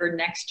being delivered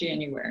next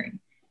January.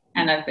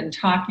 And I've been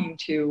talking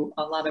to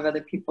a lot of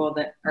other people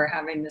that are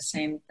having the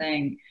same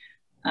thing,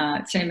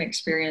 same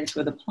experience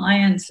with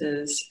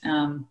appliances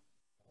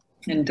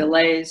and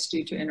delays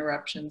due to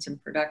interruptions in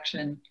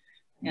production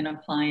in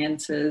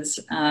appliances.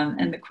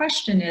 And the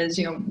question is,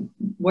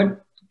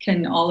 what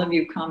can all of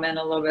you comment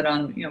a little bit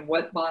on,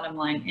 what bottom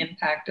line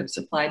impact of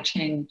supply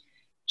chain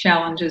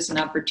challenges and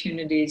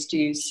opportunities do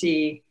you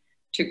see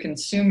to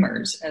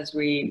consumers as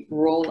we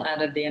roll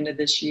out of the end of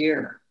this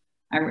year?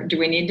 Do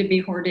we need to be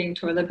hoarding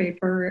toilet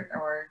paper,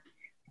 or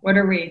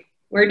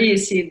where do you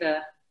see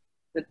the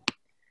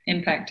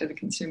impact to the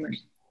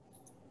consumers?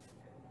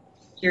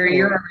 Jerry,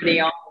 you're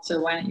already on, so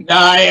why don't you? No,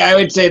 I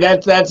would say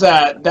that's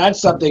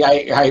something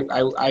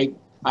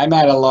I'm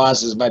at a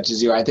loss as much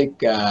as you. I think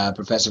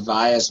Professor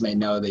Vyas may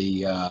know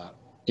the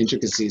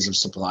intricacies of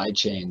supply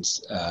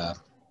chains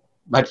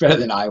much better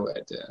than I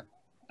would.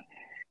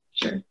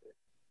 Sure.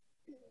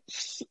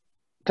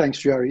 Thanks,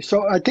 Jerry.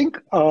 So I think,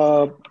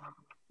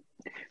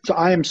 so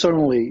I am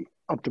certainly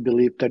of the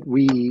belief that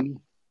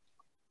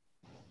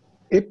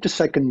if the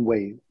second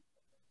wave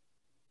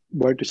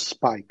were to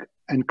spike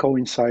and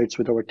coincides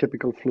with our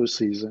typical flu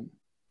season,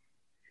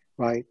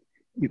 right?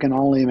 You can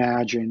only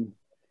imagine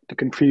the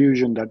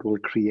confusion that will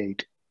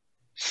create,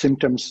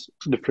 symptoms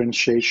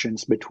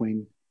differentiations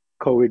between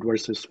COVID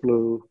versus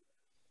flu,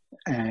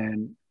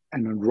 and a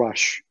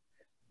rush,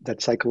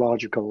 that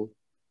psychological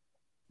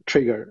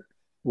trigger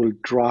will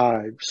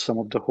drive some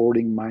of the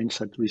hoarding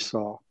mindset we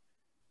saw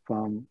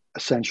from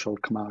essential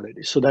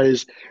commodities. So there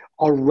is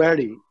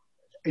already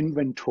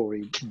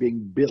inventory being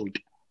built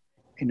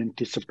in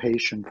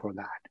anticipation for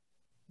that,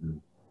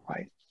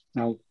 right?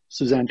 Now,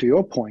 Suzanne, to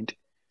your point,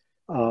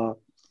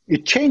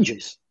 it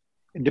changes.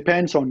 It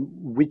depends on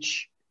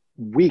which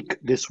week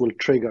this will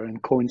trigger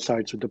and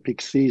coincides with the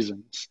peak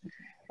seasons.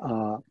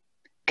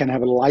 Can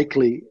have a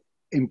likely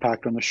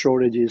impact on the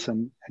shortages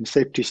and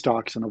safety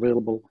stocks and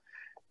available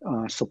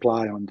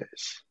supply on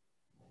this.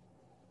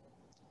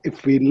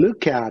 If we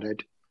look at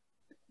it,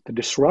 the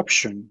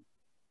disruption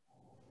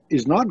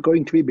is not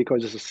going to be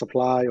because it's a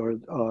supply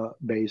or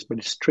base, but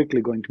it's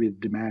strictly going to be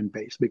demand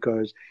based,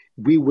 because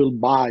we will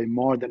buy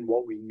more than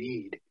what we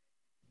need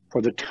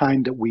for the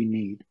time that we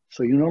need.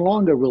 So you no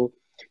longer will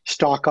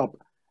stock up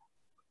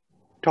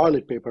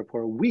toilet paper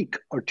for a week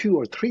or 2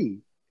 or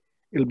 3.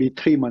 It'll be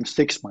 3 months,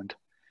 6 months.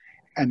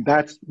 And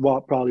that's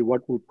probably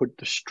what will put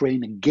the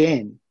strain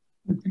again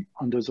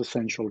on those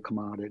essential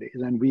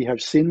commodities. And we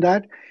have seen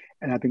that,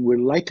 and I think we're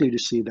likely to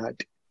see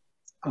that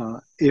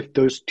if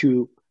those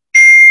two,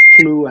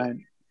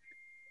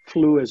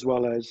 flu as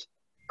well as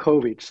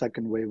COVID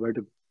second wave, were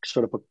to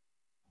sort of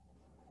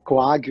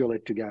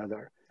coagulate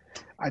together.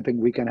 I think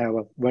we can have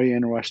a very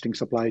interesting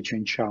supply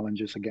chain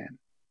challenges again.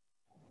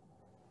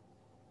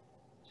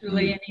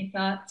 Julie, any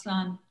thoughts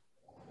on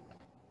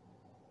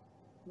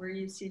where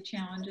you see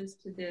challenges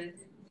to the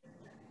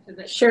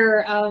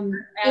Sure.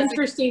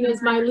 Interesting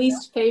is my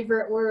least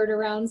favorite word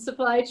around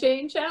supply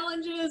chain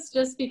challenges,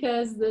 just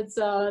because that's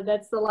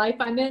the life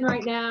I'm in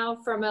right now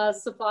from a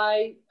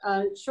supply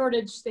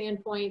shortage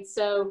standpoint.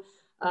 So,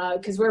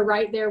 because we're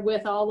right there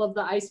with all of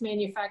the ice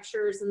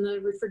manufacturers and the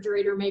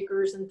refrigerator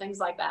makers and things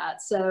like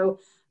that. So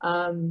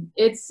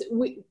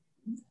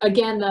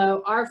again,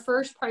 though, our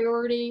first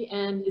priority,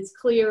 and it's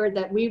clear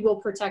that we will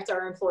protect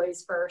our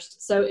employees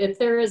first. So if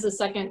there is a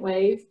second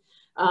wave,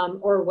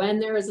 or when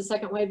there is a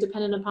second wave,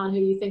 depending upon who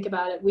you think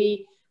about it,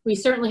 we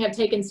certainly have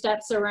taken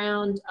steps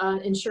around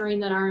ensuring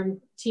that our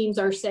teams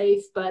are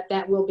safe, but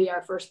that will be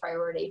our first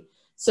priority.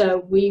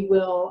 So we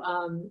will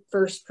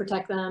first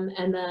protect them,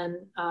 and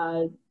then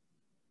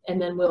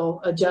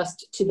we'll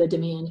adjust to the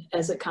demand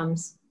as it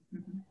comes.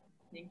 Mm-hmm.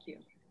 Thank you.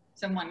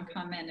 Someone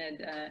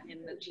commented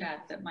in the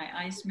chat that my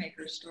ice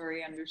maker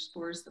story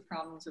underscores the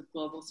problems of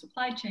global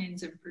supply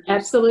chains and producing.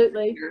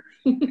 Absolutely.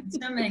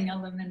 Consuming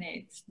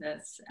eliminates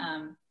this.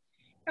 I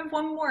have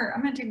one more.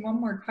 I'm going to take one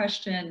more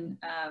question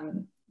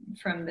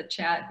from the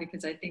chat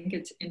because I think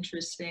it's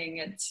interesting.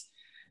 It's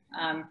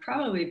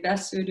probably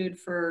best suited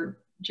for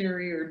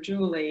Jerry or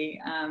Julie,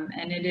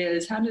 and it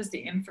is, how does the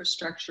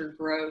infrastructure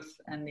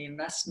growth and the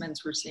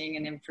investments we're seeing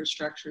in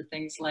infrastructure,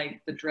 things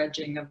like the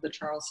dredging of the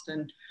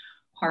Charleston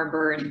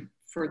Harbor and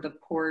for the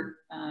port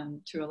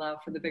to allow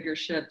for the bigger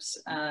ships,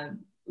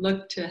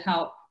 look to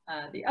help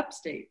the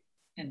upstate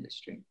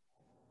industry?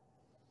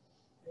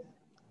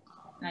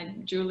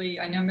 Julie,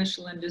 I know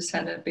Michelin just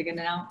had a big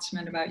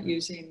announcement about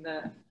using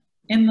the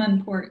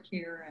inland port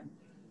here. And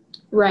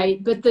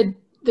right, but the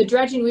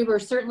dredging, we were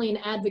certainly an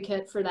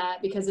advocate for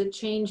that because it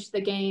changed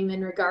the game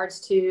in regards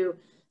to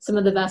some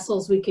of the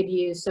vessels we could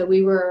use. So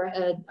we were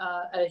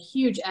a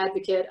huge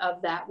advocate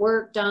of that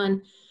work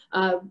done.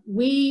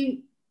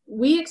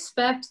 We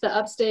expect the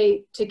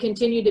upstate to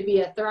continue to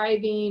be a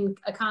thriving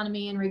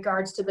economy in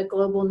regards to the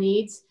global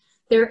needs.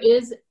 There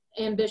is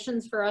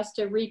ambitions for us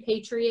to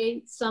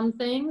repatriate some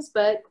things,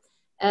 but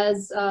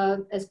as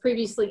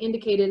previously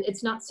indicated,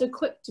 it's not so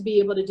quick to be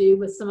able to do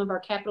with some of our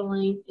capital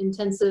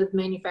intensive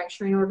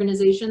manufacturing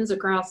organizations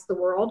across the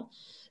world.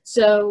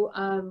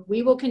 So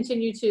we will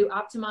continue to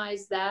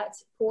optimize that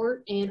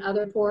port and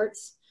other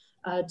ports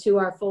to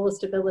our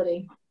fullest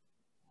ability.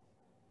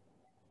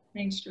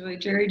 Thanks, Julie.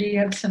 Jerry, do you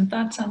have some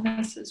thoughts on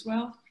this as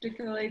well,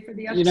 particularly for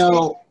the upstate? You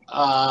know,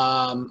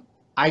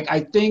 I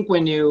think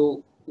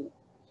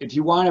if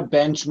you want to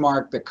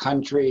benchmark the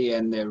country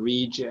and the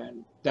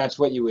region, that's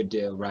what you would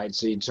do, right?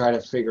 So you try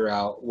to figure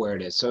out where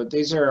it is. So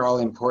these are all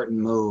important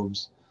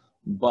moves,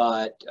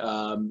 but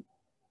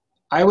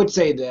I would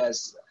say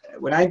this,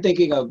 when I'm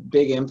thinking of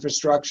big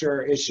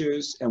infrastructure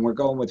issues and we're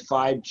going with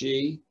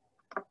 5G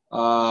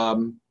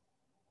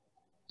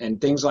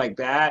and things like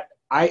that,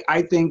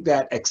 I think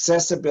that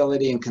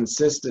accessibility and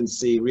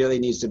consistency really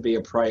needs to be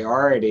a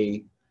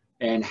priority,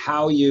 and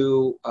how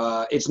you,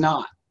 it's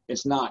not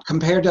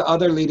compared to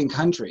other leading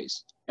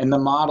countries, and the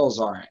models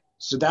aren't.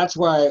 So that's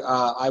why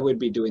I would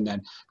be doing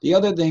that. The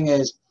other thing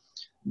is,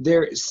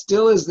 there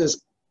still is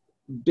this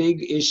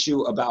big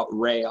issue about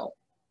rail.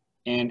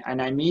 And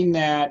I mean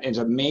that as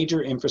a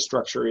major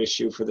infrastructure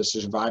issue for the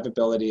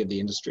survivability of the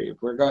industry. If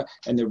we're going,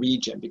 and the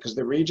region, because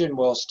the region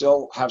will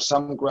still have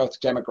some growth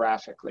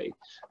demographically,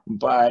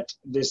 but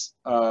this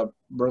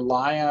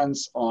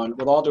reliance on,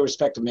 with all due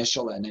respect to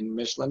Michelin, and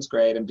Michelin's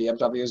great, and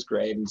BMW is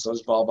great, and so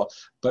is Volvo,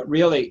 but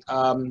really,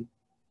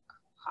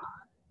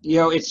 you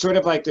know, it's sort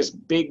of like this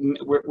big,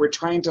 we're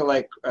trying to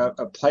like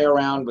play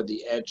around with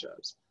the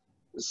edges.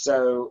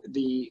 So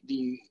the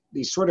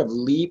sort of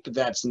leap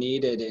that's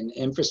needed in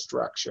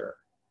infrastructure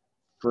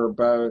for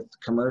both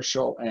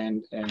commercial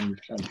and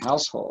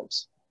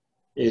households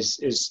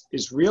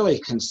is really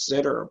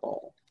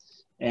considerable.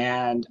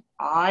 And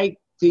I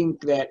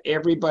think that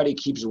everybody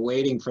keeps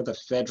waiting for the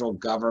federal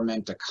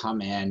government to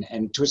come in,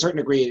 and to a certain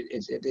degree,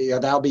 you know,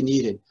 that'll be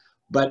needed.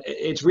 But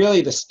it's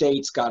really the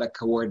states got to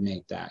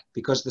coordinate that,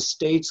 because the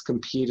states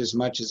compete as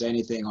much as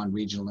anything on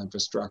regional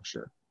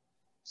infrastructure.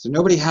 So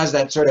nobody has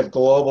that sort of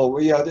global,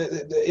 you know,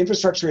 the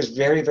infrastructure is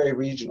very, very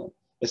regional.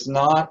 It's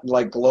not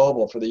like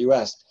global for the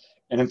US.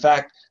 And in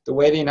fact, the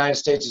way the United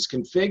States is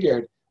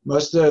configured,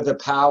 most of the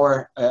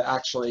power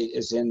actually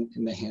is in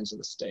the hands of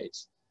the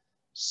states.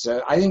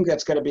 So I think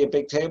that's going to be a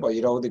big table.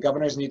 You know, the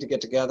governors need to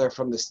get together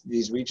from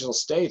these regional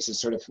states and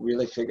sort of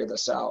really figure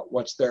this out.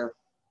 What's their,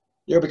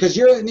 you know, because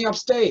you're in the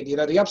upstate, you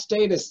know, the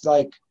upstate is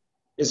like,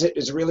 is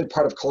it really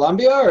part of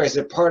Columbia, or is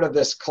it part of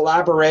this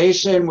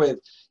collaboration with,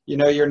 you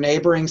know, your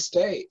neighboring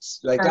states?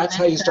 Like, that's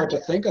how you start to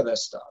think of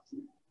this stuff.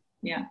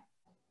 Yeah,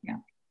 yeah.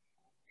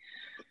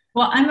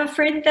 Well, I'm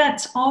afraid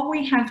that's all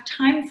we have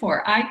time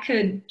for. I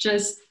could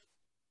just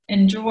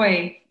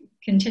enjoy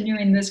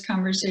continuing this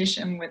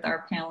conversation with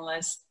our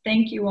panelists.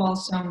 Thank you all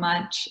so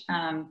much.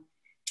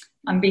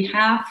 On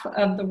behalf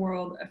of the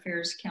World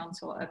Affairs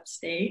Council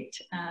Upstate,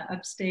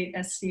 Upstate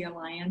SC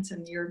Alliance,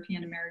 and the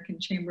European American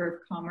Chamber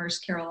of Commerce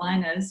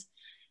Carolinas,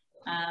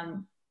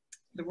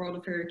 the World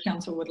Affairs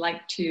Council would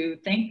like to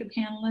thank the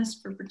panelists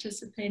for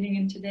participating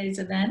in today's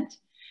event.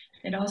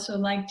 They'd also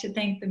like to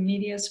thank the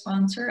media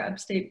sponsor,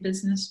 Upstate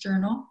Business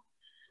Journal.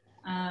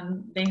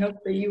 They hope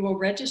that you will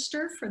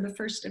register for the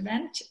first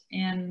event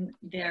in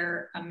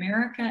their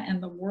America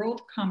and the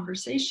World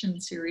Conversation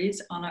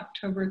series on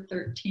October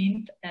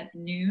 13th at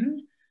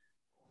noon,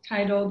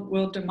 titled,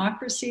 Will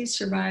Democracy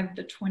Survive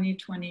the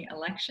 2020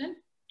 Election?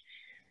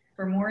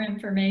 For more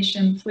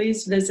information,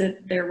 please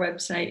visit their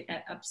website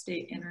at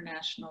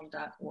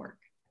upstateinternational.org.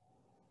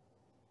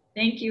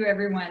 Thank you,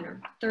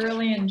 everyone.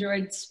 Thoroughly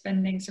enjoyed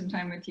spending some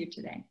time with you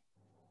today.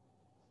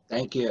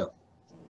 Thank you.